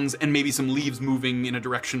sounds and maybe some leaves moving in a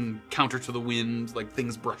direction counter to the wind, like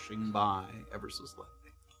things brushing by ever so slightly.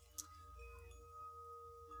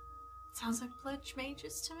 Sounds like pledge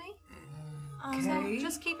mages to me. Okay. So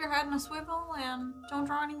just keep your head in a swivel and don't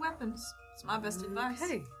draw any weapons. It's my best advice.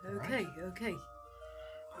 Okay.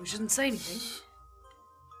 We shouldn't say anything.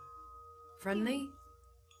 Friendly?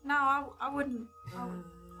 No, I wouldn't. I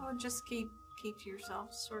would just keep to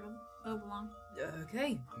yourself, sort of move along.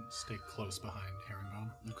 Okay. Stay close behind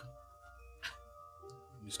Herringbone. Okay.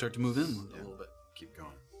 You start to move in a little bit. Keep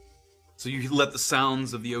going. So you let the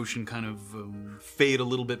sounds of the ocean kind of fade a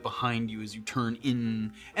little bit behind you as you turn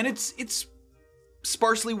in, and it's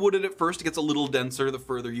sparsely wooded at first. It gets a little denser the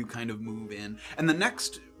further you kind of move in. And the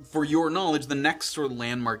next, for your knowledge, the next sort of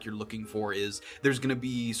landmark you're looking for is there's going to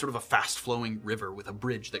be sort of a fast-flowing river with a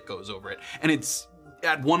bridge that goes over it. And it's,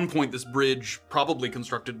 at one point, this bridge, probably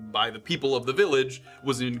constructed by the people of the village,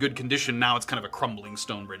 was in good condition. Now it's kind of a crumbling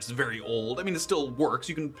stone bridge. It's very old. I mean, it still works.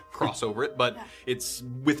 You can cross over it, but it's,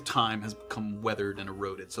 with time, has become weathered and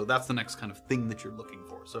eroded. So that's the next kind of thing that you're looking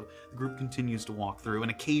for. So the group continues to walk through,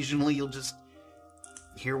 and occasionally you'll just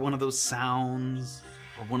hear one of those sounds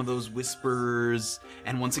or one of those whispers,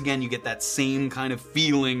 and once again you get that same kind of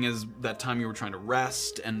feeling as that time you were trying to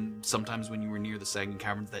rest, and sometimes when you were near the sagging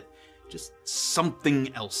caverns, that just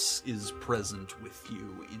something else is present with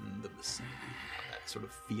you in the vicinity. That sort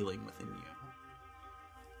of feeling within you.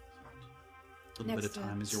 A little bit of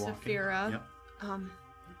time as you're walking. Saphira, Yep.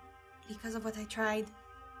 Because of what I tried,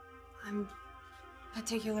 I'm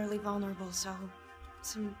particularly vulnerable, so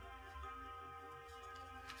some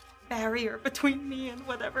barrier between me and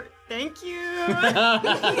whatever. Thank you.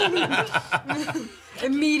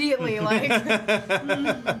 Immediately, like.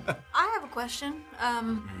 I have a question.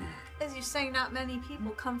 As you say, not many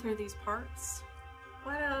people come through these parts.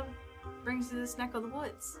 What brings you to this neck of the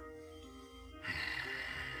woods?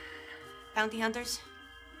 Bounty hunters.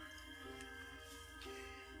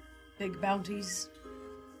 Big bounties.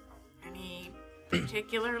 Any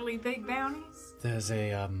particularly big bounties? There's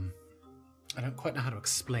a, I don't quite know how to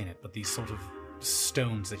explain it, but these sort of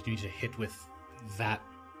stones that you need to hit with that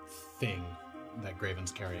thing that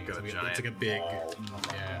Graven's carrying. Got a It's giant like a big, ball.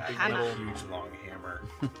 Huge long hammer,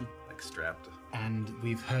 like strapped. And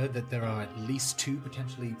we've heard that there are at least 2,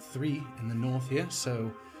 potentially 3 in the north here, so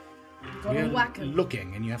Gotta we're whack 'em.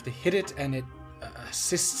 looking, and you have to hit it, and it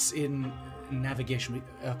assists in navigation with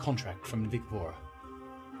a contract from Vicpora.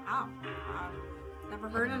 Wow. I've never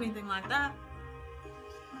heard anything like that.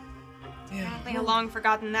 Apparently a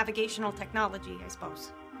long-forgotten navigational technology, I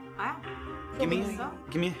suppose. Wow. Give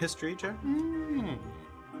me a history check. No.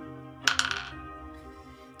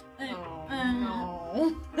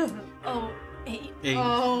 Oh, 8.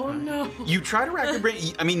 Oh, no. You try to rack your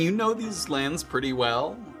brain. I mean, you know these lands pretty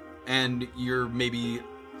well, and you're maybe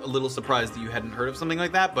a little surprised that you hadn't heard of something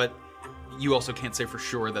like that, but you also can't say for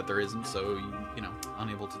sure that there isn't, so you know,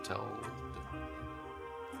 unable to tell.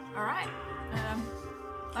 All right.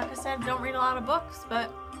 Like I said, don't read a lot of books, but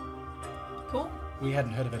cool. We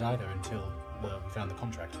hadn't heard of it either until we found the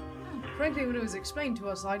contract. Frankly, when it was explained to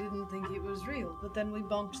us, I didn't think it was real, but then we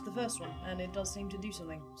bonked the first one, and it does seem to do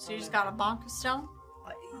something. So you just got a bonk of stone?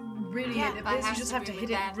 Really, Yeah, it that appears you has just to have be to with hit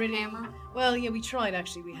it that really. hammer? Well, yeah, we tried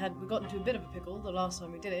actually. We got into a bit of a pickle the last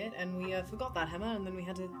time we did it, and we forgot that hammer, and then we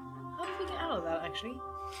had to. How did we get out of that actually?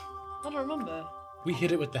 I don't remember. We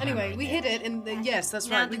hit it with the hammer. Anyway, we hit it, and yes, that's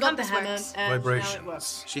Now right. the We got the compass hammer, works. and now it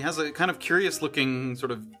works. She has a kind of curious-looking,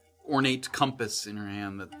 sort of ornate compass in her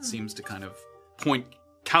hand that seems to kind of point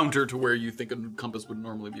counter to where you think a compass would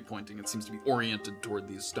normally be pointing. It seems to be oriented toward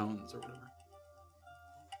these stones or whatever.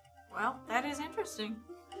 Well, that is interesting.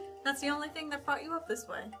 That's the only thing that brought you up this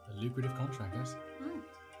way. A lucrative contract, yes.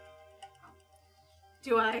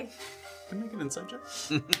 Do I? Can I make an insight check?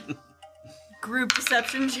 Group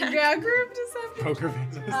deception check. Yeah, group deception. Poker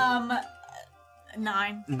faces.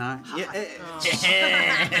 9. 9.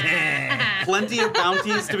 Plenty of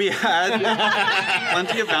bounties to be had.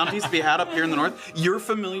 Plenty of bounties to be had up here in the north. You're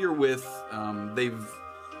familiar with,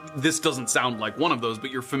 this doesn't sound like one of those,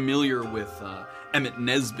 but you're familiar with Emmett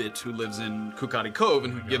Nesbitt, who lives in Kukati Cove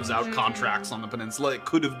and who gives out contracts on the peninsula. It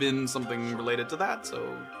could have been something related to that,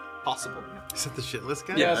 so possible. Is that the shitless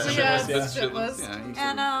guy? Yeah, Yes, that's shitless. shitless.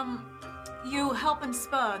 And you helping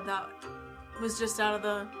Spud, that was just out of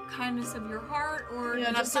the kindness of your heart, or Yeah, did it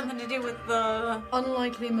have just something to do with the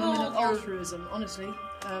Unlikely moment of Oh, altruism, honestly.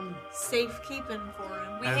 safekeeping for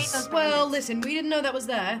him? We As- hate those Well, bandits. listen, we didn't know that was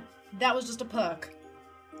there. That was just a perk.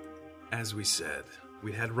 As we said,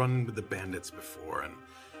 we had run with the bandits before, and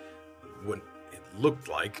what it looked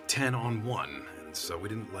like 10 on 1, and so we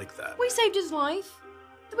didn't like that. We saved his life.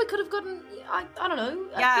 We could have gotten. I don't know.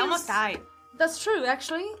 Yeah, I almost died. That's true,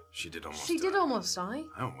 actually. She did almost She die. did almost die.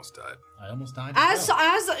 I almost died. I almost died. As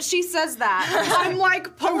she says that, I'm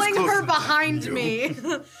like pulling close her enough. behind You. me.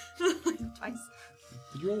 Twice.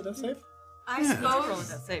 Did you roll a death save? I Roll a suppose.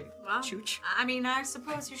 death save. Well, Chooch. I mean, I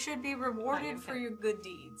suppose you should be rewarded for your good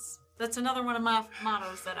deeds. That's another one of my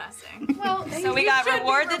mottos that I say. Well, So we got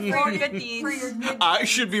rewarded for good deeds. For your good I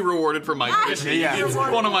should be rewarded for my good deeds. Yeah. It's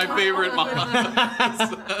one of my favorite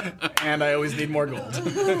mottos. And I always need more gold.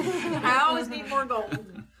 I always need more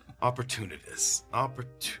gold. Opportunities.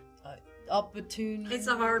 Opportune. It's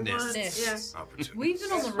a hard one. Yes. Yes. Opportunities. We've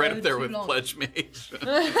been on the road Right up there too with long. Pledge Mage.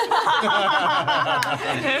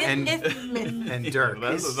 and Dirk.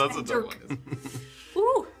 That's a tough one.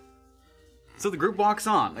 Ooh. So the group walks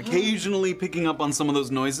on, occasionally picking up on some of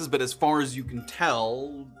those noises, but as far as you can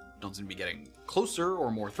tell, don't seem to be getting closer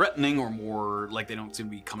or more threatening or more like they don't seem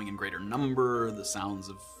to be coming in greater number, the sounds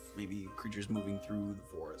of maybe creatures moving through the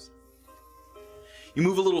forest. You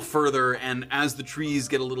move a little further, and as the trees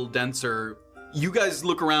get a little denser, you guys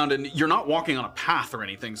look around and you're not walking on a path or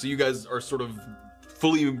anything, so you guys are sort of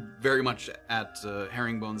fully very much at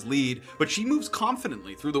Herringbone's lead, but she moves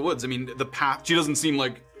confidently through the woods. I mean, the path, she doesn't seem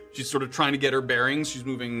like she's sort of trying to get her bearings. She's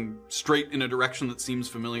moving straight in a direction that seems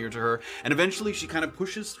familiar to her. And eventually she kind of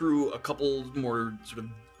pushes through a couple more sort of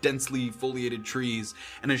densely foliated trees.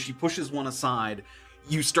 And as she pushes one aside,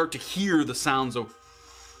 you start to hear the sounds of...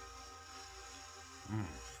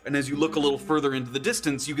 And as you look a little further into the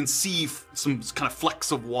distance, you can see some kind of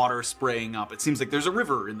flecks of water spraying up. It seems like there's a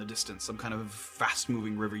river in the distance, some kind of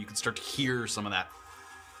fast-moving river. You can start to hear some of that.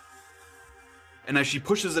 And as she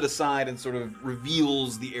pushes it aside and sort of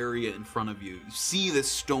reveals the area in front of you, you see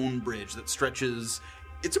this stone bridge that stretches.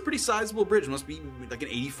 It's a pretty sizable bridge. It must be like an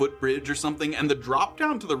 80-foot bridge or something. And the drop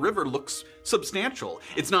down to the river looks substantial.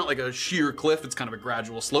 It's not like a sheer cliff. It's kind of a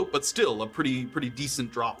gradual slope, but still a pretty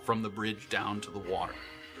decent drop from the bridge down to the water.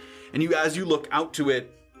 And as you look out to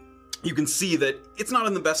it, you can see that it's not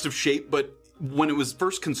in the best of shape, but when it was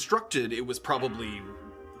first constructed, it was probably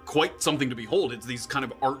quite something to behold. It's these kind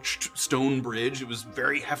of arched stone bridge. It was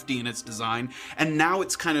very hefty in its design, and now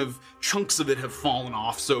it's kind of chunks of it have fallen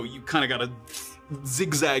off, so you kind of got to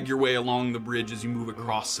zigzag your way along the bridge as you move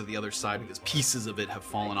across to the other side because pieces of it have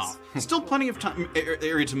fallen off. Still plenty of time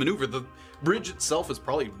area to maneuver. The bridge itself is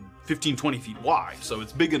probably 15-20 feet wide, so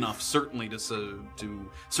it's big enough certainly to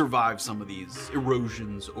survive some of these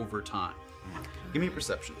erosions over time. Give me a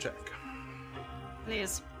perception check.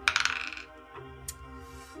 Please.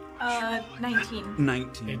 19.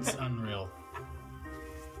 19. It's unreal.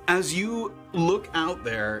 As you look out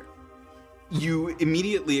there, you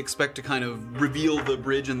immediately expect to kind of reveal the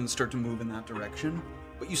bridge and then start to move in that direction.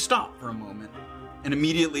 But you stop for a moment. And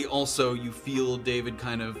immediately also you feel David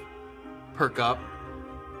kind of perk up.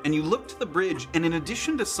 And you look to the bridge, and in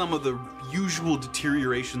addition to some of the usual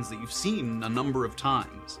deteriorations that you've seen a number of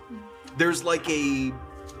times, there's like a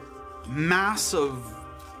mass of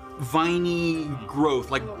viney growth,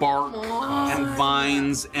 like bark and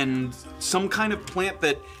vines and some kind of plant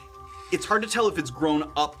that it's hard to tell if it's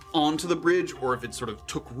grown up onto the bridge or if it sort of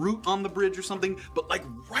took root on the bridge or something, but like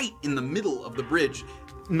right in the middle of the bridge,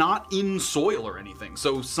 not in soil or anything.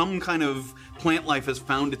 So some kind of plant life has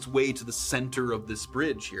found its way to the center of this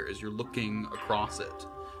bridge here as you're looking across it.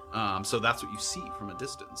 So that's what you see from a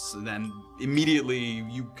distance. And then immediately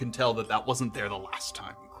you can tell that that wasn't there the last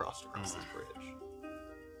time you crossed across this bridge.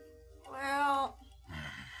 Well,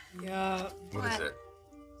 Yeah. What is it?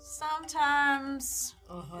 sometimes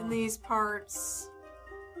in these parts,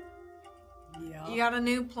 Yeah. you got a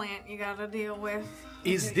new plant you gotta deal with.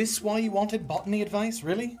 Is this why you wanted botany advice,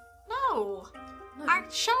 really? No, I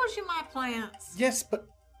showed you my plants. Yes, but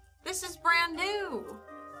This is brand new.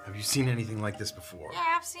 Have you seen anything like this before? Yeah,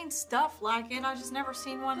 I've seen stuff like it. I just never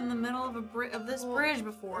seen one in the middle of this bridge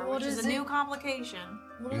before, what which is is a it? new complication.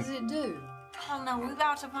 What does it do? I don't know. We're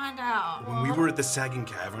about to find out. When we were at the Sagging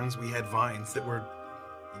Caverns, we had vines that were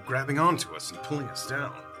grabbing onto us and pulling us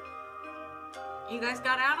down. You guys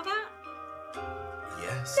got out of that?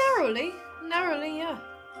 Yes. Narrowly, yeah.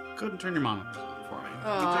 Go ahead and turn your monitors on for me.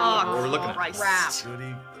 Oh, What we're looking at. crap.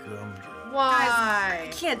 Goody gumdrop. Why? I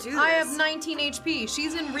can't do this. I have 19 HP.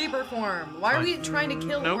 She's in Reaper form. Why are we trying to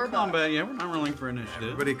kill No Orba? combat yet. We're not rolling for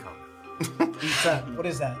initiative. Everybody come. what's that? What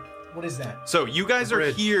is that? What is that? So you guys The are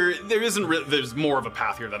bridge. here. There's more of a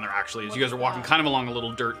path here than there actually is. You guys are walking kind of along a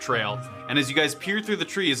little dirt trail, and as you guys peer through the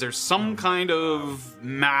trees, there's some kind of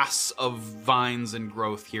mass of vines and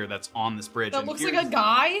growth here that's on this bridge. That And looks here- like a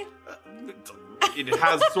guy? it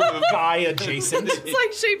has sort of guy adjacent. It's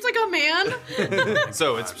like shaped like a man.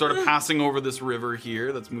 So it's sort of passing over this river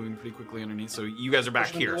here that's moving pretty quickly underneath. So you guys are back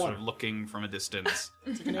here, sort of looking from a distance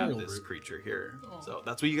at this creature here. So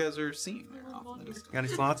that's what you guys are seeing there. Off in the distance. Got any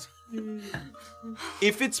slots?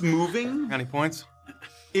 If it's moving, Got any points?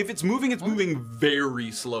 if it's moving very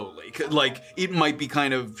slowly. Like it might be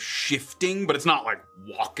kind of shifting, but it's not like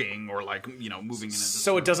walking or like moving in a.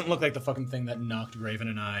 So it doesn't look like the fucking thing that knocked Raven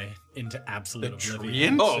and I into absolute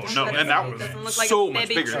oblivion. Oh no, and that was Doesn't look like so a much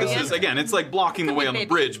baby bigger. tree. This is again, it's like blocking the Could way be on the baby.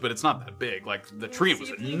 bridge, but it's not that big. Like the tree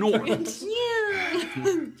was enormous.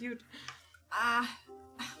 Cute.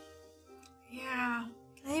 Yeah.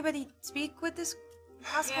 Can anybody speak with this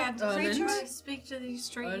possible Yeah, creature? speak to these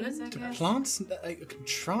trees, I Erland? guess. Plants? I can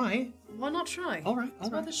try. Why not try? All right, It's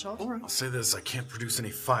worth a shot. all right. I'll say this: I can't produce any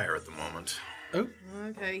fire at the moment. Oh,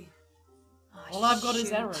 Okay. Oh, All I've got is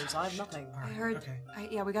shoot. arrows. I have nothing. I heard. okay.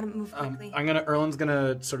 Yeah, we gotta move quickly. Erland's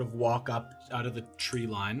gonna sort of walk up out of the tree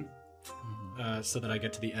line, so that I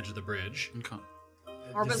get to the edge of the bridge. Okay.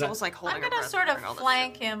 Orba's that- almost like holding I'm her gonna breath sort of during all this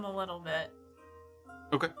flank him a little bit.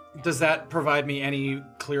 Okay. Does that provide me any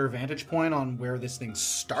clear vantage point on where this thing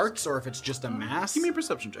starts, or if it's just a mass? Give me a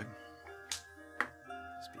perception check.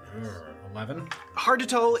 11. Hard to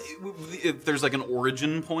tell if there's like an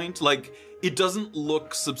origin point. Like it doesn't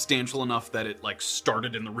look substantial enough that it like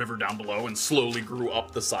started in the river down below and slowly grew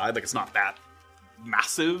up the side. Like it's not that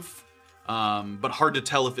massive. But hard to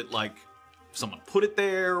tell if it like someone put it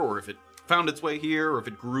there or if it found its way here or if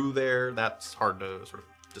it grew there. That's hard to sort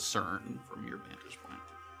of discern from your vantage point.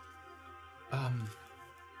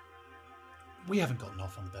 We haven't gotten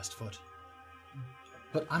off on the best foot.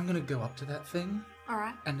 But I'm gonna go up to that thing,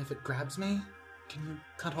 Alright. and if it grabs me, can you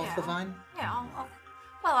cut off the Yeah. vine? Yeah,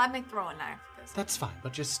 well, I may throw a knife. Because That's fine,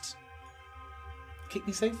 but just keep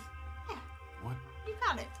me safe. you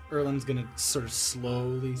got it. Erland's gonna sort of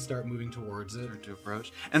slowly start moving towards it. To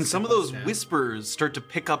approach. And some of by those step. whispers start to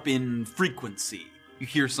pick up in frequency. You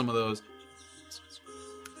hear some of those.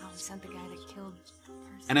 Oh, we sent the guy that killed the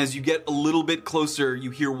person. And as you get a little bit closer,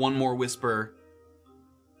 you hear one more whisper.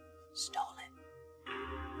 Stole it.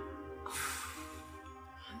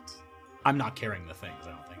 I'm not carrying the things, I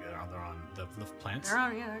don't think. They're on the plants. They're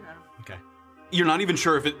on, yeah, I got him. Okay. You're not even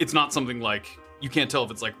sure if it's not something like, you can't tell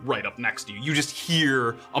if it's like right up next to you. You just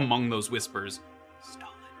hear among those whispers, stole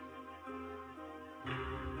it.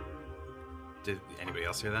 Did anybody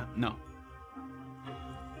else hear that? No.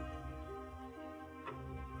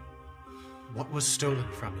 What was stolen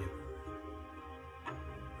from you?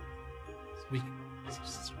 We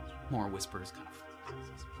More whispers kind of.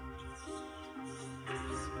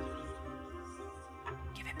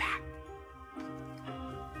 Give it back.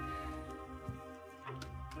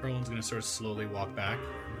 Erland's gonna sort of slowly walk back.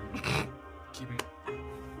 I'm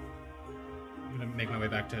gonna make my way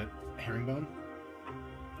back to Herringbone.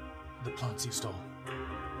 The plants you stole.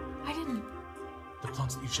 I didn't. The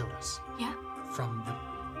plants that you showed us. Yeah. From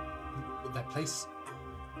that place.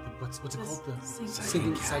 What's it The called? The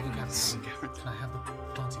Sagging Sagging Caverns. Can I have the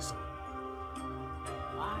plants you stole?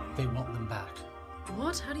 Why? They want them back.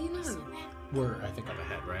 What? How do you know? We're, I think, up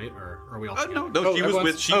ahead, right? Or are we all No, together? no, she was everyone's-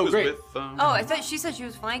 with. She was great. with. Oh, I thought she said she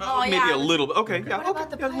was flanking. Oh, maybe yeah. a little bit. Okay, yeah, What okay, about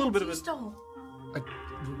the yeah, a little bit of plants it. you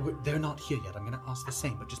stole? They're not here yet. I'm going to ask the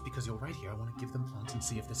same, but just because you're right here, I want to give them plants and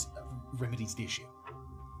see if this remedies the issue.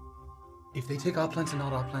 If they take our plants and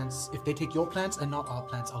not our plants, if they take your plants and not our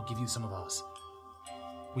plants, I'll give you some of ours.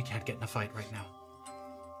 We can't get in a fight right now.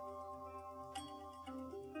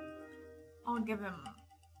 I'll give him,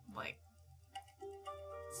 like,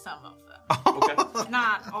 some of them. Okay.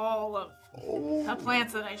 Not all of the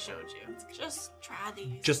plants that I showed you. Just try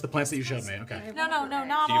these. Just the plants that you showed me, okay. No,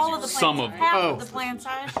 not Gives all you of the plants. some of them. Half Oh. of the plants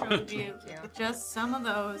I showed you. Just some of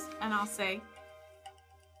those, and I'll say,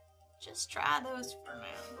 just try those for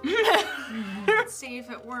now. Let's see if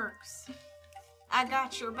it works. I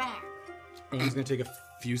got your back. Erland's going to take a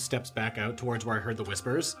few steps back out towards where I heard the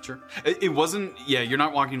whispers. Sure. It wasn't. Yeah, you're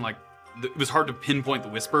not walking like. It was hard to pinpoint the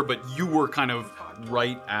whisper, but you were kind of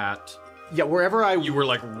right at. Yeah, wherever You were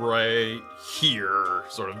like right here,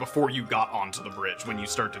 sort of before you got onto the bridge when you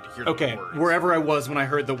started to hear Okay, the words. wherever I was when I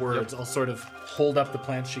heard the words, I'll sort of hold up the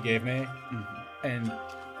plants she gave me and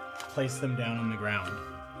place them down on the ground.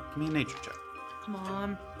 Give me a nature check. Come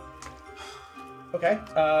on. Okay.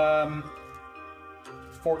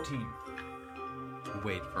 14.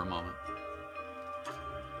 Wait for a moment.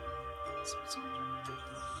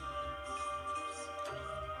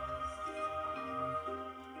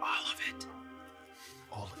 All of it.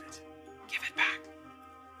 All of it. Give it back.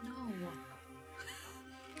 No.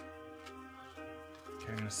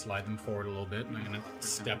 Okay, I'm gonna slide them forward a little bit, and I'm gonna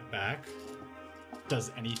step back. Does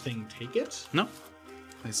anything take it? No.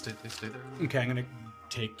 They stay there. Okay, I'm gonna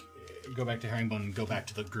go back to Herringbone and go back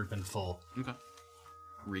to the group in full. Okay.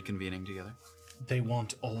 Reconvening together. They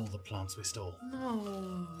want all the plants we stole No,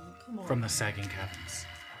 come on. from the sagging caverns.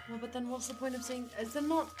 Well, but then what's the point of saying? Is there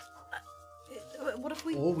not? What if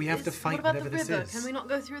we? Or we have to fight What about whatever the this river? is. Can we not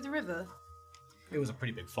go through the river? It was a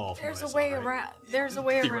pretty big fall. From There's a what I way saw, right? around. There's a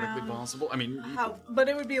way Theoretically around. possible. I mean, How? But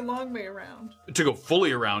it would be a long way around. to go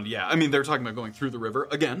fully around, yeah. I mean, they're talking about going through the river.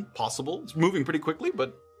 Again, possible. It's moving pretty quickly,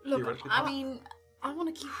 but Look, theoretically I mean, I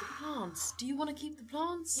want to keep the plants. Do you want to keep the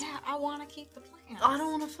plants? yeah, I want to keep the plants. I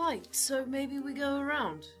don't want to fight, so maybe we go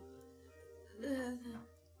around.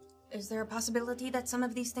 Is there a possibility that some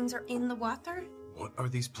of these things are in the water? What are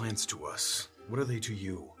these plants to us? What are they to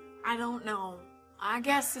you? I don't know. I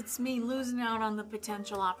guess it's me losing out on the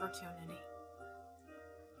potential opportunity.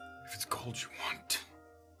 If it's gold you want.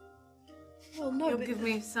 Well, no, You'll but give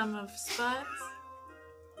me some of Spud's?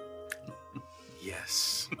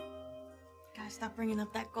 Yes. Gotta stop bringing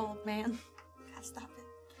up that gold, man. Gotta stop it.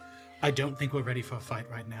 I don't think we're ready for a fight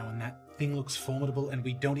right now, and that thing looks formidable, and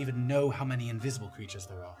we don't even know how many invisible creatures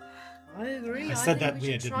there are. I agree. I said think that we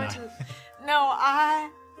weird, should didn't try I?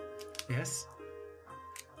 to- No, Yes?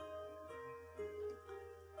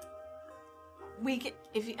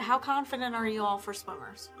 how confident are you all for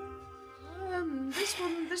swimmers?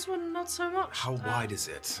 This one, not so much. How wide is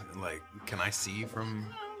it? Like, can I see from...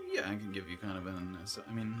 yeah, I can give you kind of an.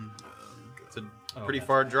 I mean, it's a Oh, pretty that's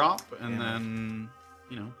far right. drop, and Yeah. then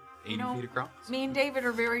 80 feet across. Me and David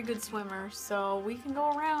are very good swimmers, so we can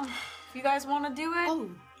go around. If you guys want to do it. Oh,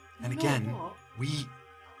 And you know again, what? we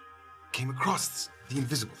came across the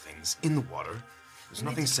invisible things in the water. There's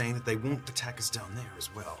nothing saying that they won't attack us down there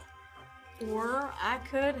as well. Or I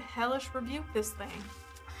could hellish rebuke this thing.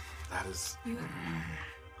 That is...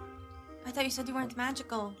 I thought you said you weren't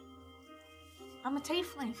magical. I'm a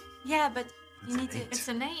tiefling. Yeah, but you need to. It's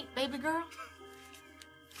innate, baby girl.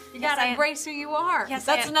 You Yes, gotta I- embrace who you are. Yes,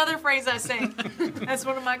 That's I- another phrase I say. That's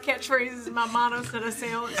one of my catchphrases, my mottos that I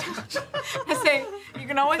say all the time. I say, you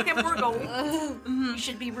can always get more gold. You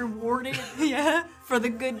should be rewarded for the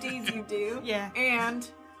good deeds you do. Yeah. And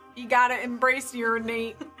you gotta embrace your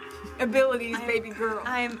innate abilities, baby girl.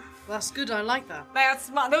 That's good. I like that.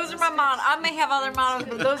 Those are my mottos. I may have other mottos,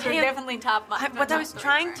 but those are definitely top. What I was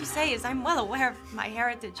trying to say is, I'm well aware of my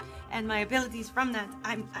heritage and my abilities from that.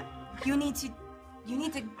 You need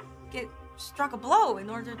to get struck a blow in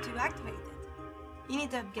order to activate it. You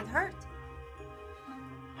need to get hurt.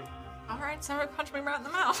 All right, somebody punch me right in the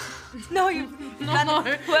mouth. No,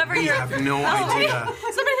 whoever We you're. have no idea.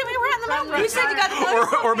 Somebody hit me right in the mouth. You said you got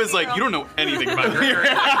the Orbis like, you don't know anything about your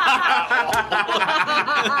area.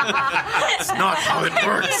 It's not how it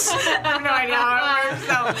works. I have no idea how it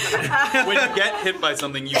works. So, When you get hit by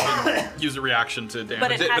something, you can use a reaction to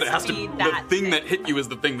damage it has to to be the that thing that hit you is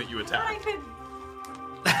the thing that you I attack. could.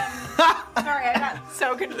 Sorry, I got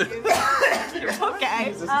so confused.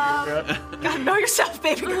 Okay. Gotta know yourself,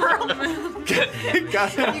 baby girl.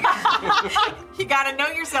 You gotta know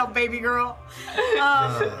yourself, baby girl.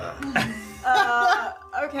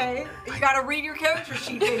 Okay. You gotta read your character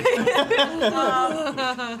sheet, baby.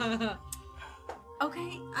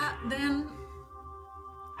 Okay, then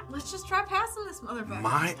let's just try passing this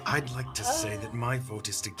motherfucker. I'd like to say that my vote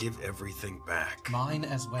is to give everything back. Mine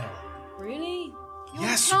as well. Really?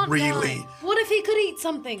 Yes, Can't really. die. What if he could eat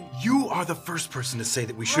something? You are the first person to say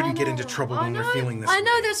that we shouldn't get into trouble when we're feeling this I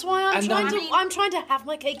know way. that's why I'm And trying to. I I'm trying to have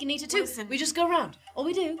my cake and eat it too. Listen. We just go around. All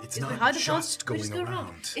we do It's is we not hide the plants. just We just go going around.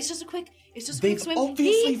 around. It's just a quick. It's just a They've quick swim.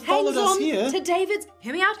 obviously he followed hangs us on here. to David's.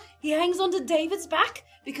 Hear me out. He hangs on to David's back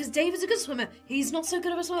because David's a good swimmer. He's not so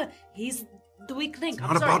good of a swimmer. He's the weak link. It's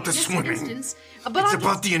I'm not sorry, about the in this swimming. instance, but It's I'm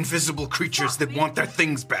about the invisible creatures that want their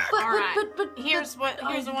things back. But, All right. but Here's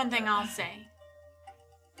the one thing I'll say.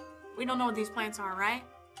 We don't know what these plants are, right?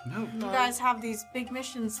 No. You guys have these big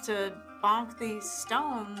missions to bonk these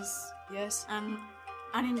stones. Yes. And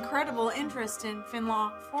an incredible interest in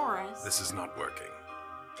Finlock Forest. This is not working.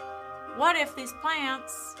 What if these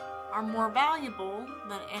plants are more valuable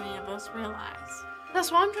than any of us realize? That's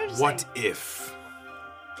what I'm trying to say. What if?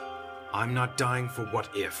 I'm not dying for what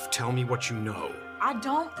if. Tell me what you know. I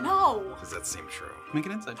don't know. Does that seem true? Make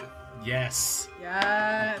an insight check. Yes.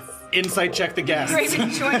 Yes. Insight check the guests.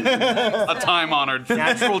 A time-honored.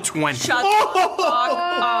 Natural 20. Shut the fuck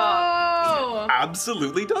up.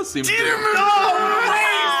 Absolutely does seem to.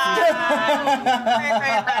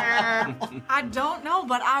 I don't know,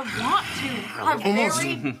 but I want to. I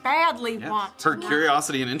very badly want to. Her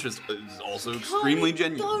curiosity and interest is also extremely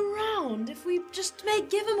Can't we genuine. go around if we just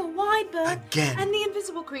give him a wide berth Again. and the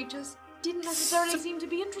invisible creatures. didn't necessarily seem to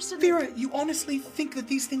be interested in Vera, you honestly think that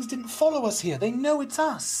these things didn't follow us here? They know it's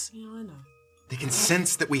us. Yeah, I know. They can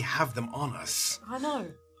sense that we have them on us. I know.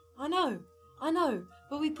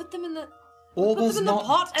 But we put them in the... Orba's not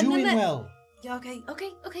pot and doing then well. Yeah, okay,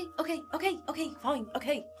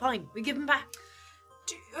 fine. We give them back.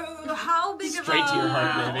 How big of Straight to your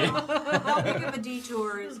heart, baby. How big of a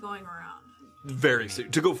detour is going around? Very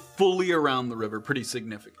to go fully around the river, pretty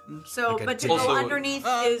significant. So, Like a but to Also, go underneath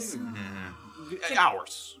is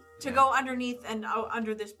Hours. to go underneath and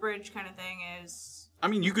under this bridge kind of thing is. I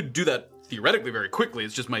mean, you could do that theoretically very quickly.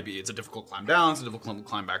 It's a difficult climb down, it's a difficult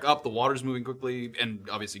climb back up. The water's moving quickly, and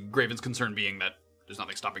obviously Graven's concern being that there's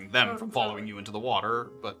nothing stopping them from following you into the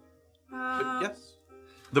water. But yes,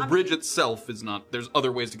 the bridge itself is not. There's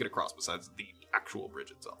other ways to get across besides the actual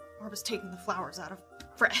bridge itself. Orba's taking the flowers out of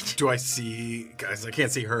Fred. Do I see, guys? I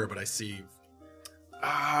can't see her, but I see.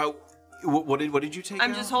 What did you take?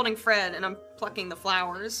 I'm out? just holding Fred and I'm plucking the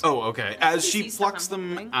flowers. Oh, okay. As He she sees stuff plucks I'm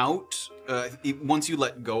them holding. out, once you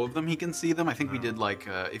let go of them, he can see them. I think we did like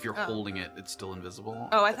if you're holding it, it's still invisible.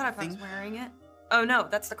 Oh, I thought I was wearing it. Oh no,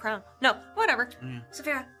 that's the crown. No, whatever.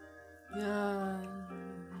 Saphira. Yeah.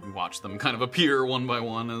 You watch them kind of appear one by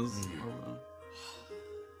one as.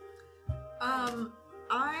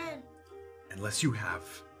 Unless you have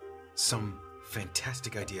some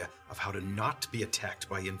fantastic idea of how to not be attacked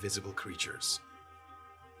by invisible creatures.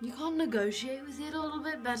 You can't negotiate with it a little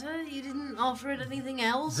bit better? You didn't offer it anything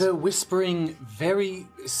else? They're whispering very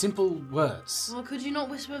simple words. Well, could you not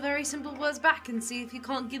whisper very simple words back and see if you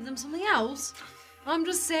can't give them something else? I'm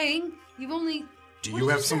just saying, you've only... Do What you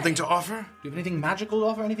did have something say? to offer? Do you have anything magical to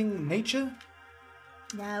offer? Anything nature?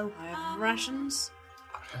 No. I have rations.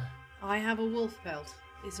 I have a wolf pelt.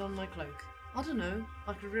 It's on my cloak. I don't know.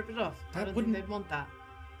 I could rip it off. I That don't wouldn't- think they'd want that.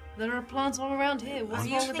 There are plants all around here. What's Are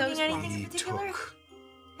you wrong with those thinking plants? anything in particular?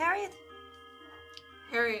 Harriet?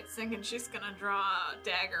 Harriet's thinking she's gonna draw a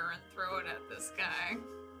dagger and throw it at this guy.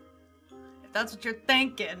 If that's what you're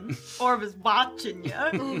thinking, Orba's watching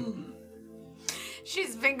you.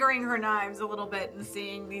 She's fingering her knives a little bit and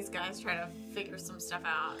seeing these guys try to figure some stuff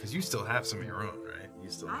out. Because you still have some of your own, right? You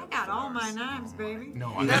still. I have got all my flowers. knives, baby.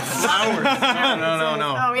 No, I got flowers.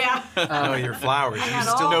 No. Oh yeah. Oh, your flowers. You got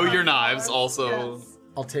still all Know my your knives flowers. also. Yes.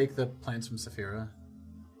 I'll take the plants from Saphira.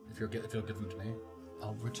 If you'll give them to me,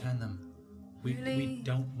 I'll return them. We Really?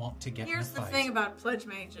 don't want to get Here's in a the fight. thing about pledge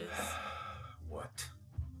mages. What?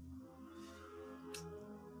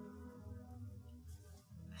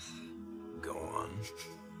 Go on.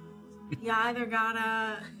 You either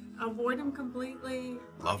gotta avoid them completely,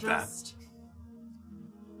 or Love that.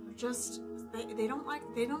 just they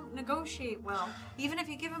don't negotiate well. Even if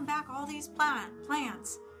you give them back all these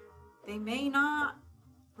plants, they may not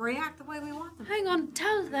react the way we want them. Hang on,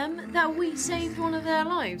 tell them that we saved one of their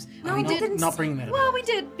lives. No, we not- didn't. not bringing that up. Well, we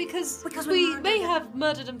did because we murdered may them. have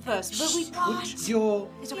murdered him first, but we You're...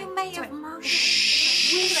 You may have murdered.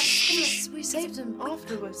 we saved him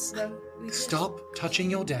afterwards. So we did. Stop touching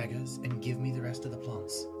your daggers and give me the rest of the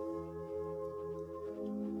plants.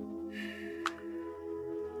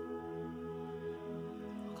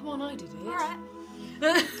 Come on, I did it. All right.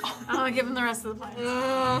 I'll give him the rest of the plants.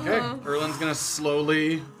 Okay, Erlin's gonna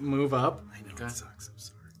slowly move up I know it sucks. I'm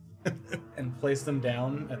sorry. And place them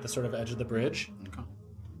down at the sort of edge of the bridge. Okay.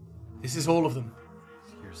 This is all of them.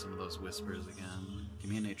 Hear some of those whispers again. Give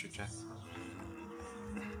me a nature check.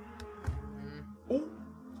 Oh,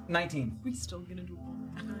 19. We still gonna do one.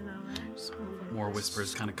 More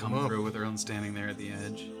whispers kind of come through with Erlen standing there at the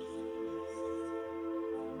edge.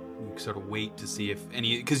 You sort of wait to see if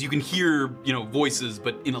any, because you can hear, voices,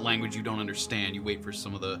 but in a language you don't understand. You wait for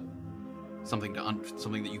some of the something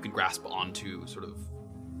that you can grasp onto, sort of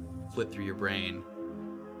flit through your brain.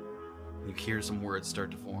 You hear some words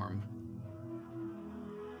start to form.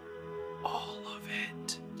 All of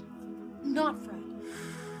it. Not Fred.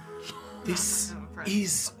 This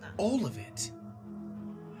is all of it.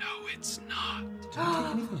 No, it's not. Did I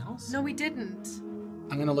take anything else? No, we didn't.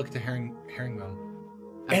 I'm gonna look to Herringbone.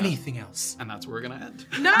 Anything else? And that's where we're gonna end.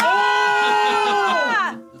 No!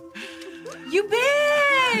 You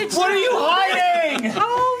bitch! What are you hiding?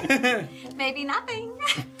 Oh, Maybe nothing.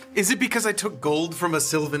 Is it because I took gold from a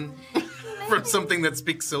Sylvan? From something that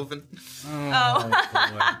speaks Sylvan? oh.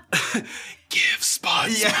 Give Spud.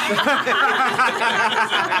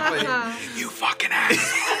 You fucking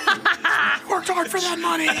ass. Worked hard for that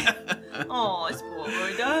money. Oh,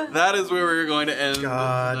 spoiler. That is where we're going to end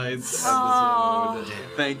God. tonight's Oh. episode.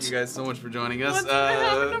 Thank you guys so much for joining us.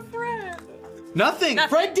 Nothing.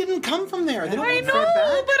 Fred didn't come from there. They don't I want know, Fred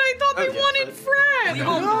back. but I thought they Okay, wanted Fred. We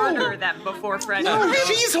will No. murder them before Fred. No,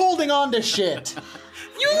 she's holding on to shit.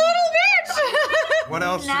 You little bitch! What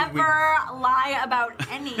else? Never lie about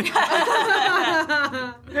anything.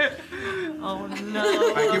 Oh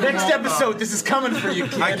no. Next episode, this is coming for you,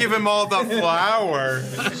 kid. I give him all the flour.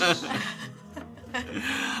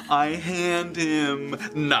 I hand him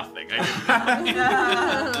nothing.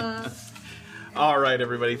 All right,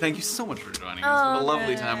 everybody. Thank you so much for joining us. What a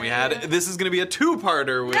lovely time we had. This is going to be a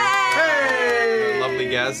two-parter with a lovely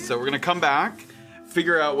guest. So we're going to come back,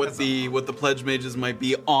 figure out what the pledge mages might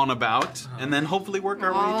be on about, and then hopefully work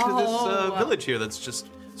our way to this village here that's just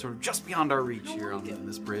sort of just beyond our reach here on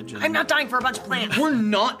this bridge. And I'm not dying for a bunch of plants. We're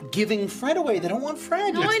not giving Fred away. They don't want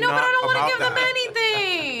Fred. No, I know, but I don't want to about give them that.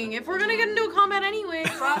 anything. If we're gonna get into a combat anyway.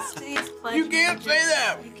 Trust these pledge You can't say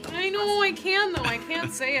that. I know I can though. I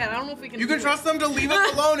can't say it. I don't know if we can. You can do trust them to leave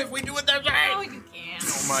us alone if we do what they're No, saying. you can't.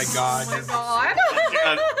 Oh my God. it. God.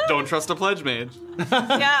 don't trust a pledge mage.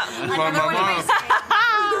 Yeah. Another one of my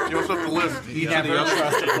saying. You also have to list You never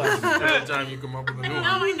trust a pledge. every time you come up with a new one. No,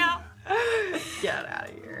 I know. Get out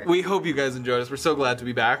of here. We hope you guys enjoyed us. We're so glad to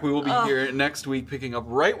be back. We will be here next week picking up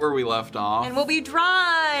right where we left off. And we'll be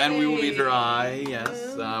dry. And we will be dry,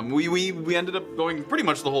 yes. We ended up going pretty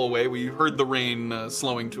much the whole way. We heard the rain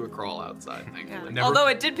slowing to a crawl outside, thankfully. Although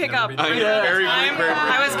it did pick up. be Right done. at the Very, time. very, very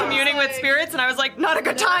I was communing with spirits, and I was like, not a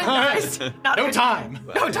good time, guys. Not a No good time.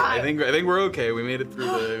 No time. I think we're okay. We made it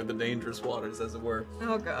through the dangerous waters, as it were.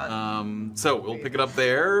 Oh, God. So we'll pick it up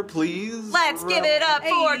there, please. Let's give it up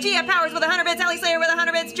for Gia Powers with 100 bits, Ali Slayer with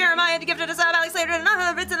 100 bits, Jeremiah gifted a sub, Ali Slayer did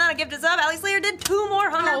 100 bits, and then a gifted sub. Ali Slayer did 2 more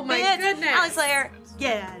 100 Oh my bits. goodness. Ali Slayer,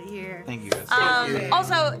 get out of here. Thank you guys.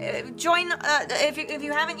 Also, join if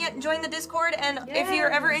you haven't yet, join the Discord, and if you're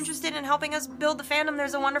ever interested in helping us build the fandom,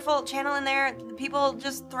 there's a wonderful channel in there. People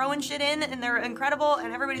just throwing shit in, and they're incredible,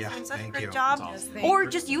 and everybody's doing such a thank great you. job. That's awesome. Or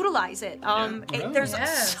just utilize it. There's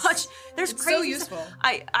Yes. there's It's crazy so useful.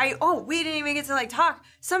 we didn't even get to talk.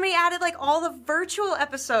 Somebody added all the virtual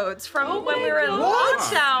episodes from when we were in What?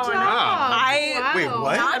 lockdown. Wow. Wait,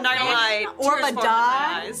 what? I'm not gonna lie. Orba tears fall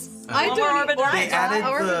died? in my eyes. I One do more need- Orba Orba died. They added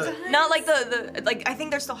the Not like the I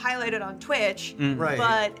think they're still highlighted on Twitch.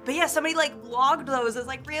 right. But yeah, somebody logged those as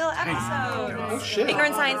real episodes. Oh shit.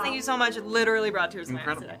 Ignorant Science, thank you so much. It literally brought tears to my eyes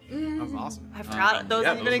Incredible. today. That was awesome. I forgot those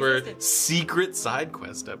yeah, even those were existed. secret side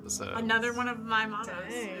quest episodes. Another one of my mottos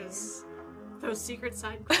is those secret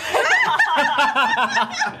side.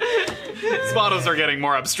 These mottos are getting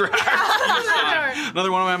more abstract.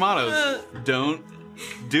 Another one of my mottos. Don't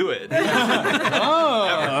do it. Yeah,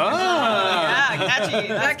 catchy.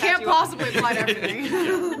 That can't possibly apply to everything.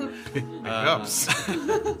 Ups.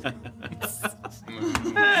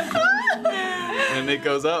 And it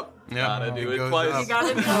goes up. Yeah, Gotta do it it goes twice. up. You got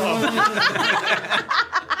it.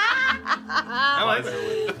 I like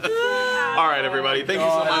it. All right, everybody. Thank you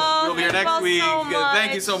so much. We'll be here thank next you week. all so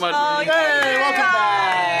Thank you so much. much. Hey, welcome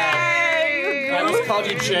back. Yay. I almost called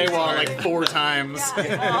you Jaywall 4 times.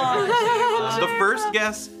 The first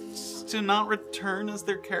guest to not return as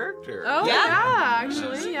their character. Oh yeah,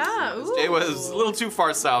 actually, yeah. Ooh. Jay was a little too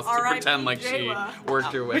far south to R.I.P. pretend like she Jayla.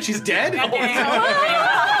 worked her way. Which is dead? We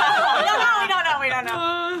don't know.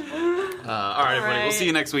 All right, everybody. We'll see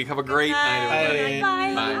you next week. Have a great night, everybody.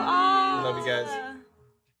 Bye. Bye. Bye. Love you guys.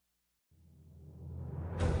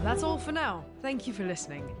 That's all for now. Thank you for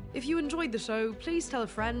listening. If you enjoyed the show, please tell a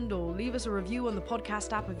friend or leave us a review on the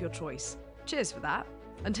podcast app of your choice. Cheers for that.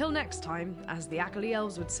 Until next time, as the Ackley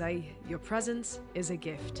Elves would say, your presence is a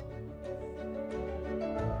gift.